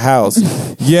bathroom in her house,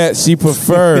 yet she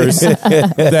prefers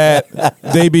that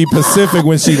they be Pacific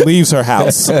when she leaves her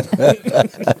house.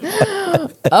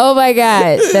 Oh my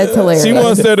God, that's hilarious. She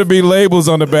wants there to be labels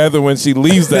on the bathroom when she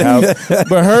leaves the house,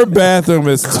 but her bathroom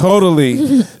is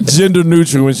totally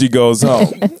gender-neutral when she goes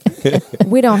home.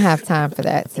 We don't have time for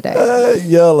that today.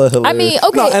 Y'all are hilarious. I mean,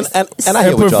 okay. No, and I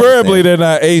hear And what y'all preferably saying. they're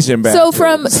not Asian So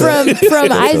bathrooms.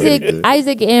 from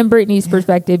Isaac and Brittany's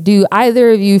perspective, do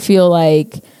either of you feel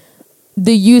like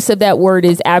the use of that word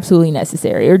is absolutely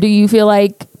necessary, or do you feel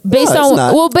like based No, it's on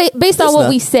not. based on It's what not.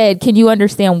 we said, can you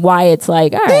understand why it's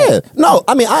like all right? Yeah. No,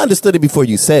 I mean, I understood it before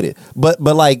you said it, but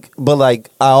like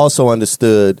I also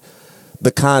understood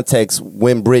the context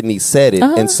when Brittany said it,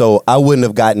 and so I wouldn't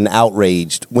have gotten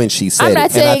outraged when she said I'm it. not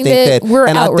And saying I think that we're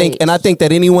I think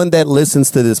that anyone that listens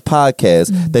to this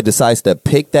podcast that decides to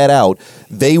pick that out,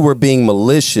 they were being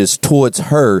malicious towards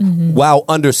her while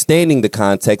understanding the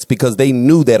context because they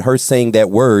knew that her saying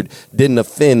that word didn't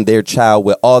offend their child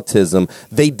with autism.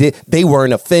 They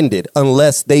weren't offended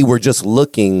unless they were just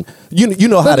looking. You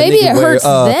know how But the maybe nigga it hurts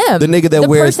them. the nigga that the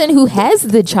wears person who has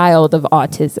the child of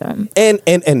autism.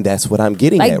 and that's what I'm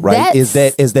getting Like, at, right? Is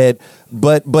that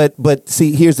but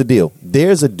see, here's the deal.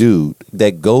 There's a dude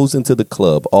that goes into the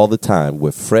club all the time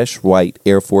with fresh white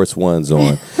Air Force Ones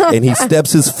on, and he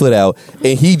steps his foot out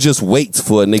and he just waits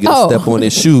for a nigga Oh. to step on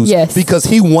his shoes Yes. because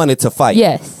he wanted to fight.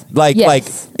 Yes. Like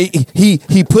Yes. he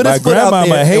put My his foot out grandmama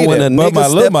there, hate and when it, a but my nigga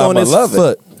little stepped mama on his love it.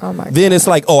 foot, Oh my then it's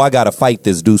like, oh, I gotta fight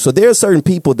this dude. So there are certain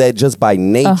people that just by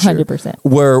nature 100%.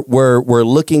 were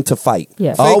looking to fight.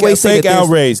 Yes. I always say Fake that there's-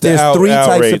 outrage, the There's three types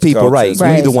outrage of people, culture. right? You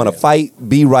Right. either want to fight,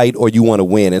 be right, or you want to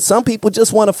win. And some people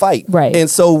just want to fight. Right. And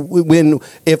so when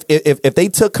if they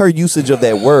took her usage of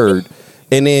that word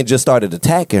and then just started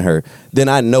attacking her, then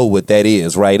I know what that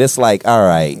is, right? It's like, all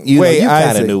right, you kind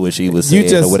Isaac, of knew what she was you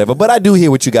saying or whatever. But I do hear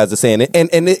what you guys are saying, and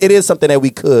it is something that we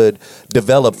could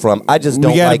develop from. I just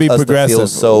don't We got to like be us to feel progressive.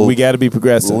 so We got to be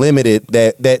progressive. limited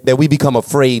that we become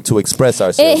afraid to express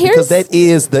ourselves here's- because that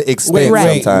is the extent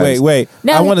Wait, sometimes. wait.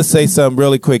 Now- I want to say something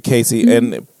really quick, Casey.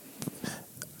 And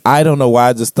I don't know why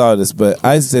I just thought of this, but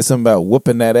I said something about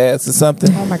whooping that ass or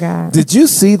something. Oh my God. Did you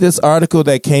see this article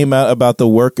that came out about the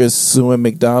workers suing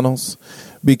McDonald's?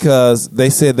 Because they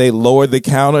said they lowered the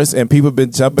counters and people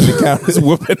been jumping the counters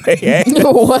whooping their ass.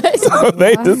 What? So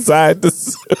they decided to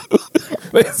sue.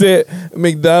 They said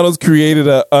McDonald's created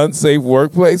an unsafe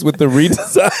workplace with the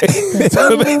redesign.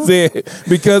 So they said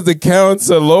because the counters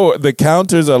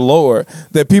are lower,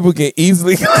 that people can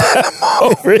easily climb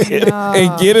over it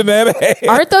and get in that ass.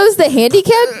 Aren't those the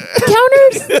handicap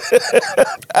counters?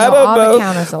 I don't all know. the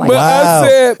counters are like but Wow. I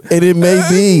said, And it may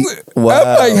be. Wow.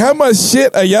 I'm like, how much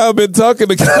shit are y'all been talking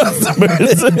to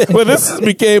customers? Well, this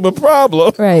became a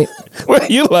problem. Right. Where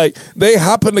you like, they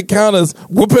hopping the counters,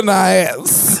 whooping our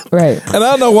ass. Right. And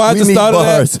I don't know why I We just need thought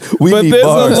bars. of that. We but need there's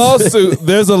bars. a lawsuit.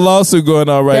 There's a lawsuit going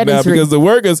on right That now is because the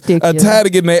workers are ridiculous. tired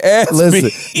of getting their ass Listen,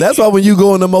 beat. that's why when you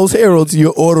go in the most Heralds,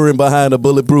 you're ordering behind a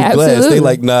bulletproof glass. Absolutely. They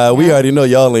like, nah, we already know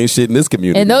y'all ain't shit in this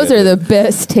community. And those are the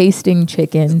best tasting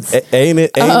chickens. Ain't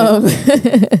it? But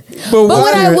But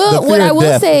what I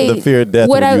will say, the fear of death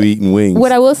what when I- you eating wings.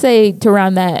 What I will say to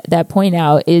round that point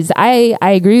out is I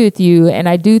agree with you, and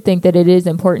I do think that it is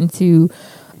important to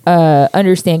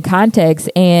understand context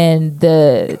and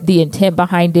the intent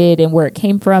behind it and where it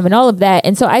came from and all of that.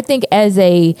 And so I think as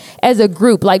a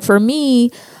group, like for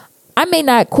me, I may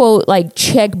not quote like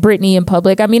check Britney in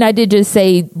public. I mean, I did just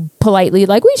say politely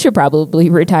like we should probably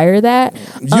retire that.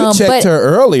 you checked her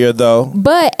earlier, though.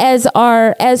 But as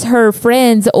her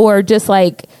friends, or just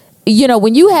like, you know,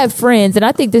 when you have friends, and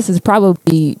I think this is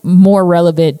probably more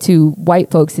relevant to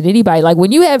white folks than anybody. Like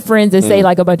when you have friends that say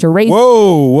like a bunch of racist,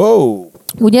 Whoa.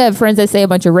 when you have friends that say a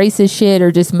bunch of racist shit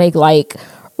or just make like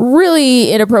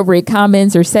really inappropriate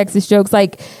comments or sexist jokes,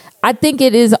 like I think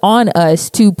it is on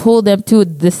us to pull them to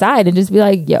the side and just be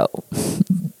like, yo,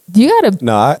 you gotta.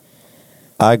 No,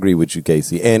 I agree with you,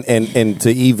 Casey. And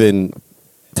to even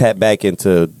tap back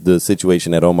into the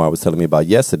situation that Omar was telling me about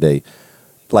yesterday,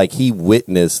 like he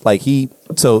witnessed,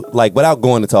 without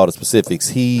going into all the specifics,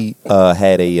 he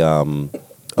had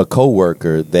a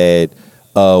coworker that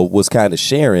was kind of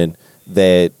sharing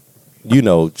that, you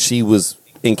know, she was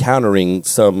encountering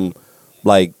some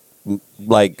like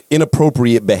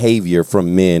inappropriate behavior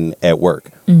from men at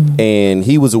work. And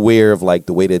he was aware of like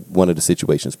the way that one of the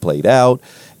situations played out.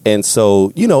 And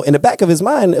so, you know, in the back of his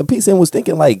mind, PCN was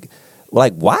thinking like,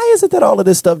 why is it that all of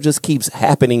this stuff just keeps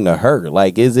happening to her?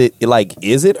 Like, is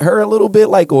it her a little bit,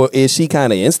 like, or is she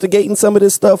kind of instigating some of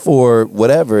this stuff or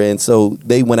whatever? And so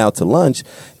they went out to lunch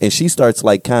and she starts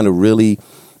like kind of really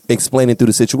explaining through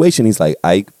the situation. He's like,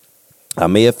 I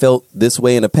may have felt this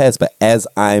way in the past, but as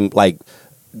I'm like,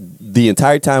 the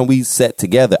entire time we sat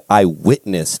together, I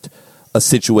witnessed a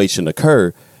situation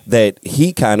occur that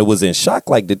he kind of was in shock.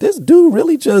 Like, did this dude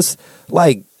really just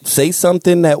like say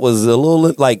something that was a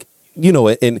little like, you know,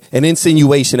 an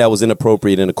insinuation that was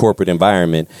inappropriate in a corporate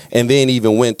environment, and then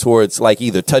even went towards like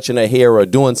either touching her hair or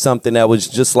doing something that was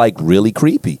just like really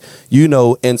creepy, you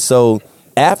know? And so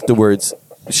afterwards,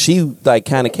 she like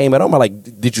kind of came at him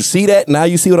like, did you see that? Now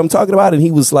you see what I'm talking about? And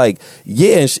he was like,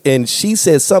 yeah. And she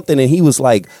said something and he was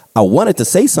like, I wanted to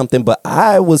say something, but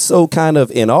I was so kind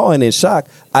of in awe and in shock,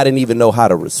 I didn't even know how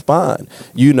to respond,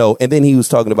 you know? And then he was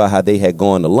talking about how they had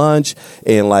gone to lunch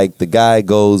and like the guy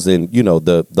goes and, you know,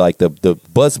 the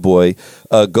busboy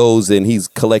goes and he's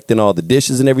collecting all the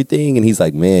dishes and everything. And he's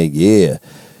like, man, yeah,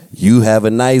 you have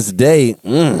a nice day.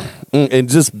 And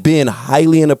just being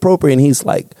highly inappropriate. And he's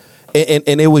like,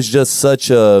 and it was just such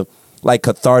a like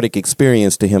cathartic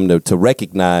experience to him to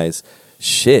recognize,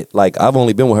 shit, like I've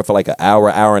only been with her for like an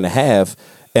hour and a half,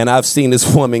 and I've seen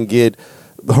this woman get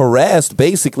harassed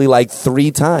basically like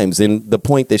 3 times. And the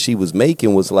point that she was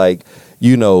making was like,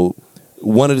 you know,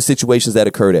 one of the situations that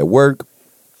occurred at work,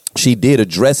 she did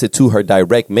address it to her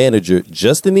direct manager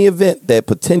just in the event that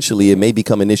potentially it may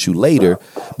become an issue later.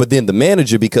 But then the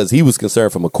manager, because he was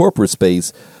concerned from a corporate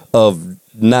space of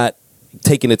not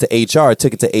taking it to HR,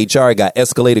 took it to HR, it got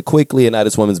escalated quickly, and now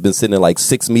this woman's been sitting in like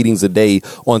 6 meetings a day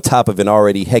on top of an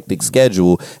already hectic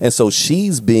schedule. And so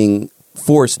she's being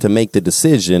forced to make the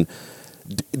decision,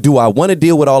 do I want to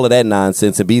deal with all of that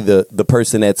nonsense and be the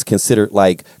person that's considered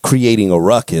like creating a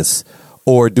ruckus,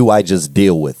 or do I just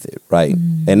deal with it, right?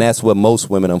 And that's what most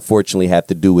women unfortunately have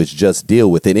to do, is just deal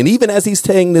with it. And even as he's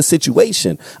telling this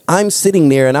situation, I'm sitting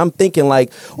there and I'm thinking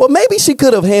like, well, maybe she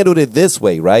could have handled it this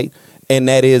way, right? And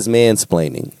that is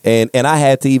mansplaining. And I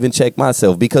had to even check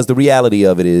myself, because the reality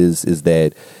of it is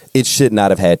that it should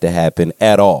not have had to happen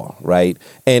at all, right?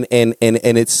 And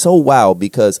it's so wild,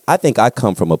 because I think I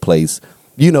come from a place,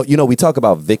 you know, we talk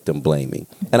about victim blaming.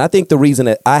 And I think the reason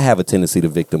that I have a tendency to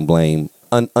victim blame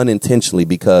unintentionally,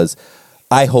 because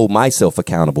I hold myself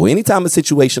accountable. Anytime a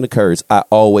situation occurs, I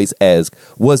always ask,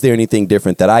 was there anything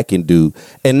different that I can do?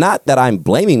 And not that I'm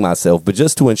blaming myself, but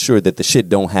just to ensure that the shit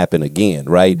don't happen again,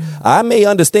 right? I may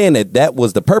understand that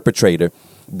was the perpetrator,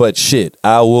 but shit,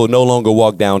 I will no longer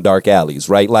walk down dark alleys,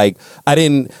 right? Like,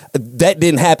 that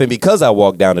didn't happen because I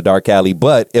walked down a dark alley,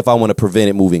 but if I want to prevent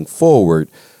it moving forward,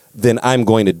 then I'm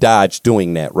going to dodge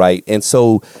doing that, right? And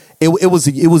so it was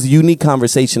a unique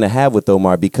conversation to have with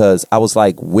Omar, because I was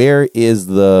like, where's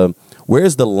the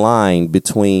line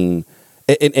between,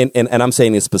 and I'm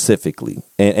saying it specifically,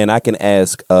 and I can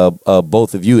ask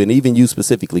both of you, and even you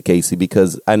specifically, Casey,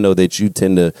 because I know that you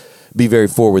tend to be very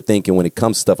forward thinking when it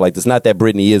comes to stuff like this. Not that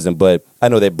Brittany isn't, but I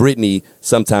know that Brittany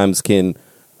sometimes can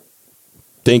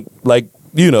think like,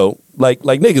 like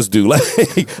niggas do. Like,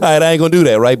 all right, I ain't gonna do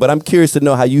that, right? But I'm curious to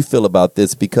know how you feel about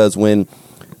this, because when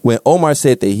Omar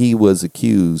said that he was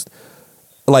accused,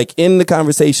 like in the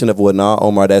conversation of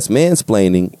Omar, that's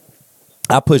mansplaining,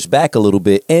 I pushed back a little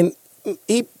bit, and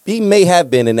he may have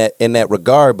been in that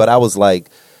regard, but I was like,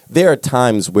 there are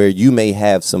times where you may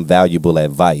have some valuable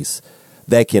advice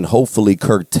that can hopefully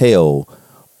curtail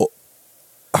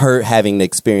her having to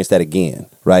experience that again,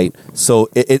 right? So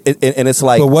it's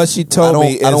like, but what she told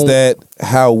me is that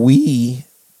how we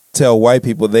tell white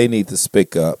people they need to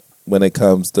speak up when it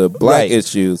comes to black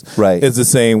issues, right, is the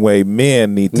same way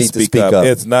men need to speak up.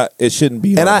 It's not. It shouldn't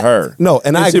be on her. No,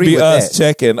 and I agree with that. It should be us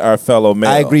checking our fellow male.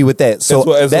 I agree with that. So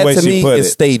that to me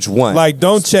is stage one. Like,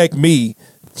 don't check me.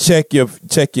 Check your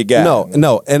guy.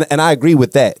 No, and I agree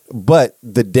with that. But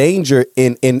the danger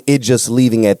in it just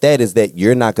leaving at that is that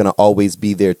you're not going to always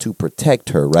be there to protect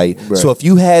her, right? So if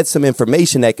you had some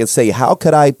information that can say, how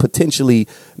could I potentially,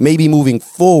 maybe moving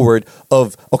forward,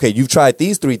 of, okay, you've tried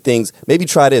these 3 things, maybe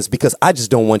try this, because I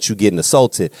just don't want you getting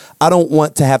assaulted. I don't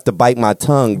want to have to bite my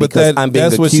tongue because I'm being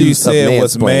accused of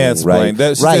mansplaining,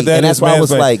 right? Right, and that's why I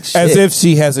was like, shit. As if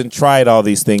she hasn't tried all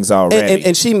these things already.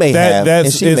 And she may have.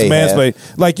 It's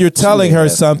mansplaining. Like, you're telling her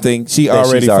something she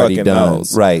already fucking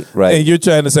knows. Right. And you're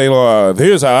trying to say, well,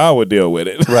 here's how I would deal with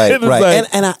it. Right. Like,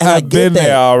 and I've been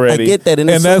there already. I get that. And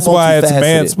that's why it's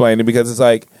mansplaining, because it's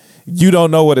like, you don't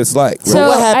know what it's like. So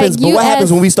what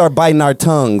happens when we start biting our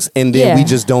tongues and then we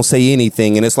just don't say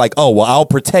anything, and it's like, oh, well, I'll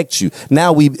protect you.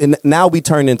 Now we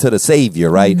turn into the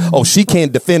savior, right? Mm-hmm. Oh, she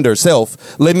can't defend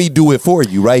herself. Let me do it for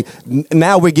you, right?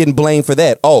 Now we're getting blamed for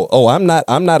that. Oh, I'm not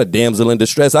a damsel in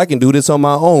distress. I can do this on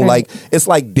my own. Right. Like, it's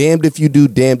like damned if you do,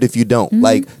 damned if you don't. Mm-hmm.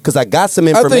 Like, because I got some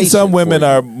information. I think some women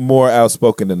are more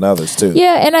outspoken than others too.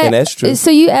 Yeah, and that's true.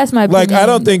 So you asked my opinion. Like, I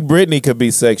don't think Brittany could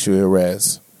be sexually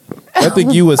harassed. I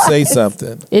think you would say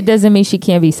something. It doesn't mean she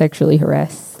can't be sexually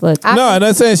harassed. Look, no, I'm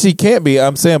not saying she can't be.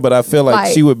 I'm saying, but I feel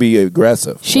like she would be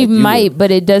aggressive. She might,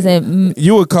 but it doesn't.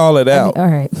 You would call it out. All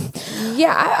right.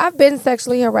 Yeah, I've been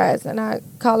sexually harassed, and I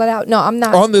call it out. No, I'm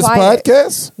not on this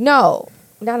podcast. No,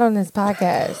 not on this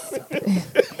podcast.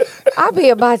 I'll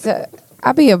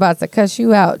be about to cuss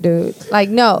you out, dude. Like,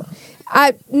 no,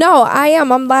 I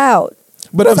am. I'm loud.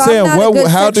 But I'm saying,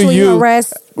 how do you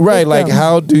like,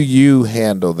 how do you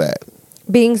handle that?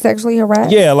 Being sexually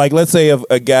harassed? Yeah, like, let's say if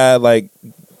a guy like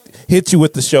hit you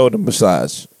with the shoulder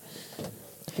massage.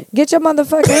 Get your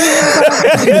motherfucking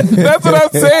hands off. That's what I'm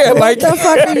saying. Like, what the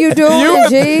fuck are you doing,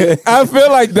 G? I feel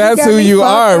like that's who you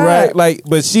are, right? Like,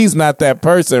 but she's not that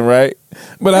person, right?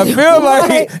 But I feel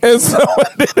like if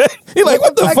someone did that, you're like,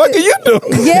 what the fuck are you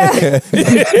doing? Yeah.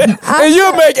 And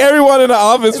you'll make everyone in the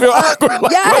office feel awkward.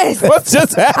 Like, yes. What's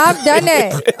just happened? I've done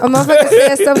that. A motherfucker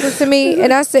said something to me,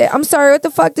 and I said, I'm sorry, what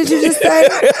the fuck did you just say?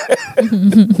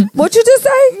 What you just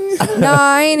say? No,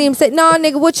 I ain't even say. No,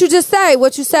 nigga, what you just say?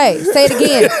 What you say? Say it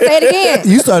again. Say it again.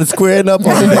 You started squaring up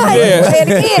on it. Say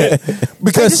it again.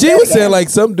 Because she was saying, like,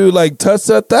 some dude, like, touched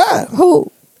her thigh.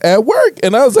 Who? At work.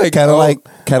 And I was like, kind of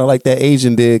like that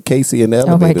Asian did Casey in the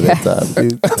elevator that time,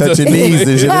 dude. Touch your knees.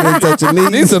 Did you touch your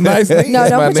knees? These are nice knees. No,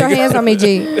 don't put your hands on me,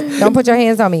 G. Don't put your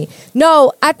hands on me.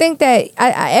 No, I think that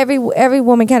every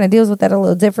woman kind of deals with that a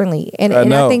little differently. And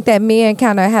I think that men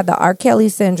kind of have the R. Kelly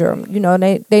syndrome. You know,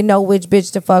 they know which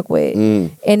bitch to fuck with.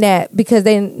 And that, because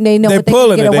they know what they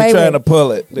can get away with. They're trying to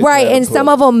pull it. Right, and some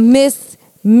of them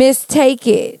mistake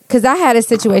it. Because I had a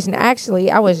situation, actually,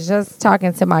 I was just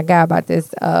talking to my guy about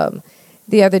this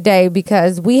the other day,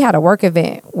 because we had a work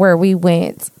event where we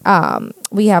went,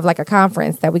 we have like a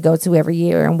conference that we go to every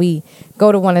year, and we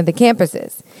go to one of the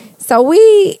campuses. So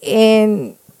we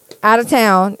out of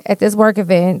town at this work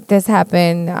event. This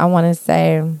happened, I want to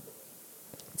say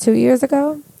 2 years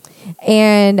ago.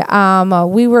 And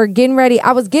we were getting ready.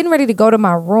 I was getting ready to go to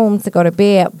my room to go to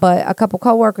bed, but a couple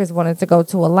coworkers wanted to go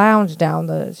to a lounge down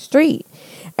the street.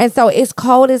 And so it's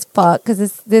cold as fuck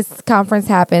because this conference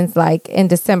happens like in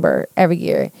December every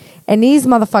year. And these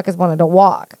motherfuckers wanted to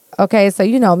walk. Okay, so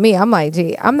you know me, I'm like,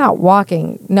 gee, I'm not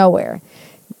walking nowhere.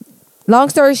 Long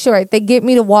story short, they get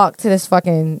me to walk to this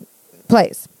fucking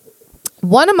place.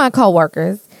 One of my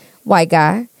coworkers, white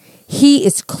guy, he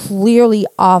is clearly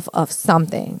off of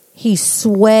something. He's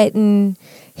sweating.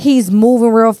 He's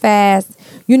moving real fast.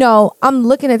 You know, I'm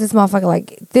looking at this motherfucker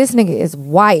like, this nigga is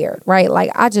wired, right?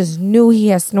 Like, I just knew he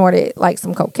had snorted, like,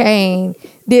 some cocaine.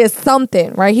 Did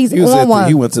something, right? He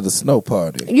went to the snow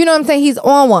party. You know what I'm saying? He's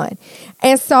on one.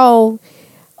 And so,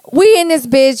 we in this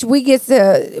bitch. We get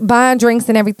to buying drinks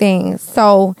and everything.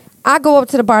 So, I go up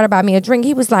to the bar to buy me a drink.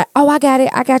 He was like, oh, I got it.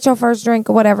 I got your first drink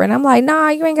or whatever. And I'm like, nah,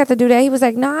 you ain't got to do that. He was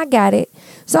like, nah, I got it.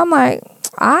 So I'm like,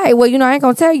 all right, well, you know, I ain't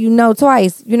going to tell you no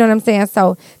twice. You know what I'm saying?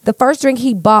 So the first drink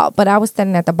he bought, but I was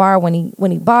standing at the bar when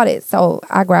he bought it. So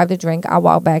I grabbed the drink. I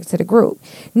walked back to the group.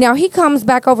 Now he comes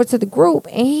back over to the group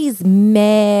and he's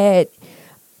mad,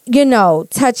 you know,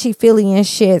 touchy-feely and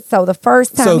shit. So the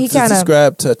first time he kind of...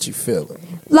 describe touchy-feely.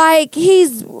 Like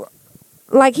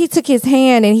he took his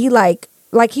hand and he like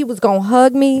he was gonna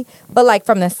hug me, but like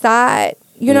from the side.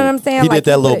 You know what I'm saying? He did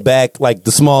that little back, like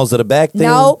the smalls of the back thing?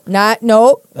 No.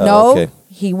 Oh, okay.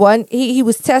 He wasn't. He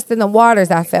was testing the waters,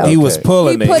 I felt. He was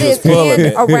pulling he it. Put his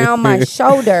hand around my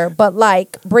shoulder, but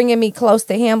like bringing me close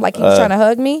to him, like he was trying to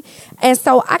hug me. And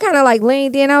so I kind of like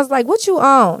leaned in. I was like, what you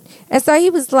on? And so he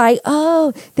was like,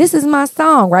 oh, this is my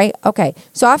song, right? Okay.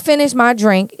 So I finished my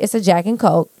drink. It's a Jack and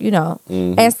Coke, you know.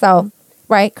 Mm-hmm. And so...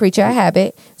 right, creature of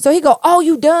habit. So he go, oh,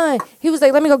 you done? He was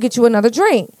like, let me go get you another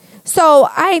drink. So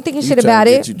I ain't thinking shit about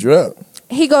it. Get you drunk.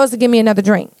 He goes to give me another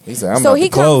drink. He said, so he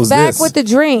comes back with the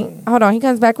drink. Hold on, he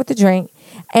comes back with the drink.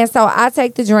 And so I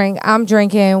take the drink. I'm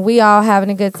drinking. We all having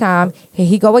a good time. Here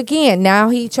he go again. Now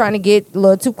he trying to get a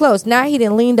little too close. Now he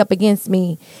done leaned up against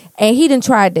me. And he done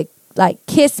tried to like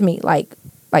kiss me. Like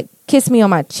kiss me on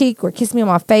my cheek or kiss me on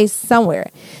my face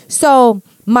somewhere. So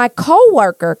my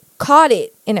coworker caught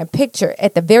it in a picture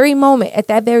at that very moment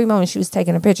she was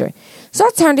taking a picture. So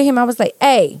I turned to him. I was like,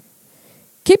 hey,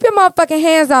 keep your motherfucking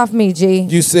hands off me, G.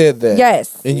 You said that?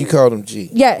 Yes. And you called him G?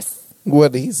 Yes.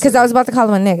 What did he say? Because I was about to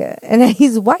call him a nigga. And then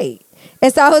he's white.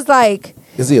 And so I was like...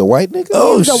 is he a white nigga?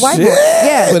 Oh, he's a white boy.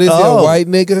 Yeah. But is he a white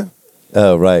nigga?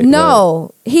 Oh, right.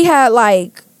 No. Right. He had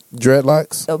like...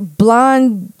 dreadlocks?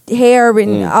 Blonde hair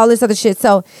and all this other shit.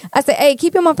 So I said, hey,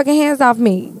 keep your motherfucking hands off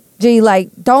me. G, like,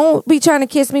 don't be trying to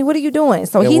kiss me. What are you doing?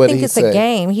 So he thinks it's a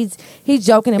game. He's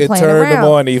joking and playing around. It turned him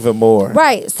on even more.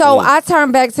 Right. So I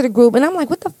turned back to the group and I'm like,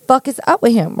 what the fuck is up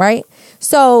with him? Right.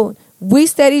 So we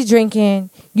steady drinking.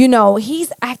 You know,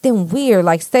 he's acting weird,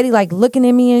 like steady, like looking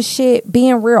at me and shit,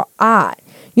 being real odd.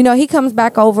 You know, he comes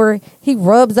back over. He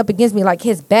rubs up against me, like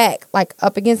his back, like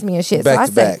up against me and shit. Back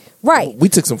to back. Right. We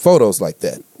took some photos like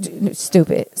that.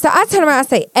 Stupid. So I turn around and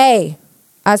say, hey.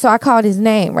 So I called his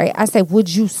name, right? I said, would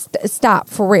you stop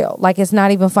for real? Like, it's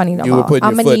not even funny no more.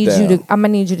 I'm gonna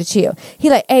need you to chill. He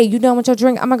like, hey, you done with your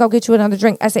drink? I'm gonna go get you another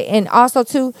drink. I said, and also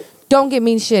too, don't get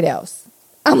me shit else.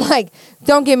 I'm like,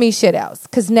 don't get me shit else.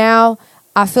 Cause now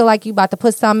I feel like you about to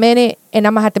put something in it and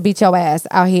I'm gonna have to beat your ass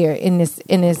out here in this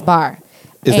bar.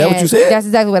 Is that what you said? That's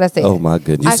exactly what I said. Oh my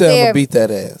goodness. You said I'm gonna beat that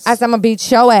ass. I said I'm gonna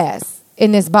beat your ass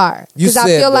in this bar. Because I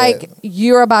feel like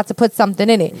you're about to put something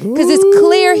in it. Because it's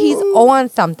clear he's on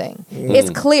something. It's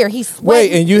clear he's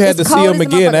sweating. Wait, and you had to see him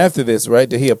again after this, right?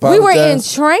 Did he apologize? We were in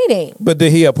training. But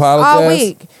did he apologize? All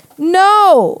week.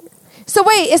 No. So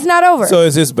wait, it's not over. So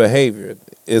it's his behavior.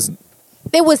 It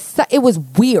was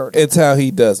weird. It's how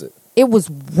he does it. It was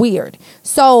weird.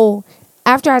 So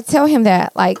after I tell him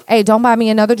that, like, hey, don't buy me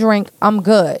another drink, I'm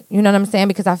good. You know what I'm saying?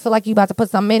 Because I feel like you about to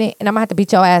put something in it and I'm going to have to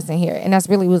beat your ass in here. And that's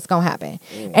really what's going to happen.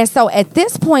 And so at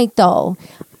this point, though,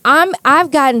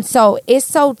 I've gotten it's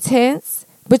so tense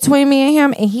between me and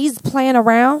him and he's playing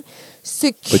around.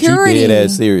 Security. But you dead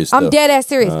ass serious, I'm dead ass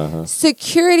serious. Uh-huh.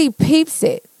 Security peeps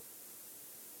it.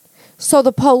 So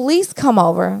the police come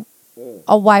over.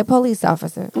 A white police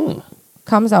officer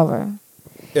comes over.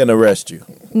 And arrest you.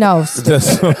 No. That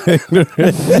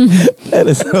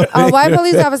is so a white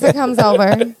police officer comes over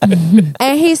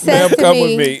and he says to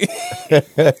me,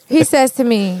 he says to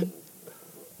me,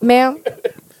 ma'am,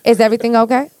 is everything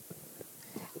okay?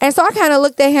 And so I kind of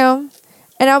looked at him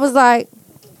and I was like,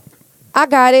 I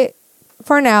got it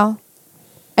for now.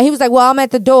 And he was like, well, I'm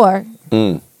at the door.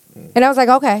 And I was like,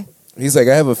 okay. He's like,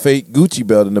 I have a fake Gucci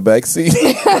belt in the back seat.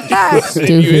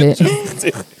 Stupid.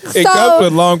 It comes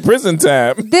with long prison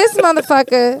time. This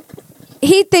motherfucker,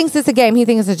 he thinks it's a game. He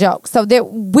thinks it's a joke. So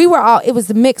we were all, it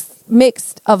was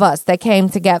mixed of us that came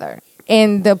together.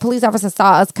 And the police officer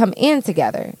saw us come in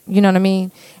together. You know what I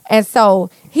mean? And so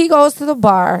he goes to the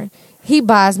bar. He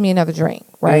buys me another drink,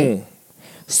 right?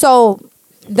 So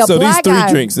the so black these 3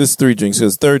 guy, drinks. This 3 drinks.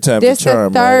 His third time this the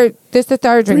charm. the third. Right? This the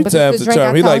third drink. 3 but this times the the drink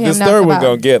charm. I He told like him this not third to one buy.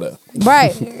 gonna get her.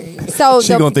 Right. So She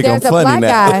gonna think I'm there's a funny black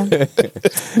now. guy.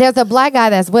 There's a black guy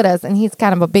that's with us, and he's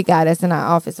kind of a big guy that's in our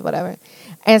office or whatever.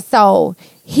 And so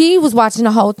he was watching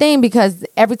the whole thing because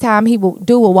every time he would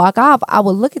walk off, I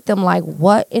would look at them like,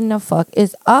 what in the fuck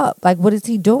is up? Like, what is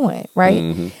he doing? Right.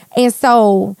 Mm-hmm. And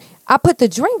so I put the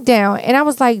drink down and I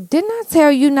was like, didn't I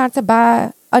tell you not to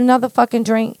buy another fucking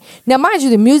drink? Now, mind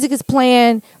you, the music is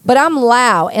playing, but I'm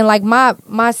loud and like my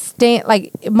stand,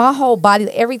 like my whole body,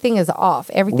 everything is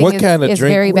off. Everything What is, kind of is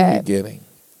drink very were bad. you getting?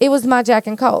 It was my Jack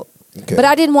and Coke. Okay. But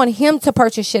I didn't want him to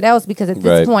purchase shit else because at this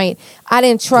Right. point, I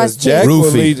didn't trust Jack his. will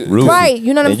Roofie. lead- Roofie. Right,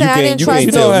 you know what I'm And saying? I can't- didn't you trust can't You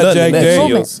his know tell how nothing Jack in that shit.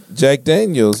 Daniels. Jack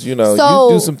Daniels. You know, So,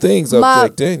 you do some things off my-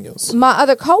 Jack Daniels. My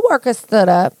other coworker stood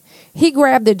up. He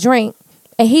grabbed the drink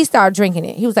and he started drinking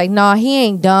it. He was like, "Nah, he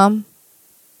ain't dumb.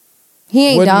 He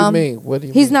ain't What do you dumb. mean? What do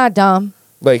you He's mean? not dumb.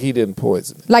 Like he didn't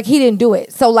poison it. Like he didn't do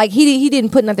it. So like he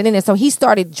didn't put nothing in it. So he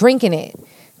started drinking it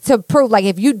to prove like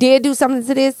if you did do something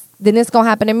to this, then it's gonna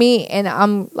happen to me." And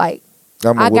I'm like,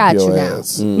 I'm gonna I whoop got your you now.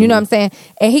 ass. You know what I'm saying?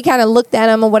 And he kind of looked at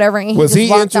him or whatever. And Was he he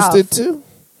just walked interested off. too?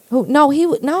 Who? No, he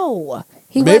would. No,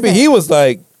 he Maybe wasn't. he was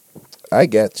like, I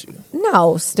got you.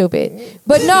 No, stupid.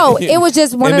 But no, it was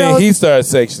just one And of then those. he started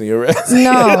sexually harassing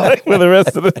No. you, like, for the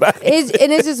rest of the night.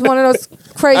 It's just one of those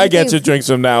crazy. I got things. your drinks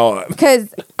from now on.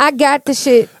 Because I got the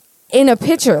shit in a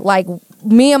picture. Like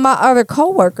me and my other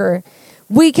coworker,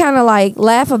 we kind of like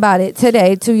laugh about it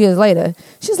today, 2 years later.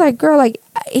 She's like, "Girl, like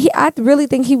I really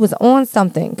think he was on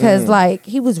something because like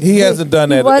he was. He hasn't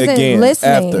done he that wasn't again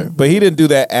listening. after. But he didn't do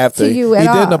that after. To you he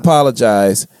at didn't all.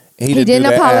 apologize. He didn't didn't do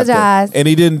that after. apologize. And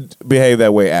he didn't behave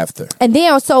that way after. And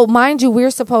then, so mind you, we're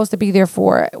supposed to be there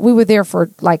we were there for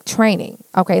like training.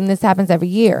 Okay, and this happens every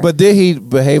year. But did he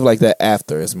behave like that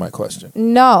after is my question.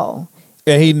 no.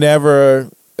 And he never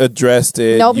addressed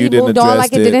it. Nope, you he didn't moved address on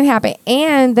like it didn't happen.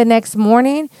 And the next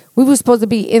morning, we were supposed to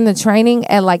be in the training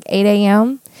at like 8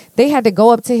 a.m. They had to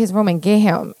go up to his room and get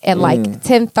him at like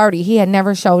 10:30. He had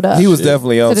never showed up. He was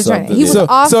definitely on the training. something. He was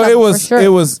off so something it was for sure. it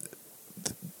was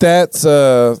that's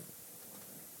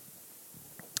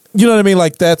you know what I mean?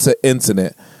 Like that's an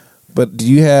incident. But do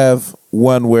you have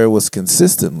one where it was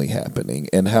consistently happening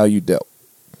and how you dealt?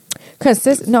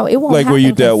 No, it won't Like where happen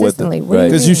you dealt with it, consistently. What do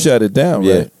because you mean? shut it down,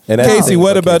 Yeah. right? And that's the Casey, thing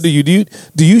what about about Casey.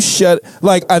 do you shut?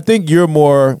 Like I think you're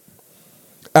more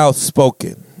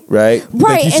outspoken, right? Right,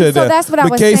 Like, you and shut it so down. that's what I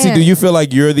But was Casey, saying. do you feel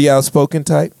like you're the outspoken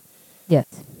type? Yes.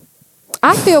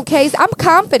 I feel I'm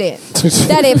confident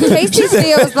that if Casey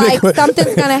feels like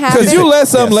something's gonna happen. Because you let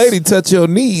some lady touch your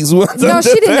knees. No,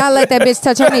 she did not let that bitch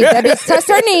touch her knees. That bitch touched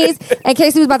her knees, and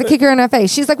Casey was about to kick her in her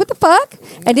face. She's like, "What the fuck?"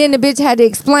 And then the bitch had to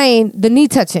explain the knee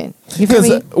touching. You feel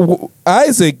me? Because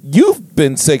Isaac, you've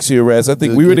been sexually harassed. I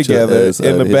think we were Get your together ass in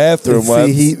out the of here. bathroom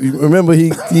once.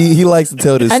 See, he likes to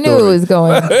tell this I story. knew it was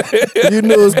going. You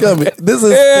knew it was coming. This is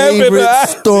his Yeah, but favorite I-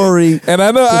 story. And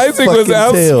I know to Isaac was fucking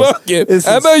tell. outspoken. It's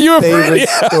I his know you were favorite pretty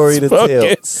story to tell. outspoken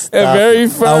and Stop very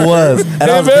it. firm. I was, and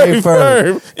I was very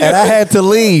firm. And I had to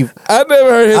leave. I never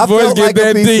heard his I voice felt get like a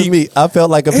that piece deep. of meat. I felt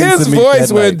like a piece His of meat. voice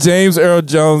that went night. James Earl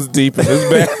Jones deep in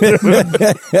his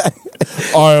bathroom.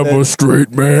 I am a straight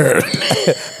man.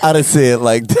 I didn't say it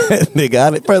like that,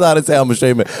 nigga. First, I didn't say I'm a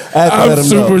straight man. I had to let I'm him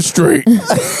super know. straight.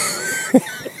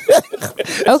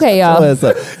 Okay, y'all. What's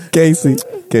up? Casey.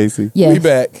 Yes. We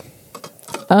back.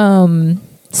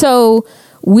 So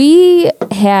we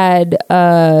had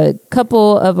a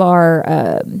couple of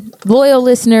our loyal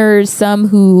listeners, some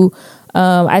who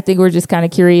I think were just kind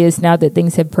of curious now that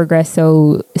things have progressed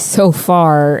so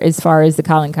far as the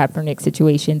Colin Kaepernick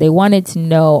situation. They wanted to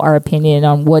know our opinion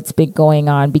on what's been going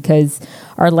on because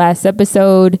our last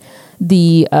episode,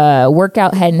 the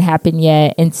workout hadn't happened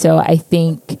yet. And so I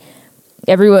think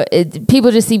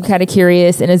people just seem kind of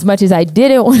curious, and as much as I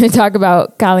didn't want to talk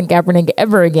about Colin Kaepernick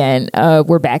ever again,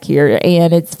 we're back here,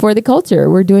 and it's for the culture.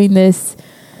 We're doing this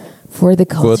for the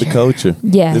culture. For the culture.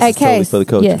 Yeah. This Hey, is totally Case. for the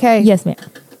culture. Yeah. Okay. Yes, ma'am.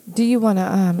 Do you want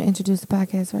to introduce the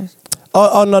podcast first?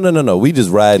 Oh, no. We just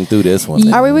riding through this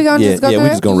one. Are we gonna just go yeah, through we it?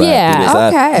 just gonna ride Yeah, through this.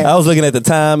 okay. I was looking at the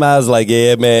time. I was like,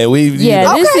 yeah, man.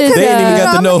 Yeah, this is They ain't even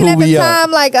got to I'm know looking who at the we are.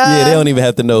 time, like, yeah, they don't even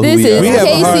have to know This who we is are. We have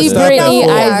a hard Casey, stop. Brittany,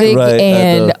 Right, Isaac, I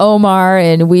and know. Omar,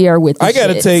 and we are with the I got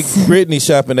to shits. take Brittany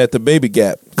shopping at the Baby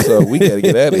Gap, so we got to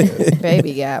get out of here.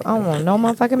 Baby Gap. I don't want no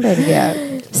motherfucking Baby Gap.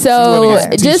 So, wanna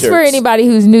get some just for t-shirts. anybody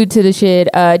who's new to the shit,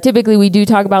 typically we do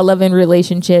talk about love and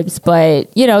relationships,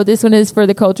 but this one is for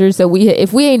the culture. So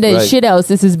if we ain't done Right. shit else,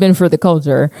 this has been for the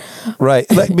culture. Right,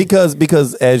 like,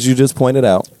 because as you just pointed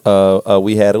out,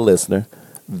 we had a listener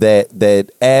that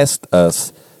asked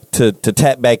us to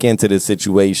tap back into this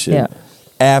situation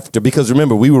after, because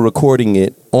remember, we were recording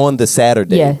it on the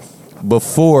Saturday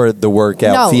before the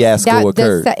workout fiasco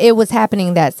occurred. It was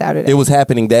happening that Saturday. It was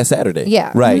happening that Saturday.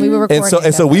 Yeah, right. We were recording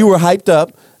and so we were hyped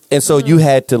up, and so you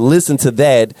had to listen to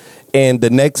that, and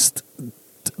the next,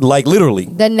 like literally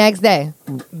the next day,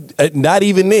 not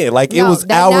even then, like it was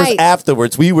hours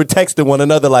afterwards, we were texting one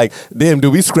another like, damn,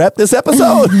 do we scrap this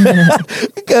episode?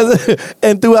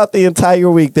 And throughout the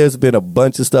entire week there's been a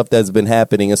bunch of stuff that's been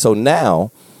happening, and so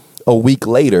now a week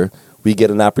later we get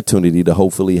an opportunity to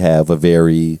hopefully have a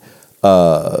very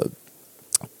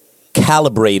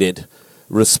calibrated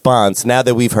response now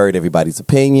that we've heard everybody's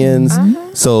opinions.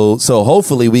 So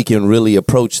hopefully we can really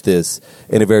approach this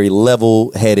in a very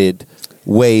level-headed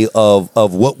way of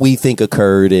what we think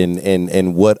occurred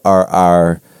and what are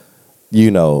our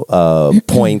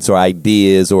points or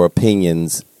ideas or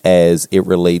opinions as it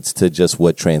relates to just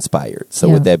what transpired. So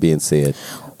with that being said,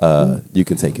 you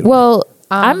can take it away. Well,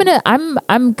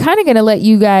 I'm kind of gonna let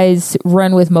you guys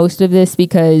run with most of this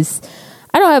because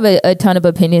I don't have a ton of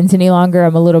opinions any longer.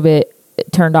 I'm a little bit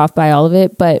turned off by all of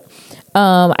it, but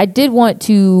I did want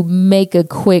to make a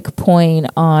quick point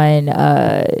on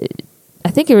I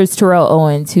think it was Terrell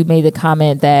Owens who made the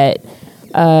comment that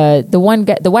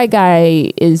the white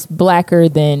guy is blacker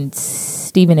than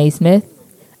Stephen A. Smith.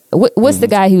 What's the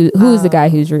guy who's the guy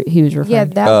he was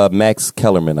referring to? Max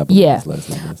Kellerman, I believe his last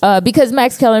name is. Because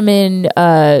Max Kellerman,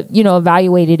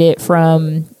 evaluated it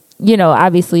from,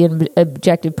 obviously an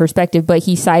objective perspective, but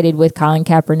he sided with Colin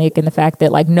Kaepernick and the fact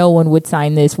that like no one would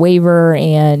sign this waiver,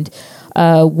 and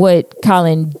what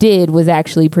Colin did was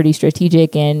actually pretty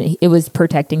strategic and it was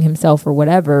protecting himself or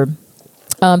whatever.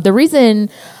 The reason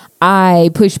I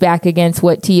push back against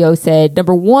what T.O. said,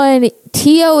 number one,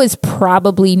 T.O. is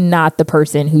probably not the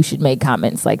person who should make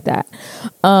comments like that.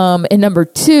 And number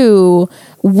two,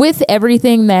 with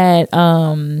everything that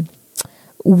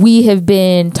we have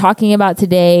been talking about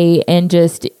today and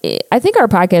just, I think our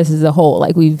podcast as a whole,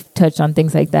 like we've touched on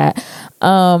things like that.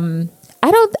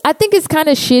 I think it's kind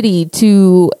of shitty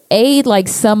to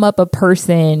sum up a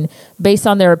person based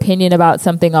on their opinion about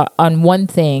something on one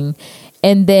thing,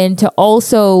 and then to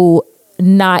also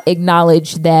not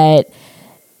acknowledge that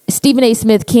Stephen A.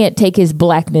 Smith can't take his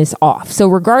blackness off. So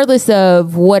regardless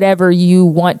of whatever you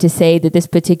want to say that this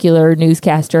particular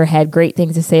newscaster had great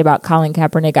things to say about Colin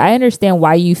Kaepernick, I understand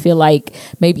why you feel like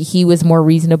maybe he was more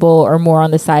reasonable or more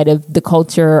on the side of the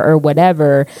culture or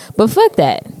whatever. But fuck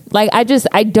that. Like, I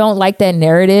don't like that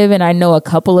narrative. And I know a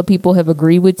couple of people have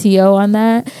agreed with T.O. on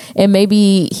that. And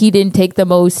maybe he didn't take the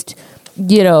most,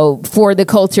 for the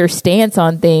culture stance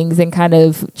on things and kind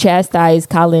of chastise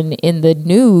Colin in the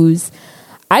news.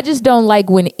 I just don't like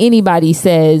when anybody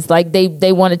says like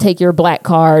they want to take your black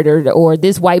card or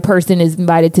this white person is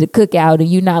invited to the cookout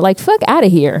and you're not, like, fuck out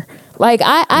of here. Like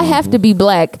I have to be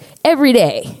black every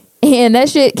day and that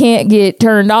shit can't get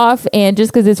turned off. And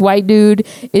just because this white dude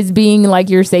is being like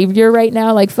your savior right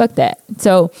now, like fuck that.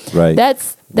 So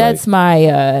that's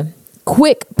my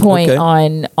quick point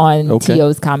on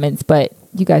T.O.'s comments, but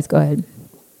you guys go ahead.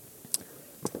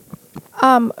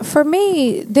 For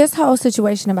me, this whole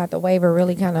situation about the waiver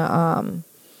really kind of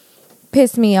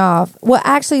pissed me off. Well,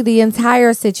 actually, the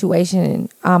entire situation,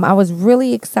 I was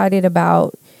really excited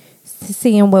about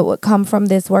seeing what would come from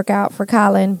this workout for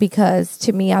Colin, because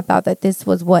to me, I thought that this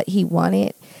was what he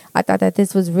wanted. I thought that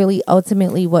this was really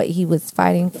ultimately what he was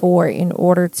fighting for in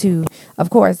order to,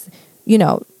 of course,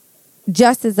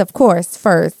 justice, of course,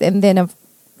 first, and then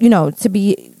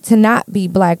to not be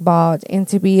blackballed and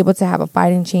to be able to have a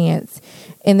fighting chance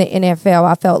in the NFL.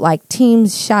 I felt like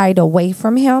teams shied away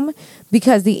from him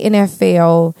because the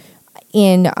NFL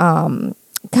and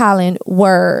Colin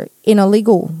were in a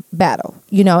legal battle,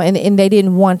 and they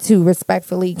didn't want to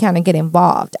respectfully kind of get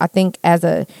involved. I think as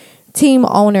a team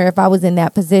owner, if I was in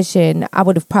that position, I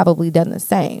would have probably done the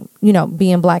same,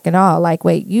 being black and all. Like,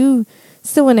 wait, you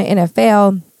suing the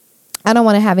NFL? I don't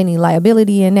want to have any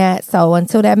liability in that. So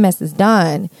until that mess is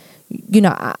done,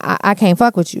 I can't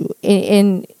fuck with you.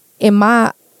 In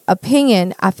my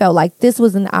opinion, I felt like this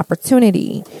was an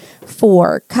opportunity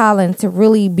for Colin to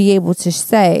really be able to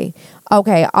say,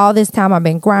 okay, all this time I've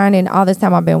been grinding, all this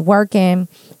time I've been working,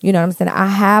 you know what I'm saying? I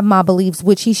have my beliefs,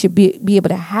 which he should be able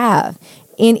to have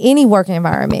in any work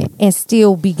environment and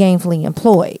still be gainfully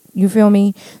employed. You feel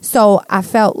me? So I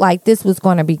felt like this was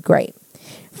going to be great.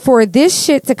 For this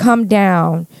shit to come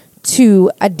down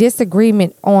to a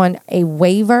disagreement on a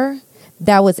waiver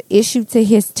that was issued to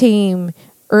his team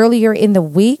earlier in the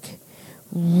week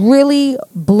really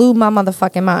blew my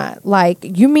motherfucking mind. Like,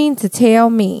 you mean to tell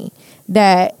me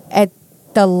that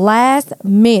the last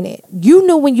minute. You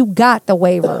knew when you got the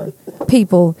waiver,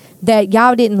 people, that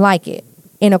y'all didn't like it.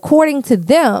 And according to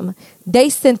them, they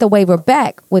sent the waiver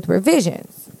back with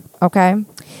revisions. Okay?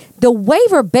 The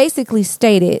waiver basically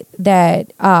stated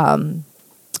that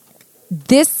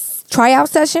this tryout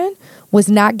session was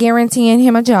not guaranteeing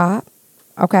him a job.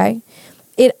 Okay?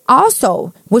 It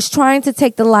also was trying to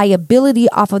take the liability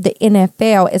off of the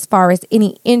NFL as far as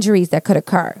any injuries that could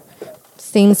occur.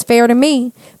 Seems fair to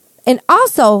me. And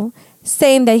also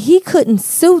saying that he couldn't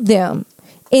sue them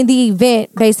in the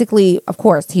event, basically, of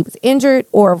course, he was injured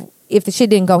or if the shit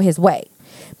didn't go his way.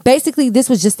 Basically, this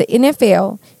was just the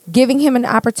NFL giving him an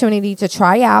opportunity to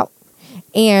try out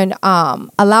and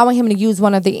allowing him to use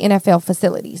one of the NFL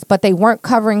facilities. But they weren't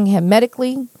covering him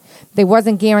medically. They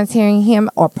wasn't guaranteeing him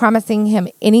or promising him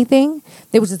anything.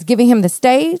 They were just giving him the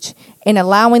stage and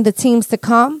allowing the teams to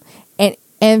come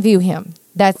and view him.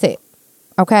 That's it.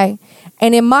 Okay?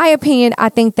 And in my opinion, I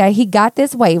think that he got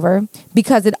this waiver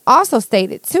because it also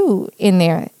stated, too, in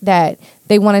there that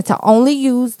they wanted to only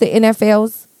use the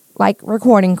NFL's,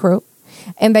 recording crew.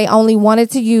 And they only wanted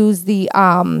to use the,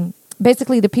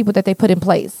 basically the people that they put in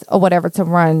place or whatever to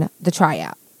run the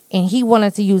tryout. And he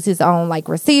wanted to use his own,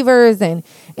 receivers and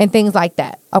things like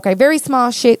that. Okay, very small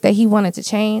shit that he wanted to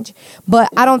change. But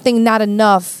I don't think not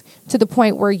enough to the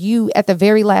point where you, at the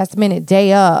very last minute,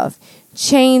 day of,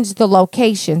 change the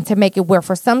location to make it where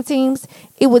for some teams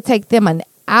it would take them an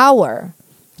hour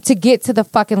to get to the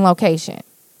fucking location.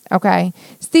 Okay,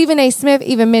 Stephen A. Smith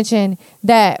even mentioned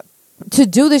that to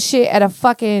do the shit at a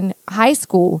fucking high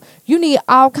school, you need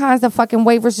all kinds of fucking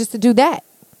waivers just to do that.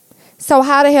 So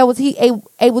how the hell was he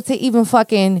able to even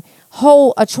fucking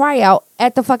hold a tryout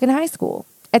at the fucking high school,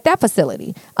 at that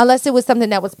facility, unless it was something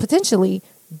that was potentially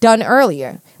done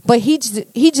earlier? But he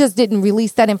just didn't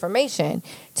release that information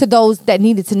to those that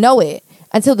needed to know it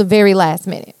until the very last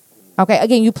minute. Okay,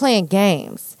 again, you playing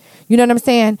games. You know what I'm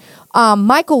saying?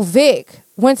 Michael Vick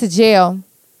went to jail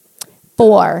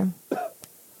for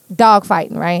dog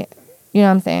fighting, right? You know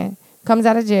what I'm saying? Comes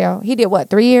out of jail. He did what,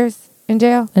 3 years in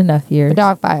jail? Enough years. For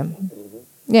dog fighting.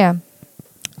 Yeah.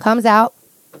 Comes out,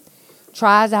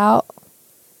 tries out,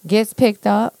 gets picked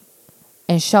up,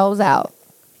 and shows out.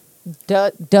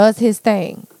 Does his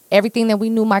thing. Everything that we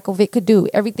knew Michael Vick could do,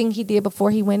 everything he did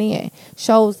before he went in,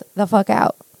 shows the fuck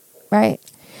out, right?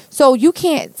 So you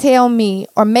can't tell me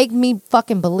or make me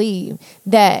fucking believe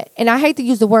that, and I hate to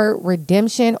use the word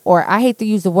redemption, or I hate to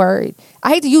use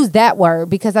that word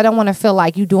because I don't want to feel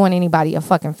like you doing anybody a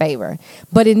fucking favor.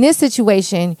 But in this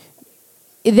situation,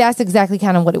 that's exactly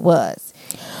kind of what it was.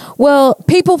 Well,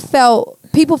 people felt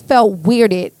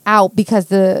weirded out because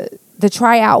the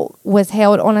tryout was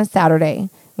held on a Saturday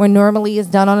when normally it's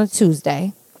done on a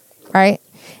Tuesday, right?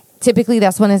 Typically,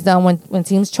 that's when it's done when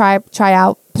teams try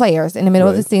out players in the middle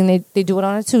of the season. They do it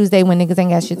on a Tuesday when niggas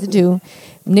ain't got shit to do.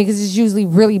 Niggas is usually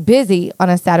really busy on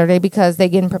a Saturday because they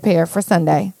getting prepared for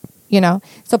Sunday, you know?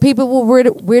 So people were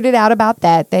weirded out about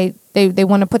that. They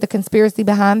want to put the conspiracy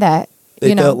behind that.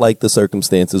 They felt like the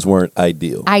circumstances weren't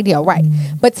ideal. Right.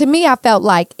 But to me, I felt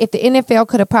like if the NFL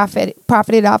could have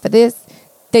profited off of this,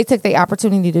 they took the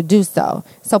opportunity to do so.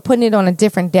 So putting it on a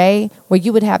different day where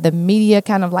you would have the media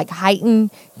kind of heightened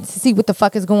to see what the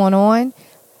fuck is going on,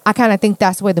 I kind of think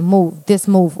that's where this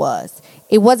move was.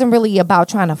 It wasn't really about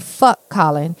trying to fuck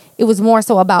Colin. It was more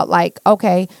so about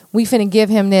okay, we finna give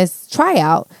him this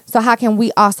tryout, so how can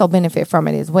we also benefit from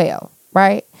it as well,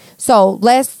 right? So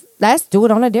let's do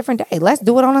it on a different day. Let's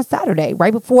do it on a Saturday,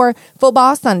 right before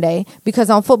football Sunday, because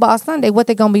on football Sunday, what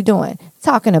they gonna be doing?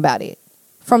 Talking about it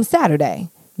from Saturday.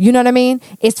 You know what I mean?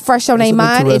 It's fresh on their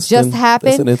mind. It just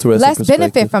happened. Let's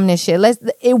benefit from this shit.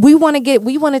 We want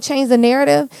to change the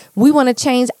narrative. We want to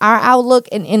change our outlook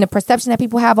and the perception that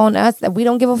people have on us that we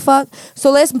don't give a fuck. So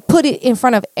let's put it in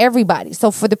front of everybody. So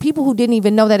for the people who didn't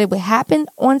even know that it would happen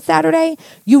on Saturday,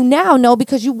 you now know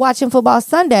because you watching football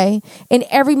Sunday and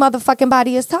every motherfucking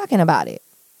body is talking about it.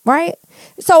 Right?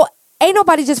 So ain't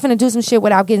nobody just finna do some shit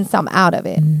without getting something out of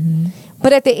it. Mm-hmm.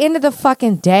 But at the end of the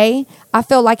fucking day, I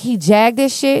felt like he jagged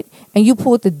this shit and you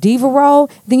pulled the diva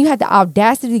role. Then you had the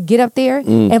audacity to get up there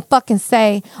and fucking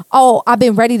say, oh, I've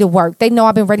been ready to work. They know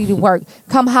I've been ready to work.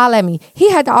 Come holler at me.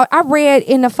 I read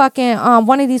in the fucking,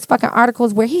 one of these fucking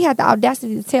articles where he had the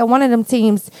audacity to tell one of them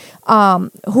teams,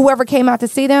 whoever came out to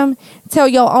see them, tell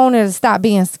your owner to stop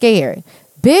being scared.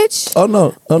 Bitch. Oh,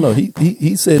 no.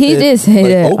 He said he did say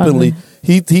that openly.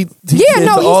 He said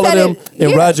to all of them,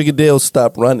 and Roger Goodell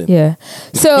stopped running. Yeah.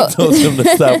 So he told them to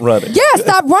stop running. Yeah,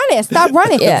 stop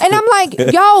running. Yeah. And I'm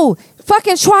like, yo,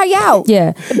 fucking try out.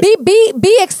 Yeah.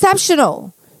 Be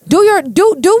exceptional. Do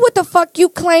what the fuck you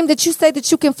claim that you say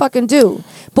that you can fucking do.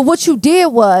 But what you did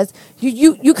was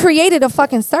you created a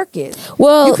fucking circus.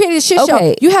 Well, you created a shit show.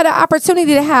 okay. You had an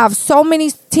opportunity to have so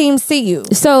many teams see you.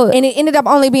 So and it ended up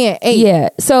only being 8. Yeah.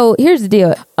 So here's the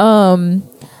deal.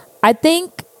 I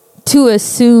think to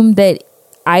assume that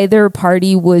either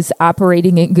party was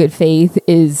operating in good faith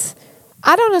is.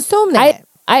 I don't assume that.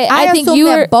 I think assume you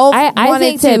that were. both I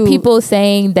think that people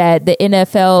saying that the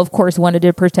NFL, of course, wanted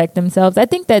to protect themselves. I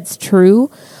think that's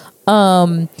true.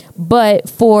 But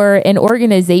for an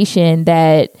organization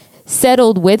that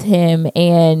settled with him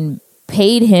and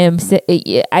paid him,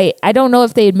 I don't know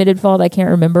if they admitted fault. I can't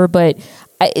remember, but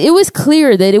it was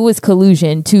clear that it was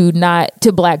collusion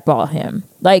to blackball him.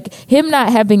 Like him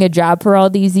not having a job for all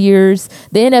these years,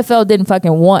 the NFL didn't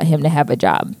fucking want him to have a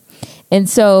job. And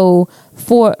so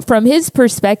from his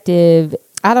perspective,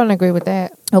 I don't agree with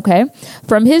that. Okay.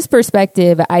 From his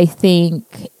perspective, I think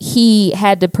he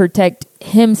had to protect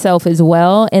himself as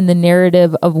well and the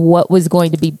narrative of what was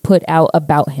going to be put out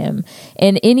about him.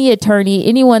 And any attorney,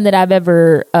 anyone that I've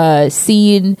ever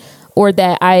seen or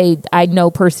that I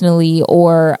know personally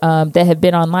or that have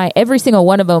been online, every single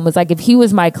one of them was like, if he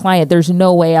was my client, there's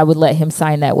no way I would let him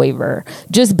sign that waiver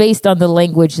just based on the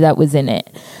language that was in it.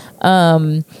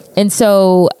 And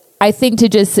so I think to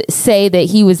just say that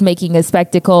he was making a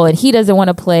spectacle and he doesn't want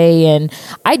to play, and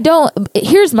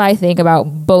here's my thing about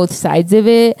both sides of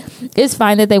it. It's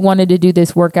fine that they wanted to do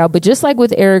this workout, but just like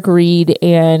with Eric Reed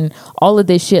and all of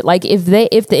this shit, like if the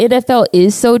NFL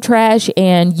is so trash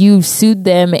and you sued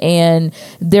them and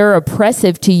they're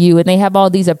oppressive to you and they have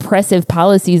all these oppressive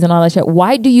policies and all that shit,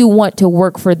 why do you want to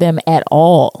work for them at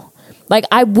all? Like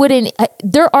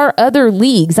there are other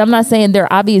leagues. I'm not saying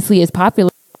they're obviously as popular.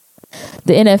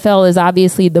 The NFL is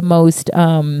obviously the most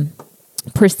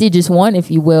prestigious one,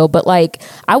 if you will. But like,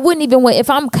 I wouldn't even if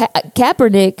I'm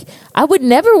Kaepernick, I would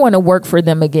never want to work for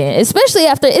them again. Especially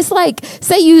after it's like,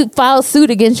 say you file suit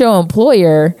against your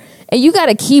employer and you got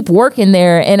to keep working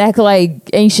there and act like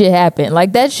ain't shit happen.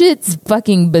 Like that shit's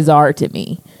fucking bizarre to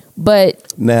me.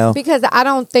 But now, because I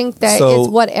don't think that is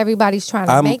what everybody's trying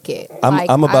to make it.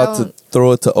 I'm about to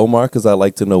throw it to Omar because I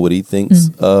like to know what he thinks.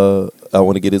 I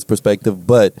want to get his perspective,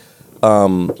 but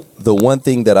the one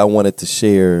thing that I wanted to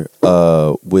share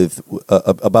with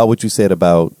about what you said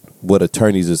about what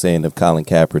attorneys are saying if Colin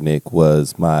Kaepernick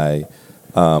was my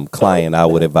client, I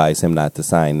would advise him not to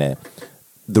sign that.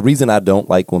 The reason I don't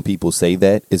like when people say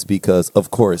that is because,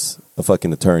 of course, a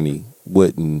fucking attorney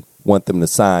wouldn't want them to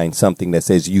sign something that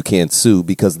says you can't sue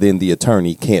because then the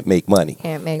attorney can't make money.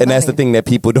 That's the thing that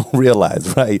people don't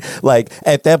realize, right? Like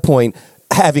at that point,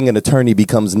 having an attorney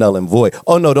becomes null and void.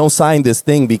 Oh no, don't sign this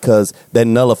thing because that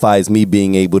nullifies me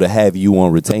being able to have you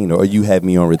on retainer or you have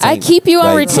me on retainer. I keep you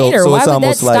on retainer. Why would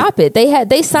that stop it?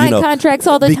 They sign contracts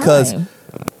all the time.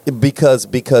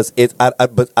 Because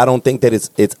but I don't think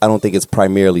that I don't think it's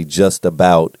primarily just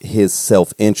about his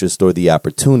self-interest or the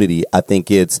opportunity. I think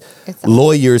it's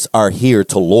lawyers are here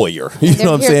to lawyer. You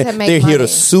know what I'm saying? They're here to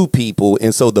sue people,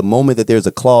 and so the moment that there's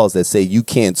a clause that say you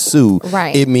can't sue,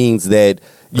 it means that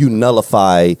you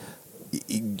nullify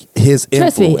his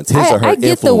influence, his or her I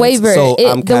get influence. the waiver. So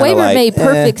The waiver made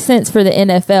perfect sense for the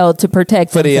NFL to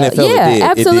protect for the NFL. Yeah,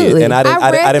 absolutely. It did. And I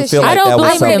didn't feel like that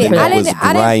was something that was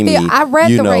grimy. I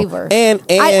read the waiver, and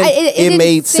it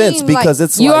made sense because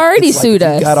it's you like, already it's sued like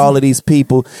us. You got all of these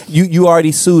people. You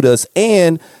already sued us,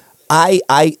 and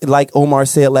I like Omar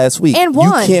said last week. And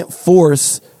won. You can't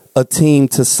force a team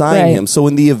to sign him. So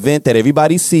in the event that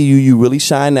everybody see you really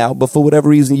shine out, but for whatever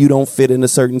reason you don't fit into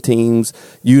certain teams,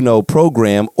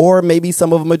 program, or maybe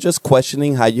some of them are just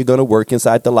questioning how you're going to work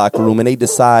inside the locker room and they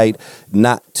decide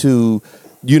not to,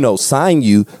 sign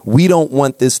you. We don't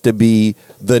want this to be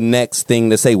the next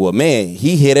thing to say, well, man,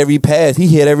 he hit every pass, he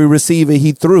hit every receiver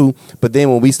he threw. But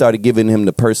then when we started giving him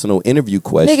the personal interview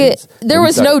questions, there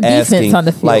was no defense on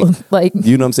the field. Like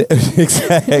you know what I'm saying?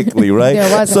 Exactly, right?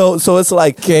 There wasn't. So it's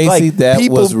like, Casey, that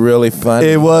was really funny.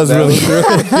 It was really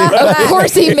of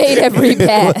course he made every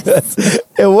pass.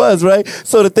 It was, right?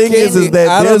 So the thing is that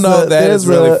I don't know if that is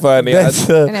really funny. That's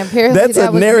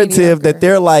a narrative that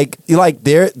they're like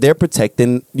they're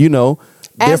protecting,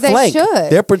 their flank.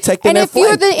 They're protecting their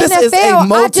flank. This is a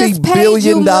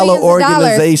multi-billion-dollar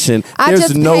organization.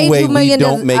 There's no way we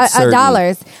don't make certain.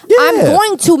 Dollars. Yeah. I'm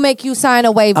going to make you sign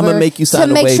a waiver. I'm gonna make you sign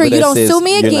to make sure you don't sue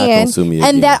me again.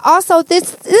 And that also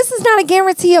this is not a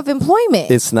guarantee of employment.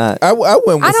 It's not. I went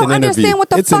with don't understand what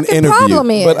the fucking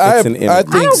problem is. But I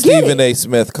think Stephen A.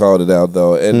 Smith called it out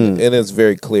though, and it's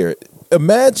very clear.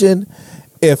 Imagine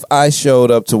if I showed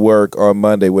up to work on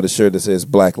Monday with a shirt that says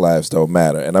Black Lives Don't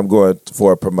Matter and I'm going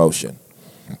for a promotion,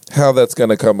 how that's going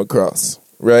to come across,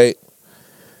 right?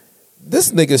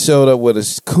 this nigga showed up with a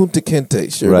Kunta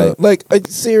Kinte shirt. Right. On. Like,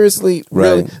 seriously,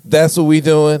 really? Right. That's what we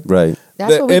doing? Right.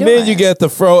 That's what we and doing. then you get the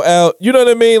fro out. You know what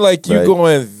I mean? Like you Right.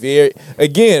 going very.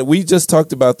 Again, we just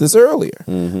talked about this earlier.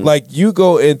 Like you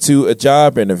go into a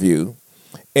job interview,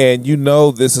 and you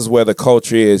know this is where the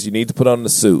culture is. You need to put on the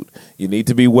suit. You need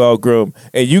to be well groomed,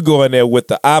 and you go in there with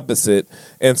the opposite.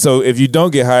 And so if you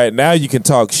don't get hired, now you can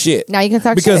talk shit. Now you can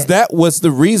talk because shit. that was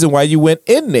the reason why you went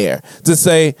in there to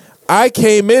say. I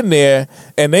came in there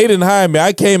and they didn't hire me.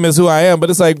 I came as who I am, but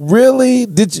it's like, really?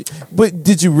 Did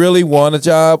you really want a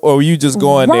job, or were you just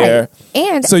going Right. there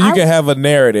And so you I- can have a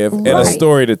narrative and a Right.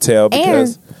 story to tell?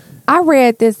 Because And I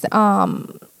read this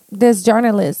this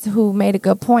journalist who made a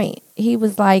good point. He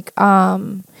was like,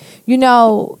 you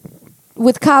know,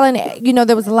 with Colin, you know,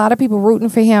 there was a lot of people rooting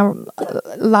for him,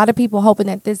 a lot of people hoping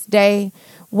that this day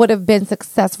would have been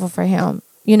successful for him.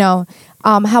 You know,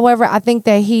 however, I think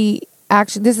that he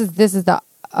actually this is the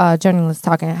journalist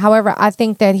talking. However, I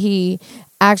think that he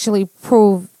actually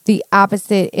proved the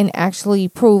opposite and actually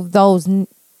proved those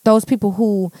people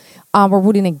who were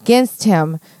rooting against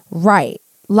him right.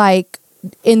 Like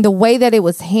in the way that it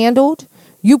was handled,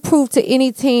 you proved to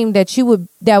any team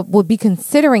that would be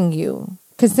considering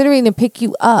to pick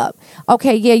you up.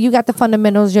 Okay, yeah, you got the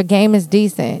fundamentals. Your game is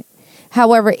decent.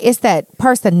 However, it's that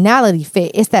personality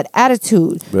fit. It's that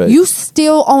attitude. Right. You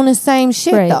still on the same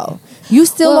shit Right. though. You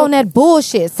still on that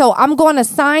bullshit. So I'm going to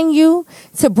sign you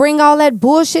to bring all that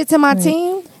bullshit to my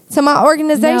team, to my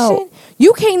organization. No.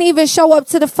 You can't even show up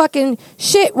to the fucking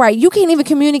shit right. You can't even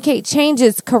communicate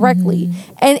changes correctly.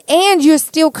 And you're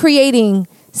still creating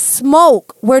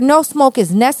smoke where no smoke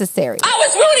is necessary. I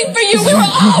was rooting for you. We were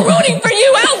all rooting for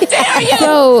you. How dare you?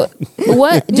 So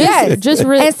what? Just, Yes. just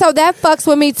really. And so that fucks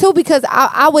with me too, because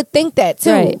I would think that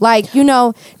too. Right. Like, you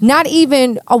know, not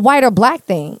even a white or black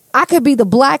thing. I could be the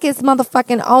blackest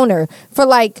motherfucking owner for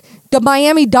like the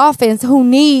Miami Dolphins who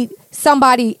need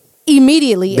somebody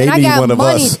immediately. They and I need got one of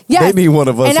money. us. Yes. They need one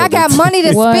of us And on I got their money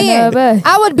to One spend. of us.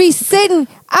 I would be sitting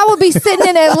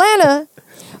in Atlanta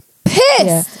pissed.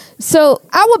 Yeah. So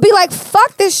I would be like,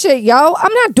 fuck this shit, yo.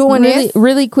 I'm not doing really, this.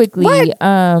 really quickly, What?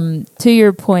 to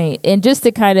your point, and just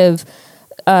to kind of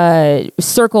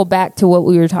circle back to what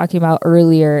we were talking about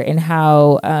earlier, and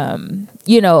how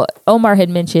you know, Omar had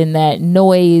mentioned that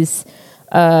noise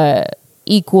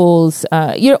equals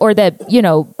or that, you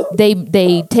know,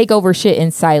 they take over shit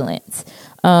in silence.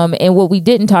 And what we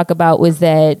didn't talk about was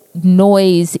that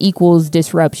noise equals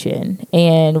disruption,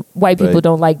 and white people Right.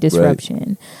 don't like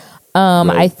disruption. Right.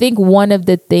 I think one of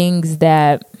the things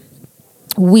that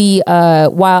we,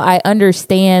 while I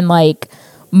understand like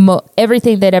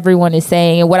everything that everyone is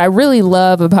saying, and what I really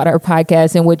love about our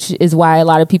podcast, and which is why a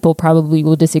lot of people probably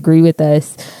will disagree with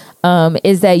us,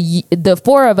 is that the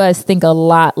four of us think a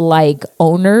lot like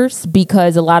owners,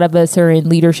 because a lot of us are in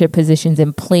leadership positions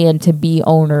and plan to be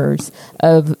owners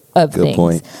of Good things.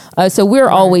 point. So we're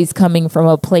always coming from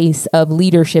a place of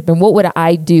leadership. And what would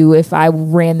I do if I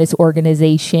ran this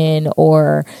organization,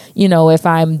 or, you know, if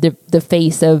I'm the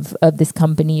face of this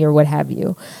company or what have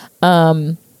you?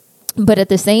 But at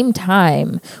the same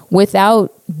time,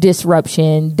 without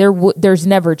disruption, there's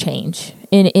never change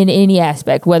in any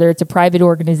aspect, whether it's a private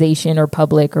organization or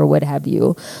public or what have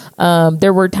you.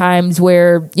 There were times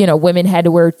where, you know, women had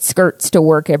to wear skirts to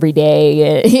work every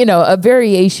day, you know, a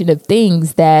variation of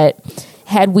things that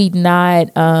had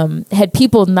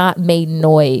people not made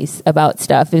noise about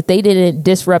stuff, if they didn't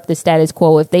disrupt the status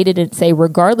quo, if they didn't say,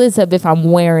 regardless of if I'm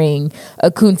wearing a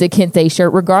Kunta Kinte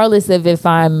shirt, regardless of if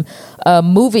I'm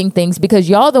moving things, because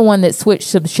y'all the one that switched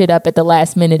some shit up at the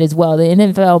last minute as well. The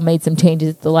NFL made some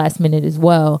changes at the last minute as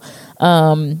well.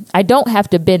 I don't have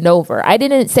to bend over. I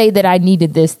didn't say that I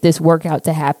needed this workout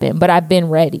to happen, but I've been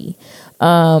ready.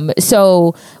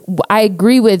 So I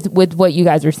agree with what you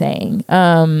guys are saying.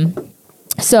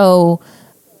 So,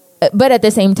 but at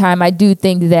the same time, I do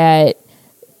think that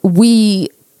we,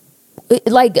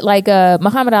 like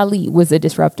Muhammad Ali was a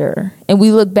disruptor, and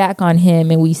we look back on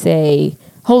him and we say,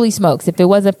 holy smokes, if it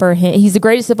wasn't for him, he's the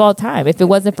greatest of all time. If it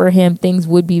wasn't for him, things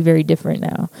would be very different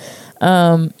now.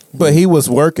 but he was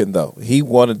working though. He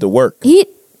wanted to work.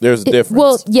 There's a difference.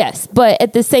 Well, yes, but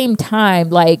at the same time,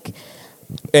 like,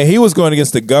 and he was going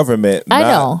against the government. I not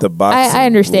know. the boxing. I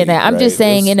understand league, that. I'm just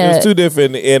right? saying It's two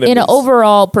different enemies. in an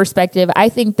overall perspective, I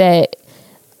think that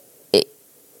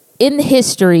in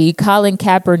history, Colin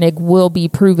Kaepernick will be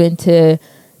proven to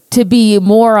be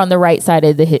more on the right side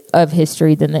of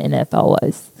history than the NFL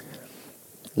was.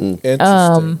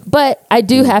 Interesting. But I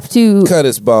do have to Cut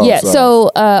his balls Yeah. off.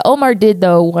 So Omar did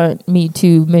though want me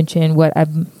to mention what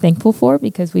I'm thankful for,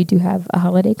 because we do have a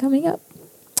holiday coming up.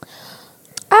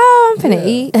 I'm finna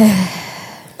eat.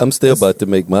 I'm still about to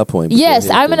make my point. Yes,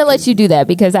 I'm going to let you do that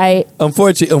because I.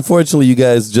 Unfortunately, you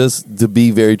guys, just to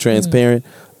be very transparent,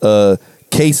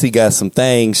 Casey got some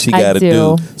things she got to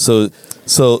do.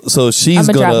 So she's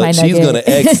gonna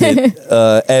exit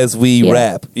as we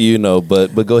wrap,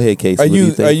 But go ahead, Casey.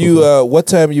 Are you what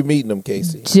time are you meeting them,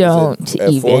 Casey? Don't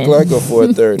at 4 o'clock or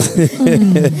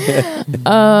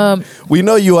 4:30? We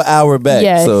know you're an hour back.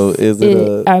 Yes, so is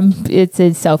it? It's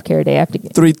a self-care day. I have to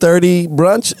get 3:30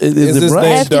 brunch. Is it brunch? I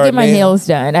have to get my nails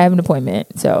done. I have an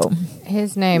appointment. So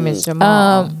his name is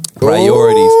Jamal.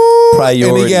 Priorities.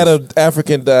 And he got an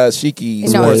African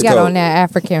dashiki. No, he got on that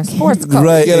African sports coat.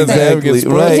 Right, exactly.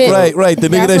 Right. The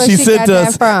nigga that she sent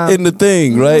us in the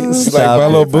thing, right? Like my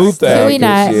little booth. Can we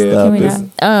not? Can we not?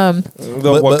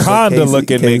 The Wakanda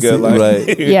looking nigga, like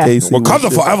right? Yeah, Casey,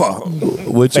 Wakanda forever.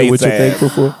 What you thankful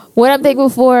for? What I'm thankful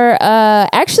for,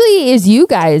 actually, is you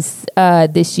guys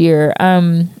this year.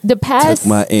 The past. Took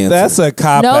my answer. That's a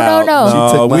cop out.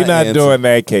 No, we're not doing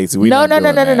that, Casey.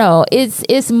 No.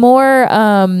 It's more.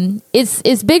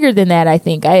 It's bigger than that. I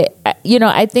think. I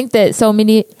think that so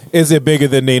many. Is it bigger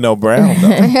than Nino Brown?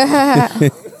 Though?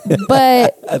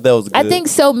 But that was good. I think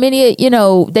so many.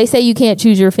 They say you can't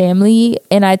choose your family,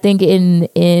 and I think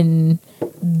in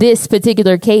this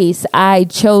particular case, I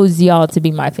chose y'all to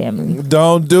be my family.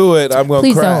 Don't do it. I'm going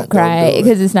to cry. Please don't cry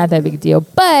because it's not that big a deal.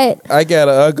 But I got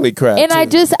an ugly cry.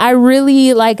 And too. I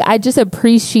really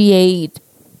appreciate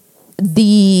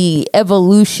the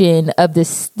evolution of the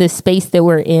space that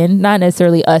we're in. Not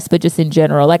necessarily us, but just in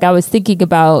general. Like I was thinking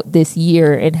about this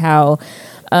year and how,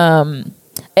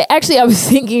 actually I was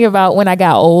thinking about when I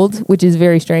got old, which is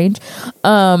very strange.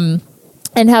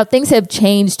 And how things have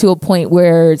changed to a point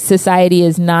where society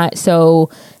is not so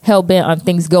hell-bent on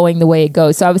things going the way it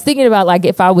goes. So I was thinking about like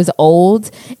if I was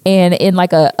old and in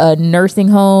like a nursing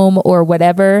home or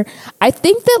whatever, I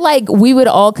think that like we would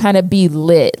all kind of be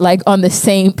lit, like on the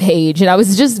same page. And I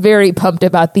was just very pumped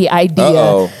about the idea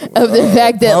of the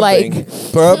fact that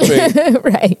pumping.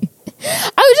 Right.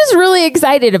 I was just really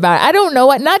excited about it. I don't know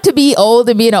what, not to be old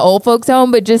and be in an old folks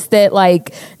home, but just that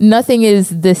like nothing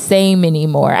is the same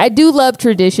anymore. I do love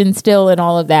tradition still and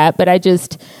all of that, but I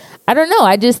don't know.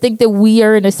 I just think that we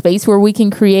are in a space where we can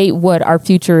create what our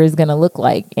future is going to look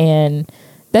like. And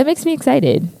that makes me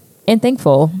excited and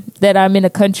thankful that I'm in a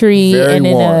country and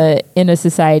in a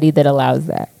society that allows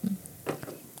that.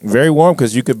 Very warm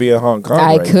because you could be in Hong Kong.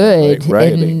 I could.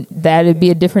 And that would be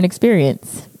a different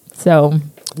experience. So...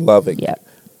 Love it. Yeah.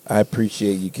 I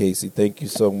appreciate you, Casey. Thank you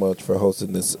so much for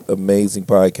hosting this amazing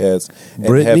podcast and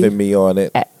Brittany? having me on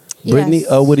it. Brittany,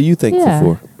 what are you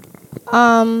thankful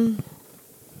for?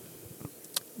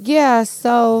 Yeah,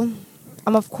 so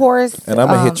of course, and I'm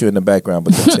gonna hit you in the background,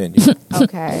 but continue.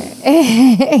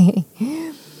 Okay.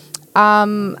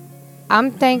 I'm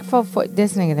thankful for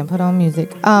this nigga didn't put on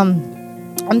music.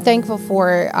 I'm thankful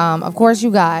for of course you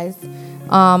guys,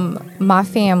 my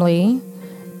family.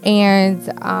 And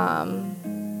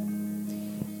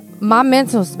my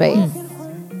mental space. You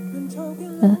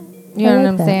know what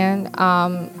I'm saying?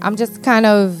 I'm just kind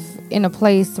of in a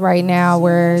place right now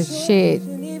where shit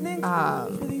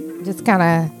just kind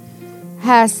of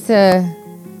has to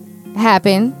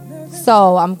happen.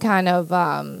 So I'm kind of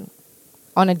on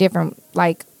a different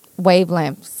like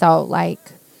wavelength. So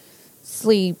like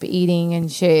sleep, eating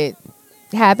and shit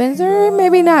happens or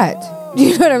maybe not.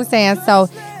 You know what I'm saying? So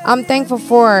I'm thankful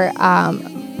for,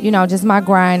 just my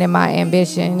grind and my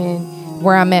ambition and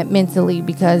where I'm at mentally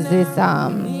because it's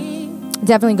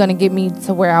definitely going to get me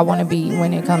to where I want to be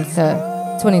when it comes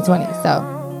to 2020. So,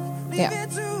 yeah.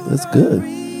 That's good.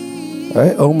 All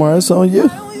right, Omar, it's on you.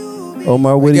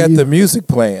 Omar, what got the music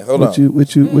playing. Hold on.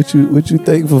 What you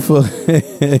thankful for?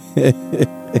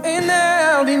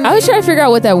 I was trying to figure out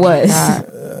what that was.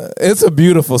 It's a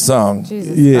beautiful song.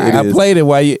 Jesus Yeah, Christ. I played it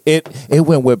while it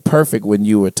went with perfect when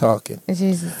you were talking.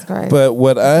 Jesus Christ. But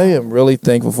what I am really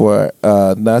thankful for,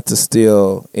 not to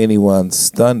steal anyone's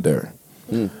thunder,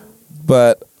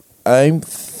 but I'm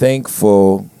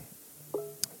thankful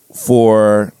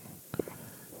for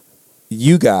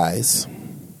you guys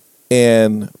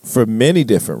and for many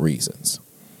different reasons.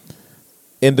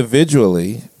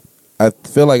 Individually, I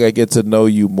feel like I get to know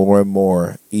you more and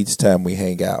more each time we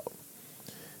hang out.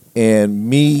 And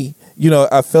me,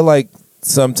 I feel like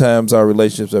sometimes our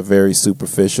relationships are very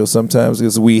superficial sometimes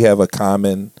because we have a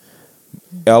common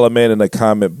element and a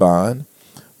common bond.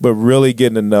 But really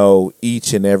getting to know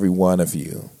each and every one of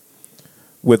you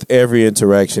with every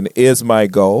interaction is my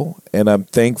goal. And I'm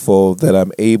thankful that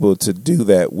I'm able to do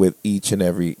that with each and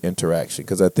every interaction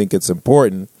because I think it's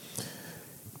important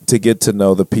to get to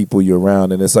know the people you're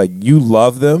around. And it's like you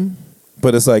love them,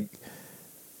 but it's like,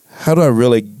 how do I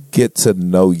really get to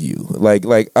know you. Like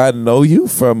I know you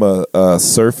from a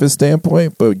surface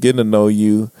standpoint, but getting to know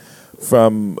you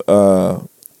from a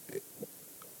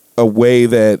way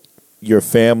that your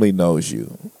family knows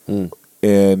you,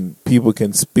 and people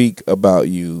can speak about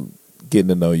you, getting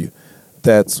to know you.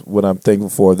 That's what I'm thankful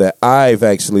for, that I've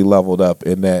actually leveled up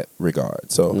in that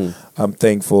regard. So I'm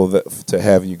thankful to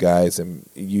have you guys, and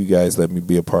you guys let me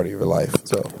be a part of your life.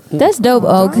 So That's dope,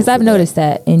 because I've noticed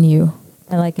that in you.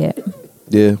 I like it.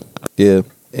 Yeah.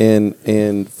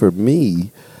 And for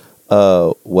me,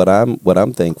 what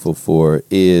I'm thankful for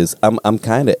is I'm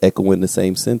kind of echoing the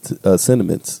same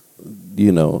sentiments,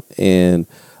 and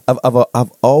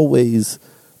I've always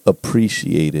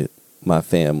appreciated my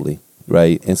family.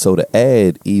 Right. And so to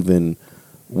add, even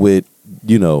with,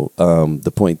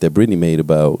 the point that Brittany made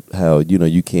about how,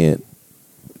 you can't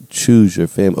choose your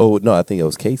family. Oh, no, I think it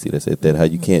was Casey that said that, how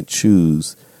you can't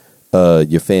choose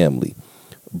your family.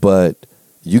 But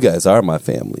you guys are my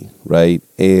family. Right.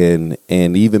 And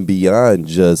even beyond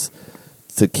just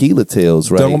Tequila Tales.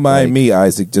 Right. Don't mind me,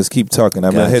 Isaac. Just keep talking.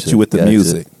 I'm going to hit you with the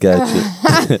music.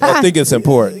 Gotcha. I think it's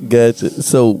important. Gotcha.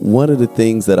 So one of the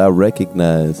things that I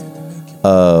recognized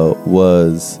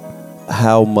was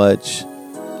how much,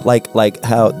 like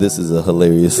how this is a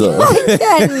hilarious song.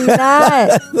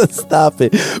 Stop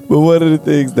it. But one of the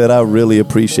things that I really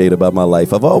appreciate about my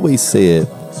life, I've always said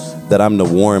that I'm the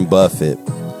Warren Buffett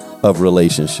of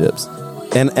relationships,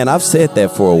 and I've said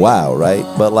that for a while, right?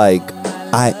 But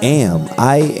I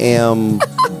am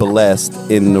blessed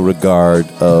in the regard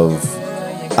of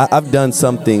I've done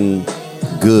something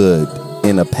good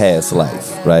in a past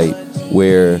life, right?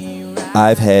 Where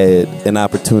I've had an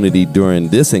opportunity during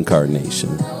this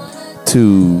incarnation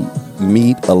to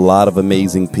meet a lot of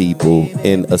amazing people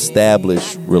and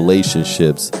establish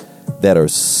relationships that are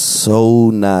so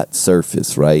not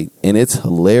surface, right? And it's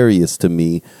hilarious to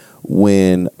me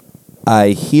when I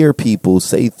hear people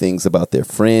say things about their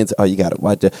friends. Oh, you got to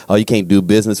watch it. Oh, you can't do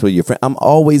business with your friend. I'm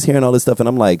always hearing all this stuff, and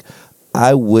I'm like,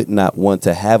 I would not want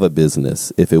to have a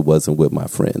business if it wasn't with my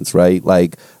friends, right?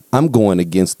 Like, I'm going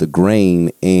against the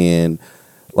grain, and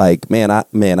man,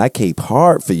 I cape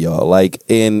hard for y'all. Like,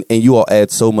 and you all add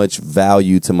so much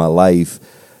value to my life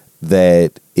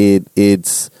that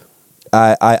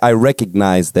I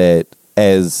recognize that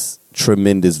as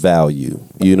tremendous value.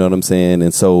 You know what I'm saying?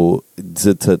 And so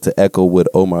to echo what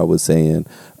Omar was saying,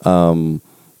 I'm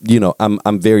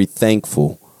very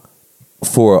thankful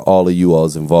for all of you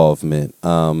all's involvement.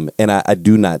 And I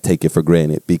do not take it for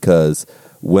granted, because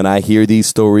when I hear these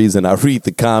stories and I read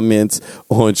the comments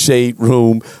on Shade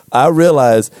Room, I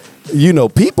realize,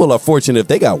 people are fortunate if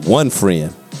they got one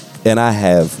friend, and I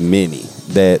have many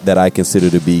that I consider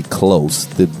to be close,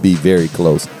 to be very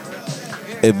close.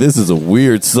 And this is a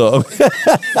weird song.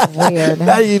 Weird.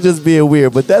 Now you just being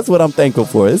weird, but that's what I'm thankful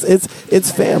for.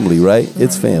 It's family, right?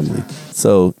 It's family.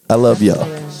 So I love y'all.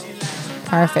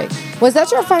 Perfect. Was that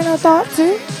your final thought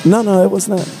too? No, it was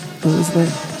not. It was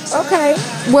not. Okay.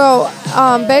 Well,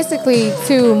 basically,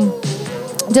 to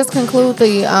just conclude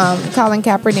the Colin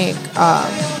Kaepernick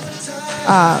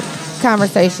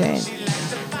conversation,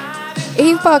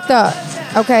 he fucked up.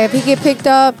 Okay, if he get picked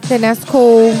up, then that's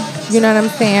cool. You know what I'm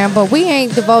saying? But we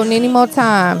ain't devoting any more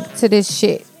time to this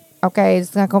shit. Okay,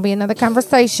 it's not gonna be another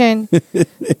conversation.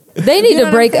 They need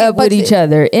to break up with each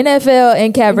other. NFL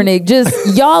and Kaepernick,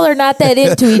 just y'all are not that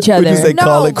into each other. Would you say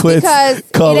call it quits? Because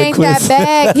Call it it ain't quits.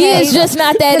 that bad. He is just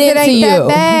not that It into ain't you.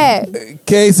 that bad.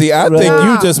 Casey, I think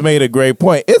you just made a great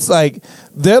point. It's like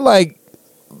they're like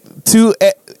two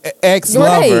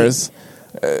ex-lovers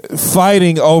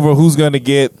fighting over who's going to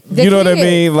get, The you know what I kid.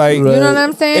 mean? Like, You know what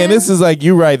I'm saying? and this is like,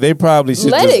 you're right. They probably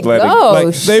should Let just it let go. it.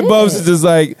 Like, they Shit. both should just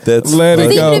like That's let it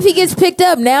funny. go. Even if he gets picked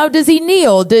up now, does he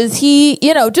kneel? Does he,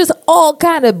 just all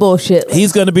kind of bullshit.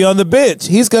 He's going to be on the bench.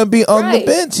 He's going to be on the Right.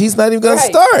 bench. He's not even going to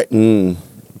Right. start.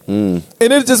 And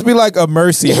it'd just be like a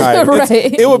mercy hire. Right.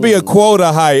 It would be a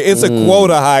quota hire. It's a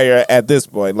quota hire at this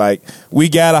point. Like, we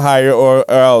got to hire or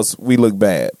else we look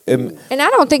bad. And And I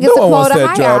don't think it's No a one wants quota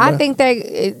that hire. drama. I think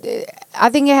that I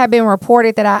think it had been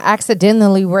reported that I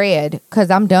accidentally read,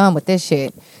 because I'm done with this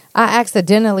shit. I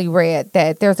accidentally read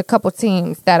that there's a couple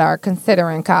teams that are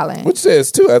considering Colin. which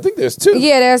says two. I think there's two.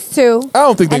 Yeah, there's two. I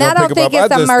don't think they're And I gonna don't pick him think up.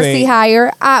 it's I a just mercy think-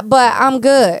 hire. But I'm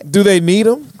good. Do they need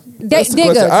him? That's the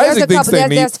question. There's Isaac a thinks couple. they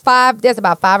need. There's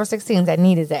about 5 or 6 teams that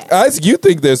need his ass. Isaac, you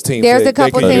think there's teams? There's that- a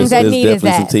couple that can teams use that him? need his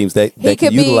definitely some ass. teams that He can could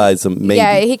be- utilize him. Maybe.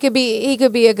 Yeah, he could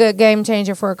be a good game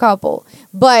changer for a couple.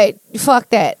 But fuck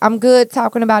that. I'm good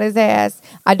talking about his ass.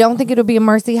 I don't think it'll be a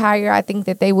mercy hire. I think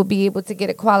that they will be able to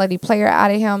get a quality player out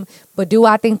of him. But do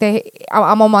I think that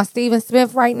I'm on my Stephen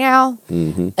Smith right now?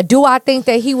 Do I think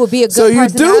that he would be a good So you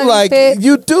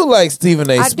personality do like Stephen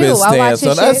A. I do. Smith's I watch stance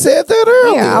his on. I shit. said that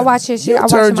earlier. Yeah, I watch his shit. I You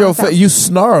watch turned him your myself. face. You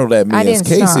snarled at me, I as didn't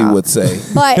Casey snarl. would say.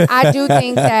 But I do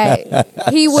think that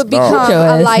he would become Your a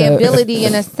ass up. liability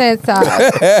in a sense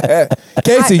of.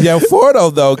 Casey,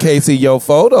 your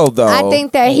photo though. I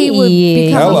think that he would Yeah.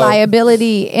 become Hello. a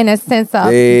liability in a sense of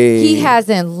Hey. he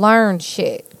hasn't learned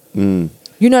shit.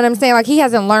 You know what I'm saying? Like he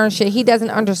hasn't learned shit. He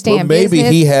doesn't understand But maybe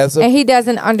business, he has a- and he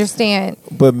doesn't understand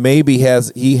But maybe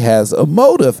he has a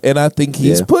motive, and I think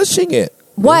he's Yeah. pushing it.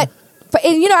 what. But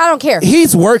and, I don't care.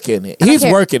 He's working it. don't He's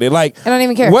care. working it. Like I don't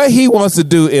even care. What he wants to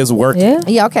do is working. Yeah.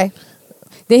 Yeah, okay.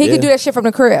 Then he Yeah. could do that shit from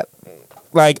the crib.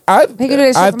 Like He could do that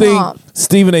shit I from think home.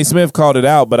 Stephen A. Smith called it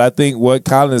out, but I think what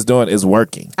Colin is doing is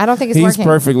working. I don't think it's he's working.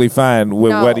 perfectly fine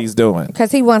with No. what he's doing.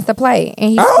 Because he wants to play,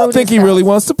 and I don't think he really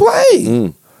wants to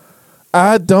play.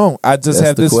 I don't. I just That's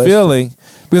have the this question. feeling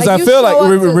because Like, I you feel show like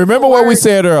up to remember what we work-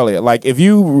 said earlier. Like if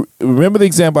you remember the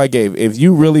example I gave, if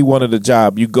you really wanted a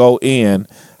job, you go in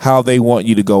how they want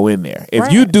you to go in there. If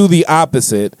Right. you do the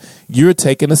opposite, you're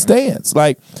taking a stance.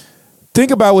 Like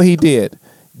think about what he did.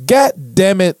 God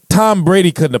damn it, Tom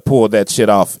Brady couldn't have pulled that shit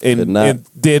off Could and not.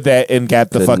 did that and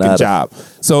got the Could fucking not have. job.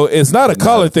 So it's not a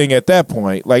color thing at that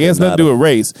point. Like it has nothing to do with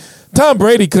race. Tom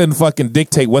Brady couldn't fucking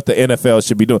dictate what the NFL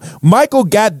should be doing. Michael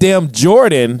goddamn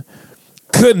Jordan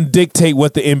couldn't dictate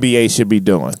what the NBA should be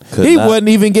doing. Could He not. wasn't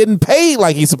even getting paid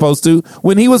like he's supposed to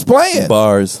when he was playing.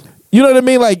 Bars. You know what I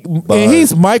mean? Like, and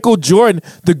he's Michael Jordan,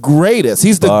 the greatest.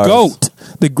 He's the Bars. GOAT,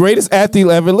 the greatest athlete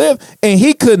ever lived, and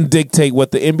he couldn't dictate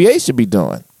what the NBA should be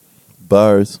doing.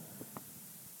 Bars.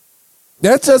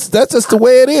 That's just the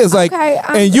way it is. Like, Okay,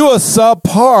 and you're a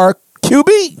subpar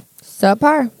QB.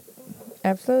 subpar.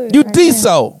 Absolutely, You right there.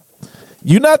 decent.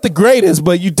 You're not the greatest,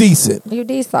 but you decent. You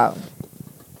decent.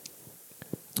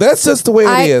 That's just the way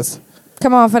I- it is.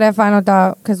 Come on for that final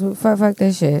thought, because fuck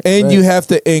this shit. And you have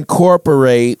to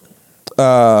incorporate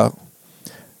the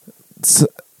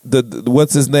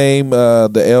what's his name,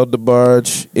 the El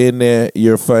DeBarge in there.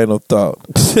 Your final thought.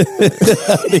 It's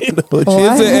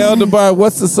an El DeBarge.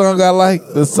 What's the song I like?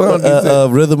 The song. he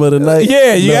said- Rhythm of the Night.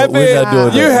 Yeah, you No, have we're not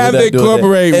doing to. You that. have We're to not doing that.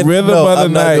 incorporate And Rhythm no, of the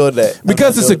I'm not Night doing that. I'm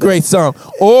because not it's a doing great song.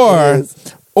 It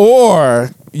is. Or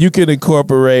you can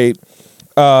incorporate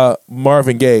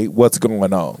Marvin Gaye. What's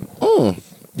going on?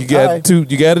 You got All right. to.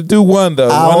 You got to do one though.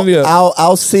 One or the other.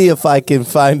 I'll see if I can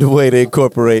find a way to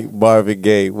incorporate Marvin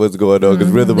Gaye. What's going on?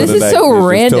 Because Rhythm This of the is Night so is just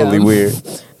random. totally weird.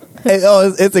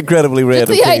 It's incredibly Just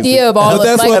random. the Casey. idea of all But of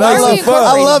that's like, what why I are love we fun. I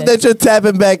incorporating love this? that you're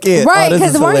tapping back in. Right, Oh, this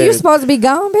because is weren't you hilarious. supposed to be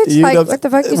gone, bitch? You Like, know, what the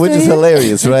fuck you which still is here?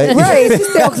 hilarious, right? Right, she's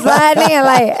still sliding in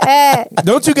like,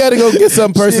 Don't you got to go get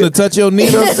some person to touch your knee?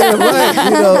 You know what I'm saying? Right. You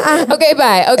know, Okay,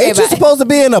 bye. Okay, ain't you bye. supposed to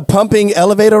be in a pumping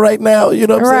elevator right now? You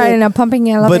know what I'm right, saying? in a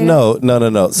pumping elevator. But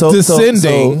no. So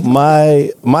Descending. So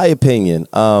my opinion,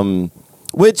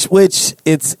 which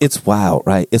it's wild,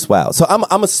 right? It's wild. So I'm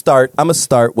gonna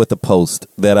start with a post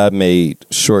that I made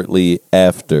shortly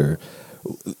after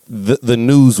the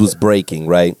news was breaking,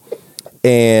 right?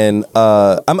 And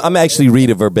I'm actually read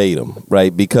it verbatim,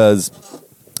 right? Because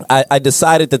I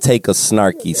decided to take a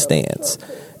snarky stance.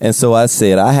 And so I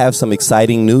said, I have some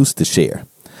exciting news to share.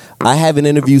 I have an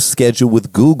interview scheduled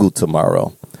with Google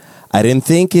tomorrow. I didn't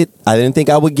think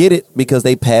I would get it because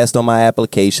they passed on my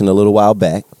application a little while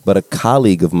back, but a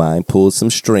colleague of mine pulled some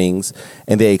strings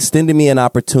and they extended me an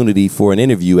opportunity for an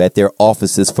interview at their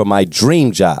offices for my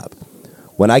dream job.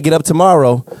 When I get up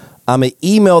tomorrow, I'm going to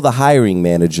email the hiring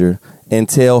manager and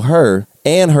tell her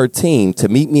and her team to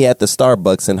meet me at the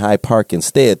Starbucks in Hyde Park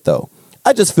instead, though.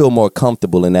 I just feel more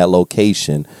comfortable in that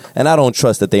location, and I don't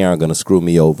trust that they aren't going to screw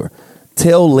me over.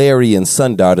 Tell Larry and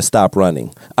Sundar to stop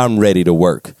running. I'm ready to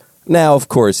work. Now, of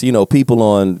course, people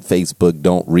on Facebook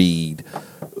don't read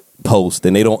posts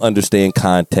and they don't understand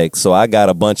context. So I got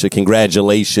a bunch of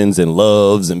congratulations and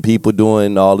loves and people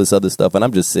doing all this other stuff. And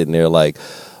I'm just sitting there like,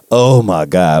 oh, my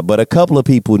God. But a couple of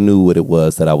people knew what it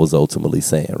was that I was ultimately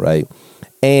saying, right?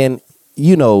 And,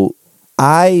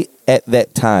 at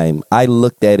that time, I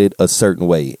looked at it a certain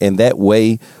way. And that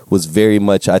way was very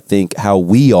much, I think, how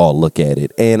we all look at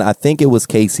it. And I think it was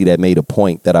Casey that made a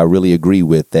point that I really agree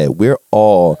with, that we're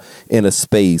all in a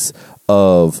space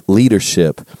of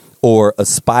leadership or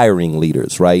aspiring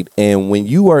leaders, right? And when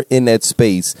you are in that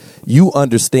space, you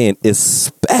understand,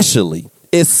 especially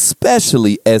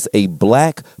as a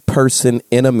black person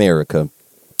in America,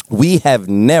 We have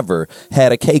never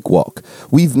had a cakewalk.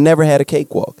 We've never had a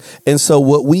cakewalk. And so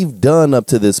what we've done up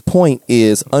to this point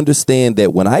is understand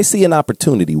that when I see an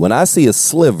opportunity, when I see a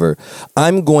sliver,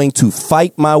 I'm going to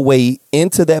fight my way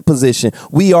into that position.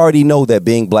 We already know that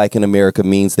being black in America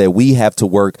means that we have to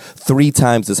work 3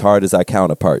 times as hard as our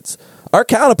counterparts. Our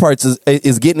counterparts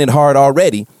is getting it hard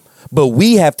already, but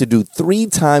we have to do 3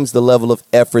 times the level of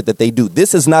effort that they do.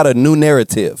 This is not a new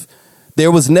narrative. There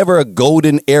was never a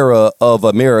golden era of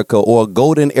America or a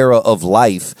golden era of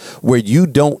life where you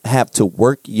don't have to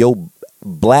work your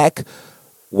black,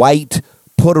 white,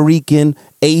 Puerto Rican,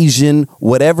 Asian,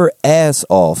 whatever ass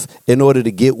off in order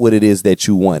to get what it is that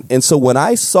you want. And so when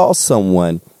I saw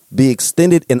someone be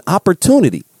extended an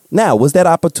opportunity, now, was that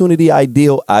opportunity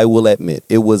ideal? I will admit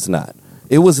it was not.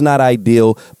 It was not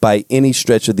ideal by any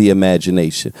stretch of the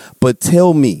imagination. But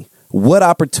tell me, what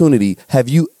opportunity have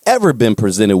you ever been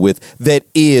presented with that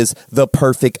is the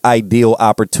perfect ideal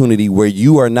opportunity where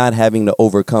you are not having to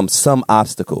overcome some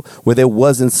obstacle, where there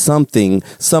wasn't something,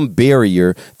 some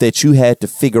barrier that you had to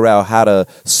figure out how to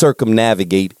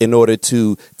circumnavigate in order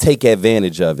to take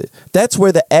advantage of it? That's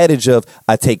where the adage of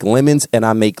I take lemons and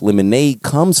I make lemonade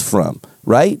comes from,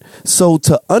 right? So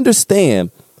to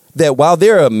understand that while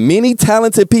there are many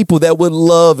talented people that would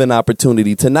love an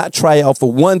opportunity to not try out for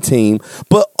one team,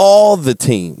 but all the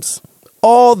teams,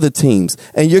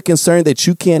 and you're concerned that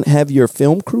you can't have your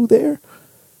film crew there?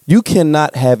 You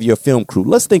cannot have your film crew.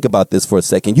 Let's think about this for a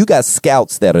second. You got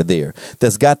scouts that are there,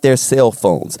 that's got their cell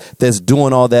phones, that's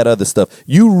doing all that other stuff.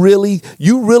 You really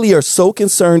are so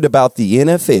concerned about the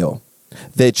NFL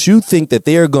that you think that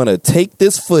they're going to take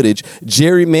this footage,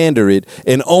 gerrymander it,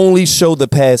 and only show the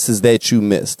passes that you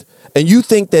missed. And you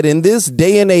think that in this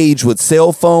day and age with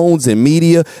cell phones and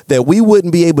media that we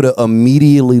wouldn't be able to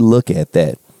immediately look at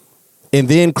that and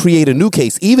then create a new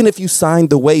case, even if you signed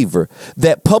the waiver,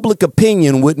 that public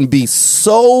opinion wouldn't be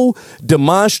so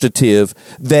demonstrative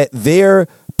that their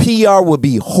PR would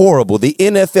be horrible. The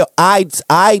NFL,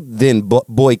 I'd then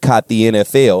boycott the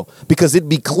NFL because it'd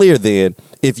be clear then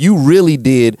if you really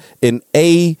did an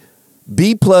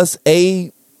B plus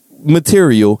A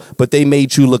material, but they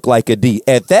made you look like a D.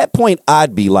 At that point,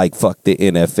 I'd be like, fuck the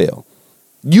NFL.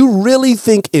 You really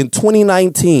think in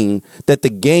 2019 that the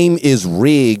game is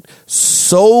rigged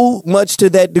so much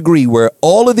to that degree where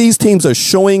all of these teams are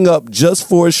showing up just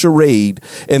for a charade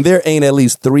and there ain't at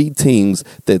least 3 teams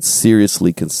that's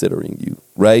seriously considering you,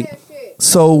 right?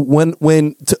 So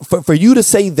for you to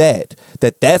say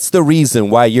that's the reason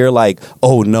why you're like,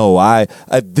 oh no, I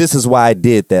this is why I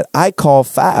did that. I call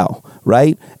foul,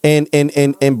 right? And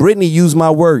Brittany used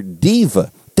my word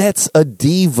diva. That's a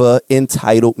diva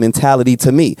entitled mentality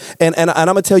to me. And I'm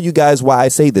going to tell you guys why I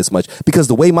say this much. Because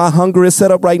the way my hunger is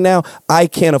set up right now, I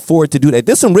can't afford to do that.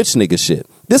 This some rich nigga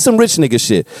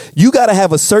shit. You got to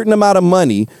have a certain amount of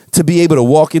money to be able to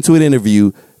walk into an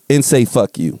interview and say,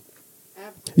 fuck you.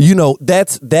 You know,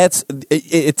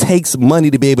 it takes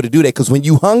money to be able to do that, because when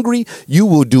you hungry, you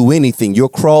will do anything. You'll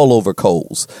crawl over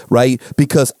coals, right?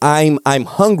 Because I'm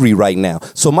hungry right now.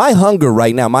 So my hunger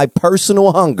right now, my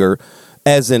personal hunger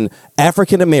as an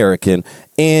African American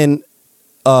in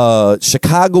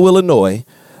Chicago, Illinois,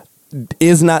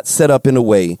 is not set up in a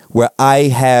way where I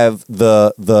have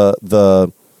the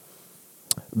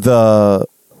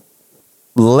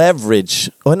leverage,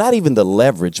 or not even the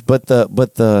leverage, but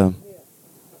the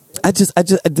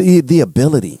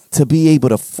ability to be able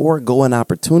to forego an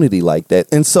opportunity like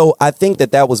that. And so I think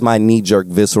that was my knee-jerk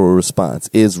visceral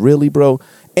response is, really, bro?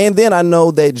 And then I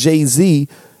know that Jay-Z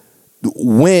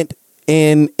went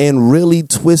and really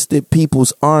twisted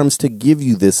people's arms to give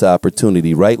you this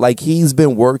opportunity, right? Like, he's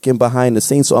been working behind the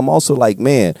scenes. So I'm also like,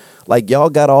 man, like, y'all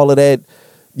got all of that,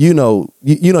 you know,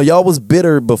 y'all was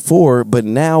bitter before, but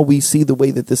now we see the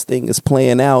way that this thing is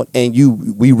playing out, and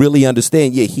we really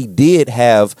understand, yeah, he did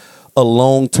have a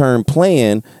long-term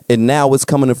plan, and now it's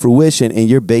coming to fruition, and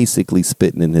you're basically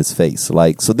spitting in his face.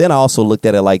 Like, so then I also looked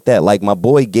at it like that. Like, my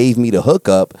boy gave me the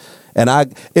hookup, and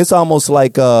it's almost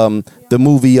like the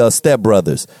movie Step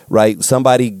Brothers, right?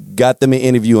 Somebody got them an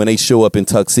interview, and they show up in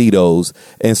tuxedos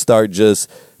and start just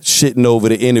shitting over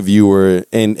the interviewer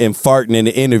and farting in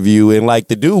the interview, and like,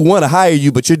 the dude want to hire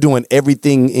you, but you're doing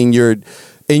everything in your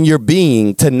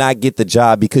being to not get the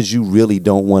job because you really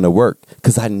don't want to work.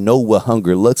 Because I know what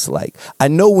hunger looks like. I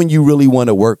know when you really want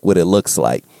to work what it looks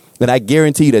like. And I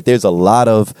guarantee you that there's a lot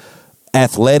of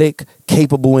athletic,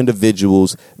 capable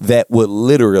individuals that would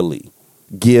literally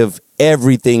give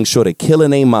everything short of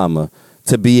killing a mama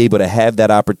to be able to have that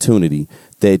opportunity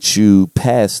that you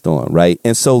passed on, right?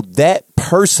 And so that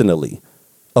personally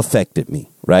affected me,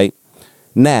 right?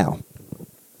 Now,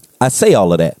 I say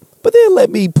all of that, but then let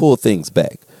me pull things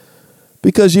back.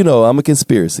 because, you know, I'm a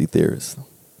conspiracy theorist.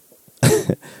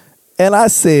 And I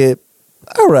said,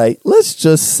 all right, let's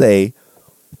just say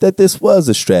that this was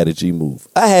a strategy move.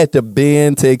 I had to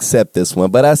bend to accept this one,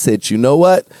 but I said, you know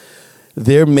what?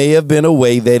 There may have been a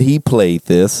way that he played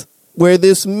this where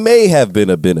this may have been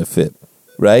a benefit,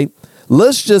 right?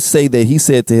 Let's just say that he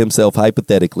said to himself,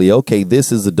 hypothetically, okay,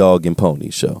 this is a dog and pony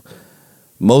show.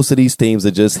 Most of these teams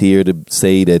are just here to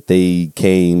say that they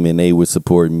came and they would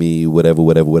support me, whatever.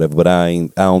 But I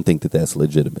don't think that that's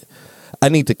legitimate. I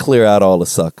need to clear out all the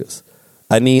suckers.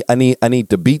 I need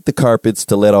to beat the carpets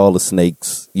to let all the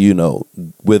snakes, you know,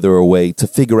 wither away, to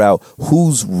figure out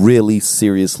who's really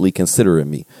seriously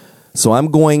considering me. So I'm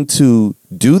going to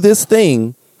do this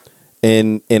thing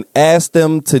and ask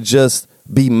them to just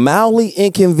be mildly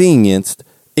inconvenienced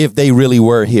if they really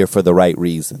were here for the right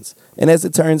reasons. And as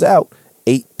it turns out,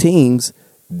 8 teams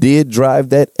did drive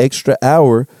that extra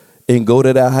hour and go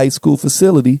to that high school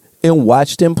facility and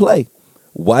watched him play.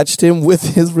 Watched him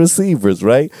with his receivers,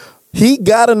 right? He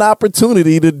got an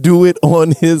opportunity to do it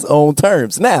on his own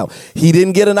terms. Now, he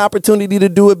didn't get an opportunity to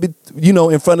do it, you know,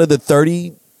 in front of the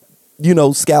 30, you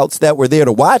know, scouts that were there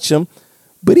to watch him,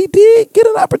 but he did get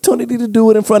an opportunity to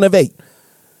do it in front of 8.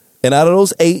 And out of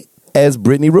those 8, as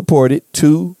Brittany reported,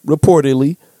 2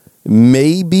 reportedly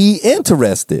may be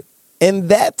interested. And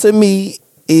that to me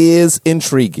is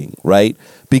intriguing, right?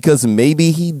 Because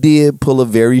maybe he did pull a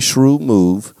very shrewd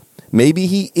move. Maybe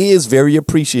he is very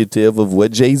appreciative of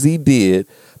what Jay-Z did,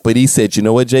 but he said, you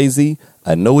know what, Jay-Z,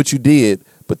 I know what you did,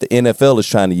 but the NFL is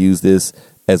trying to use this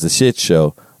as a shit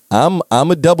show. I'm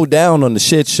a double down on the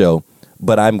shit show,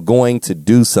 but I'm going to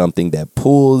do something that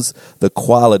pulls the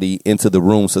quality into the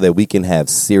room so that we can have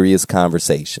serious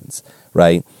conversations,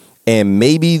 right? And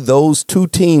maybe those 2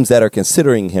 teams that are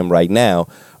considering him right now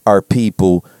are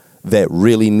people that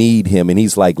really need him. And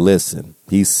he's like, listen,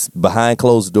 he's behind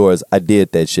closed doors. I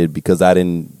did that shit because I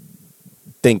didn't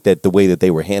think that the way that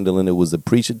they were handling it was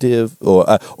appreciative or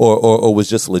was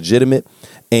just legitimate.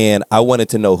 And I wanted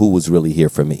to know who was really here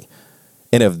for me.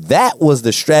 And if that was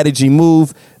the strategy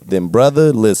move, then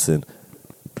brother, listen,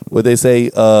 what they say,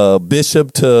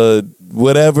 bishop to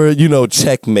whatever, you know,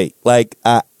 checkmate.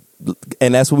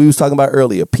 And that's what we was talking about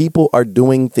earlier. People are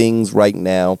doing things right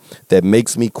now that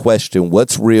makes me question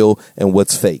what's real and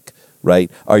what's fake,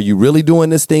 right? Are you really doing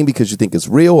this thing because you think it's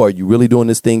real? Or are you really doing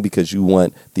this thing because you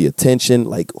want the attention?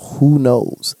 Like, who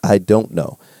knows? I don't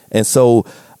know. And so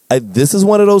this is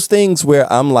one of those things where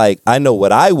I'm like, I know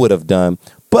what I would have done,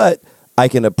 but I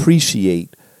can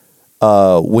appreciate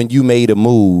when you made a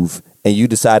move and you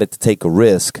decided to take a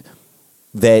risk,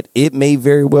 that it may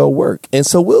very well work. And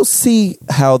so we'll see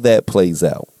how that plays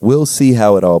out. We'll see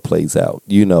how it all plays out.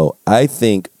 You know, I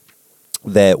think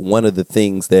that one of the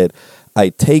things that I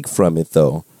take from it,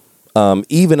 though,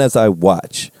 even as I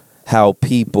watch how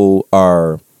people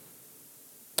are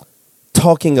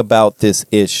talking about this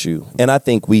issue, and I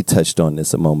think we touched on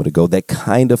this a moment ago, that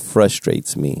kind of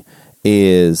frustrates me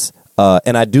is,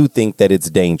 and I do think that it's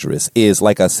dangerous, is,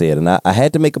 like I said, and I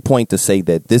had to make a point to say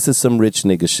that this is some rich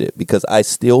nigga shit, because I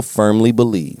still firmly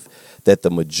believe that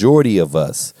the majority of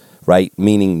us, right,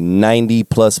 meaning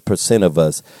 90+% of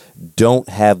us, don't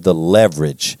have the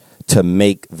leverage to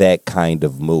make that kind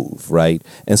of move, right?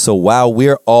 And so while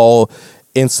we're all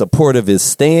in support of his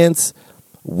stance,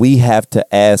 we have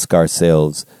to ask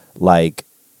ourselves, like,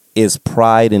 is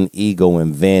pride and ego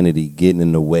and vanity getting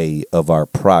in the way of our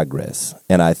progress?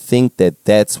 And I think that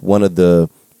that's one of the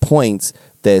points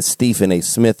that Stephen A.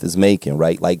 Smith is making,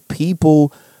 right? Like,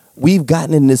 people, we've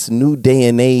gotten in this new day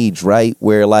and age, right,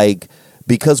 where, like,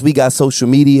 because we got social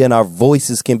media and our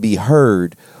voices can be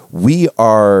heard, we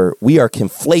are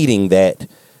conflating that,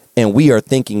 and we are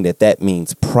thinking that that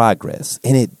means progress.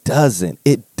 And it doesn't.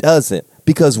 It doesn't.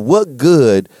 Because what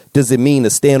good does it mean to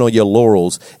stand on your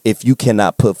laurels if you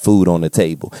cannot put food on the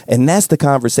table? And that's the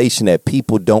conversation that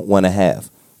people don't want to have.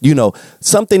 You know,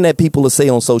 something that people will say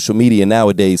on social media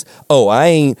nowadays,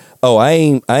 I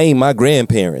ain't my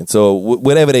grandparents, or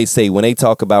whatever they say when they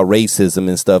talk about racism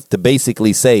and stuff, to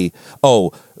basically say,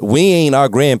 we ain't our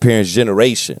grandparents'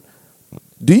 generation.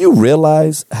 Do you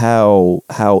realize how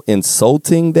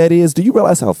insulting that is? Do you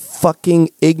realize how fucking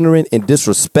ignorant and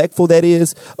disrespectful that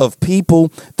is of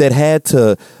people that had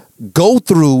to go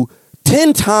through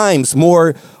 10 times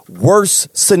more worse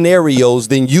scenarios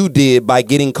than you did by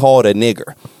getting called a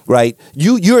nigger, right?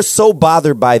 You're so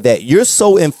bothered by that. You're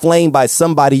so inflamed by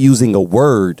somebody using a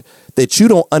word that you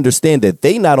don't understand that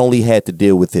they not only had to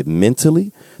deal with it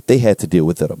mentally, they had to deal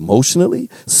with it emotionally,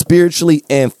 spiritually,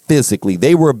 and physically.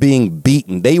 They were being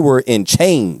beaten. They were in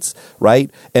chains,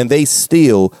 right? And they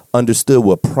still understood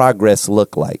what progress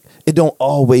looked like. It don't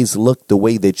always look the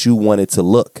way that you want it to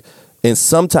look. And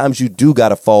sometimes you do got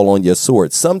to fall on your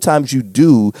sword. Sometimes you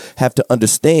do have to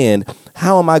understand,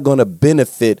 how am I going to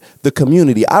benefit the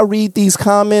community? I read these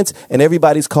comments and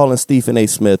everybody's calling Stephen A.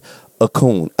 Smith a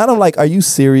coon. And I'm like, are you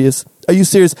serious? Are you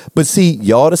serious? But see,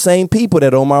 y'all the same people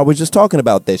that Omar was just talking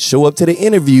about that show up to the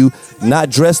interview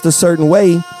not dressed a certain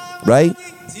way, right?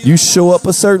 You show up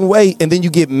a certain way and then you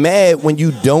get mad when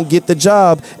you don't get the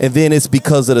job, and then it's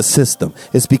because of the system.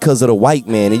 It's because of the white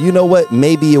man. And you know what?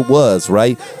 Maybe it was,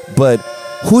 right? But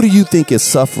who do you think is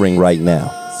suffering right now?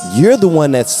 You're the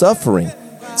one that's suffering.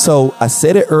 So I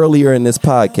said it earlier in this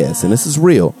podcast, and this is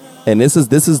real. And this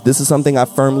is something I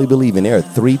firmly believe in. There are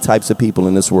 3 types of people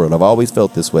in this world. I've always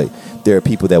felt this way. There are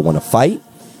people that want to fight.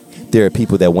 There are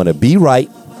people that want to be right.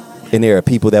 And there are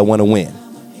people that want to win.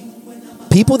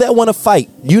 People that want to fight,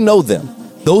 you know them.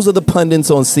 Those are the pundits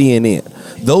on CNN.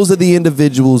 Those are the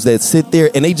individuals that sit there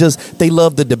and they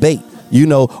love the debate, you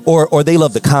know, or they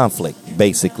love the conflict,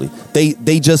 basically.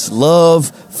 They just love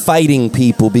fighting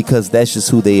people because that's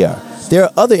just who they are. There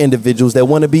are other individuals that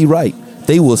want to be right.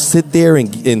 They will sit there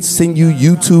and send you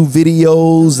YouTube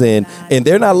videos and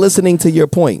they're not listening to your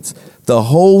points. The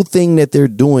whole thing that they're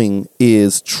doing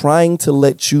is trying to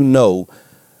let you know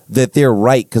that they're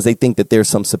right because they think that there's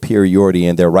some superiority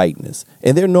in their rightness.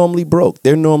 And they're normally broke.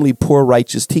 They're normally poor,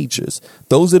 righteous teachers.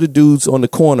 Those are the dudes on the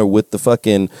corner with the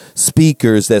fucking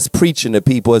speakers that's preaching to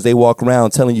people as they walk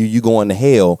around telling you going to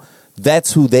hell.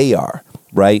 That's who they are,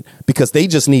 right? Because they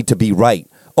just need to be right.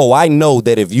 Oh, I know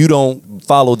that if you don't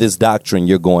follow this doctrine,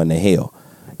 you're going to hell.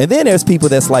 And then there's people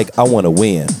that's like, I want to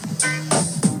win.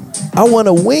 I want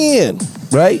to win,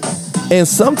 right? And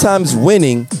sometimes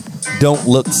winning don't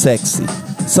look sexy.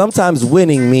 Sometimes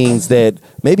winning means that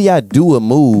maybe I do a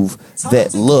move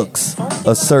that looks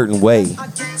a certain way,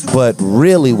 but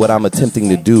really what I'm attempting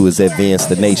to do is advance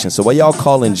the nation. So while y'all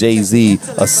calling Jay-Z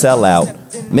a sellout,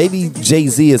 maybe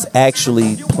Jay-Z is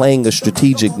actually playing a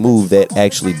strategic move that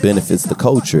actually benefits the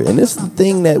culture. And this is the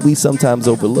thing that we sometimes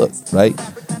overlook, right?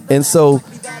 And so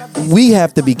we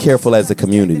have to be careful as a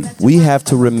community. We have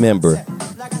to remember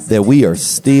that we are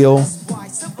still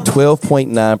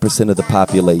 12.9% of the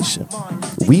population.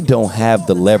 We don't have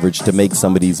the leverage to make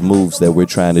some of these moves that we're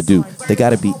trying to do. They got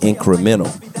to be incremental,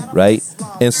 right?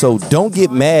 And so don't get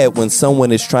mad when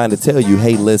someone is trying to tell you,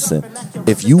 hey, listen,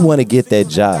 if you want to get that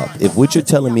job, if what you're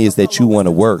telling me is that you want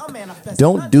to work,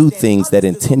 don't do things that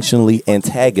intentionally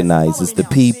antagonizes the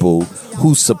people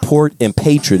whose support and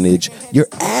patronage you're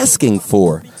asking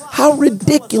for. How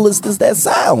ridiculous does that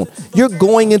sound? You're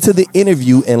going into the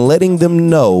interview and letting them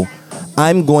know,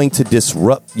 I'm going to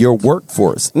disrupt your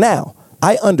workforce. Now,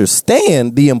 I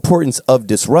understand the importance of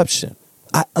disruption.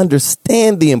 I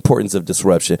understand the importance of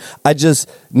disruption. I just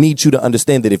need you to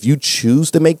understand that if you choose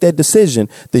to make that decision,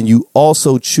 then you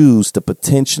also choose to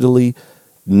potentially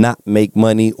not make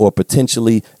money or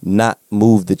potentially not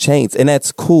move the chains. And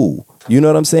that's cool. You know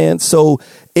what I'm saying? So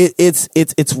it's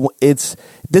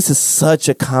this is such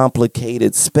a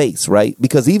complicated space, right?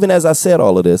 Because even as I said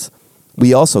all of this,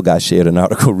 we also got shared an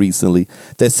article recently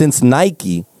that since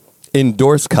Nike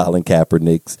endorsed Colin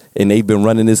Kaepernick and they've been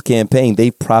running this campaign,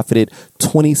 they've profited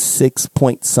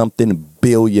 $26-something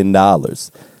billion. I'm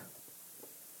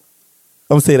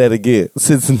gonna say that again.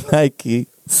 Since Nike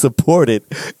supported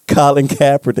Colin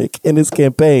Kaepernick in his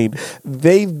campaign,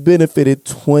 they've benefited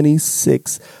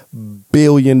 $26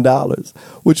 billion,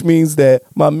 which means that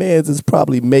my man's is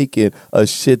probably making a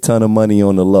shit ton of money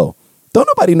on the low. Don't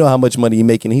nobody know how much money he's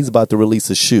making. He's about to release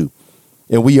a shoe.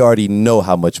 And we already know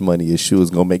how much money his shoe is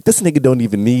going to make. This nigga don't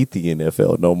even need the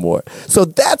NFL no more. So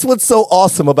that's what's so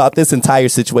awesome about this entire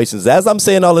situation. As I'm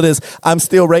saying all of this, I'm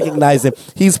still recognizing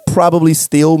he's probably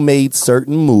still made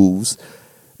certain moves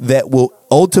that will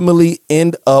ultimately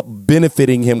end up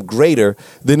benefiting him greater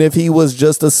than if he was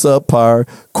just a subpar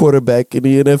quarterback in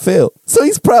the NFL. So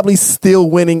he's probably still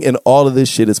winning, and all of this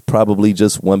shit is probably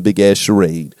just one big ass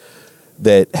charade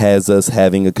that has us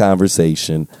having a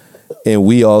conversation. And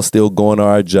we all still going to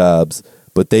our jobs,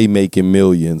 but they making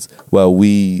millions while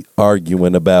we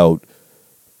arguing about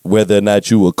whether or not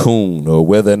you a coon or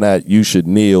whether or not you should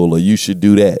kneel or you should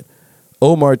do that.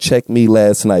 Omar checked me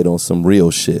last night on some real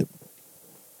shit,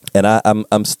 and I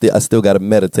still got to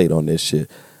meditate on this shit.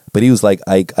 But he was like,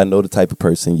 Ike, I know the type of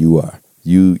person you are.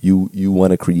 You want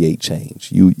to create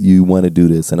change. You want to do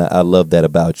this, and I love that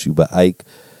about you. But Ike,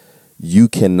 you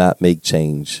cannot make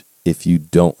change if you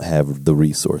don't have the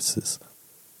resources.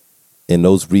 And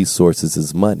those resources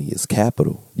is money, is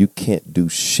capital. You can't do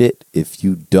shit if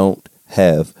you don't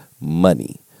have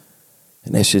money.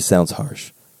 And that shit sounds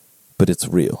harsh, but it's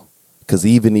real. Because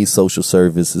even these social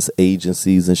services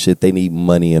agencies and shit, they need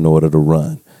money in order to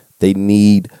run. They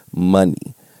need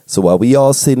money. So while we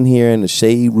all sitting here in the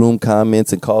shade room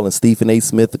comments and calling Stephen A.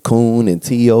 Smith a coon and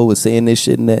T.O. is saying this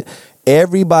shit and that,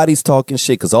 everybody's talking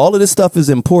shit because all of this stuff is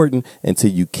important until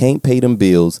you can't pay them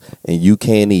bills and you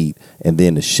can't eat. And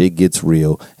then the shit gets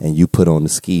real and you put on the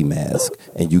ski mask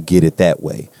and you get it that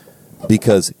way.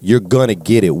 Because you're going to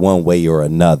get it one way or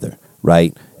another,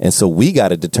 right? And so we got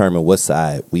to determine what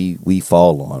side we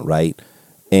fall on, right?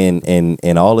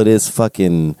 And all of this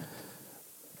fucking...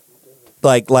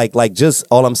 Like, just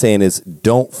all I'm saying is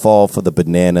don't fall for the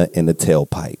banana in the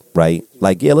tailpipe, right?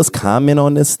 Like, yeah, let's comment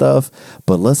on this stuff,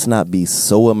 but let's not be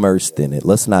so immersed in it.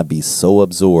 Let's not be so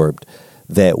absorbed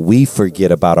that we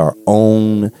forget about our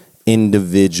own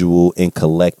individual and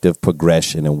collective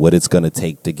progression and what it's going to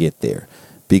take to get there.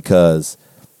 Because,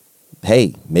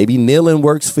 hey, maybe kneeling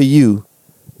works for you.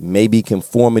 Maybe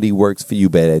conformity works for you.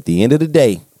 But at the end of the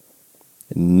day,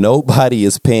 nobody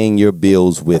is paying your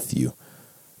bills with you,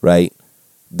 right?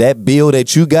 That bill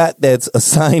that you got that's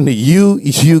assigned to you,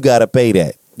 you got to pay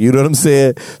that. You know what I'm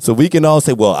saying? So we can all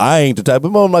say, well, I ain't the type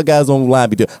of, all my guys on the line,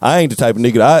 I ain't the type of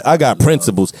nigga, I got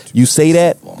principles. You say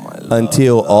that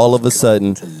until all of a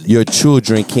sudden your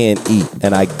children can't eat.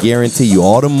 And I guarantee you,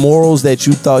 all the morals that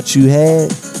you thought you had,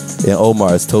 and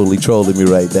Omar is totally trolling me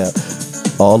right now,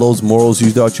 all those morals you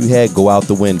thought you had go out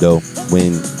the window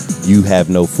when you have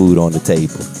no food on the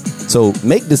table. So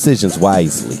make decisions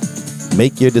wisely.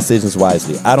 Make your decisions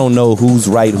wisely. I don't know who's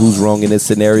right, who's wrong in this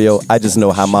scenario. I just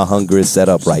know how my hunger is set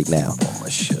up right now.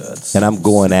 And I'm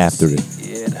going after it.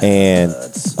 And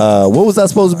what was I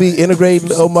supposed to be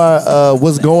integrating, Omar?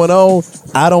 What's going on?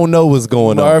 I don't know what's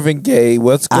going on. Marvin Gaye,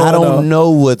 what's going on? I don't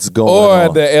know what's going on.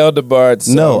 Or the Elder Bard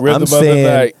song, no, Rhythm I'm of the saying,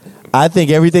 Night. I think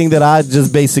everything that I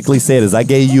just basically said is I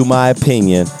gave you my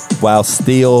opinion while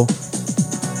still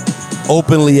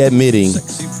openly admitting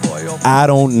I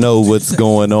don't know what's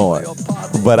going on,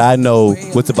 but I know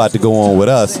what's about to go on with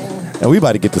us, and we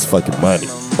about to get this fucking money,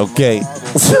 okay?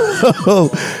 So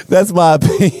that's my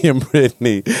opinion,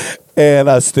 Brittany, and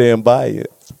I stand by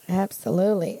it.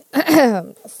 Absolutely.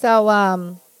 So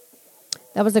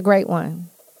that was a great one.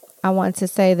 I want to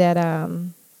say that I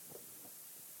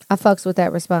fucks with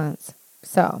that response.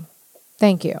 So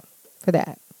thank you for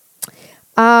that.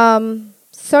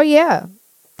 So yeah,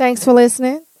 thanks for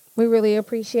listening. We really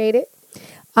appreciate it.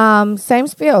 Same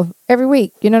spiel every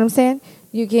week. You know what I'm saying?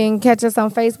 You can catch us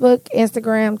on Facebook,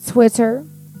 Instagram, Twitter.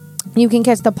 You can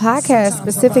catch the podcast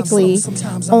specifically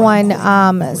on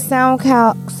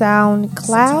SoundCloud,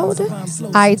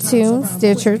 iTunes,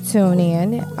 Stitcher,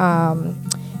 TuneIn,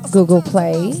 Google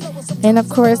Play, and of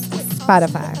course,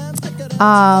 Spotify.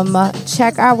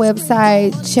 Check our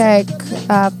website, check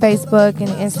Facebook and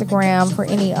Instagram for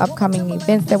any upcoming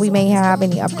events that we may have,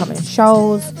 any upcoming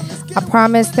shows. I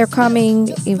promise they're coming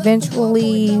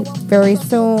eventually, very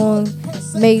soon.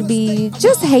 Maybe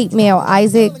just hate mail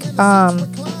Isaac.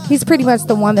 He's pretty much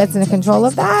the one that's in control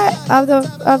of that, of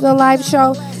the live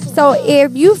show. So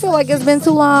if you feel like it's been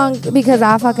too long, because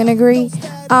I fucking agree,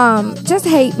 just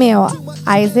hate mail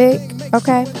Isaac,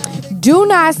 okay? Do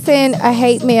not send a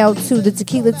hate mail to the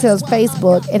Tequila Tales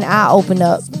Facebook and I open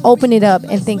it up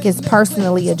and think it's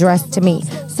personally addressed to me.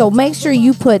 So make sure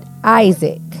you put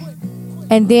Isaac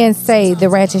and then say the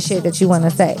ratchet shit that you want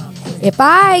to say. If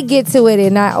I get to it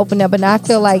and I open up and I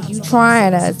feel like you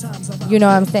trying us, you know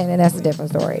what I'm saying, and that's a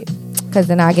different story. Because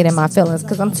then I get in my feelings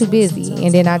because I'm too busy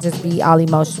and then I just be all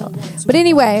emotional. But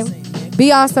anyway,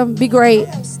 be awesome, be great.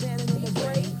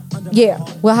 Yeah,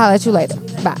 we'll holler at you later.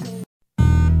 Bye.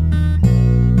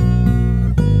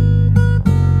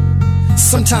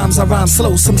 Sometimes I rhyme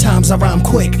slow, sometimes I rhyme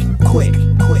quick.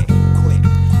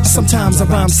 Sometimes I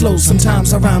rhyme slow,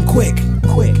 sometimes I rhyme quick.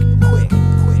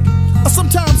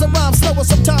 Sometimes I rhyme slower,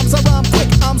 sometimes I rhyme quick.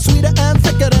 I'm sweeter and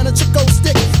thicker than a Chico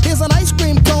stick. Here's an ice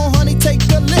cream cone, honey, take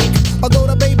a lick. Or go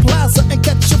to Bay Plaza and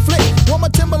catch a flick. Want my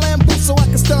Timberland boots so I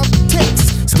can stomp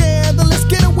ticks. Scandalous,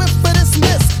 get a whiff for this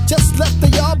miss. Just left the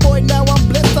yard, boy, now I'm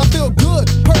blessed. I feel good,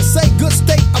 per se, good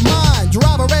state of mind.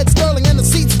 Drive a red Sterling and the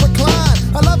seats recline.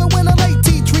 I love it when a late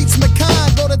tea treats me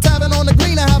kind. Go to tavern on the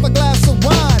green and have a glass of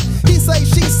wine. He say,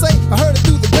 she say, I heard it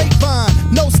through the grapevine.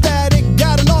 No static,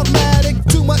 got an automatic.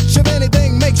 Too much of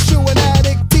anything makes you an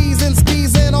addict. Teasing,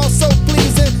 skeezing, also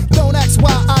pleasing. Don't ask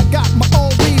why, I got my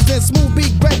own reasons. Smooth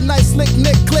beat, bread, nice, slick,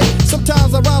 nick, click.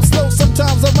 Sometimes I rhyme slow,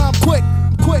 sometimes I rhyme quick.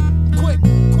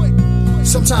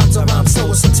 Sometimes I rhyme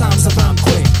slow, sometimes I rhyme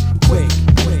quick.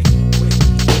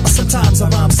 Sometimes Sometimes I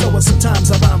rhyme slow and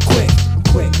sometimes I rhyme quick.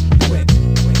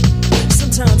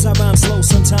 Sometimes I rhyme slow,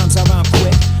 sometimes I rhyme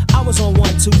quick. I was on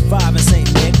 125 in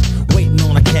St. Nick, waiting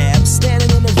on a cab,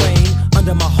 standing in the rain.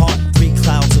 Under my heart, 3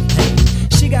 clouds of pain.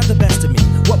 She got the best of me,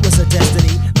 what was her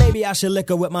destiny? Maybe I should lick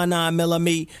her with my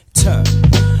 9mm.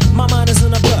 My mind is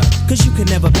in a blur, cause you could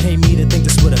never pay me to think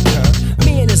this would occur.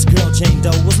 Me and this girl Jane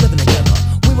Doe was living together.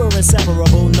 We were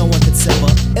inseparable, no one could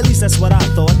sever. At least that's what I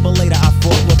thought, but later I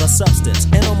fought with a substance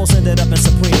and almost ended up in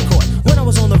Supreme Court. When I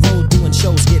was on the road doing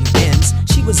shows, getting ends,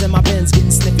 she was in my Benz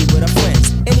getting snippy with her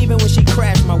friends. And even when she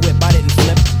crashed my whip, I didn't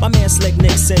flip. My man Slick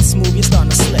Nick said, "Smooth, you're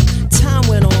starting to slip." Time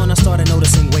went on, I started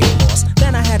noticing weight loss.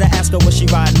 Then I had to ask her, was she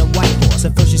riding a white horse?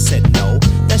 At first she said no.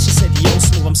 Then she said, "Yo,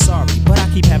 Smooth, I'm sorry, but I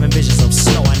keep having visions of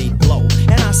snow. I need blow."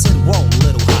 And I said, "Whoa,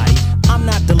 little hottie, I'm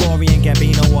not DeLorean,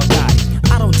 Gambino, or Gotti.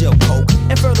 I don't deal coke,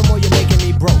 and furthermore, you're making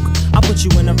me broke. I'll put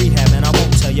you in a rehab and I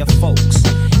won't tell your folks."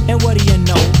 And what do you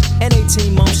know? In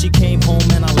 18 months she came home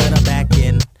and I let her back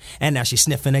in. And now she's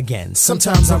sniffing again.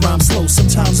 Sometimes I rhyme slow,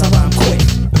 sometimes I rhyme quick.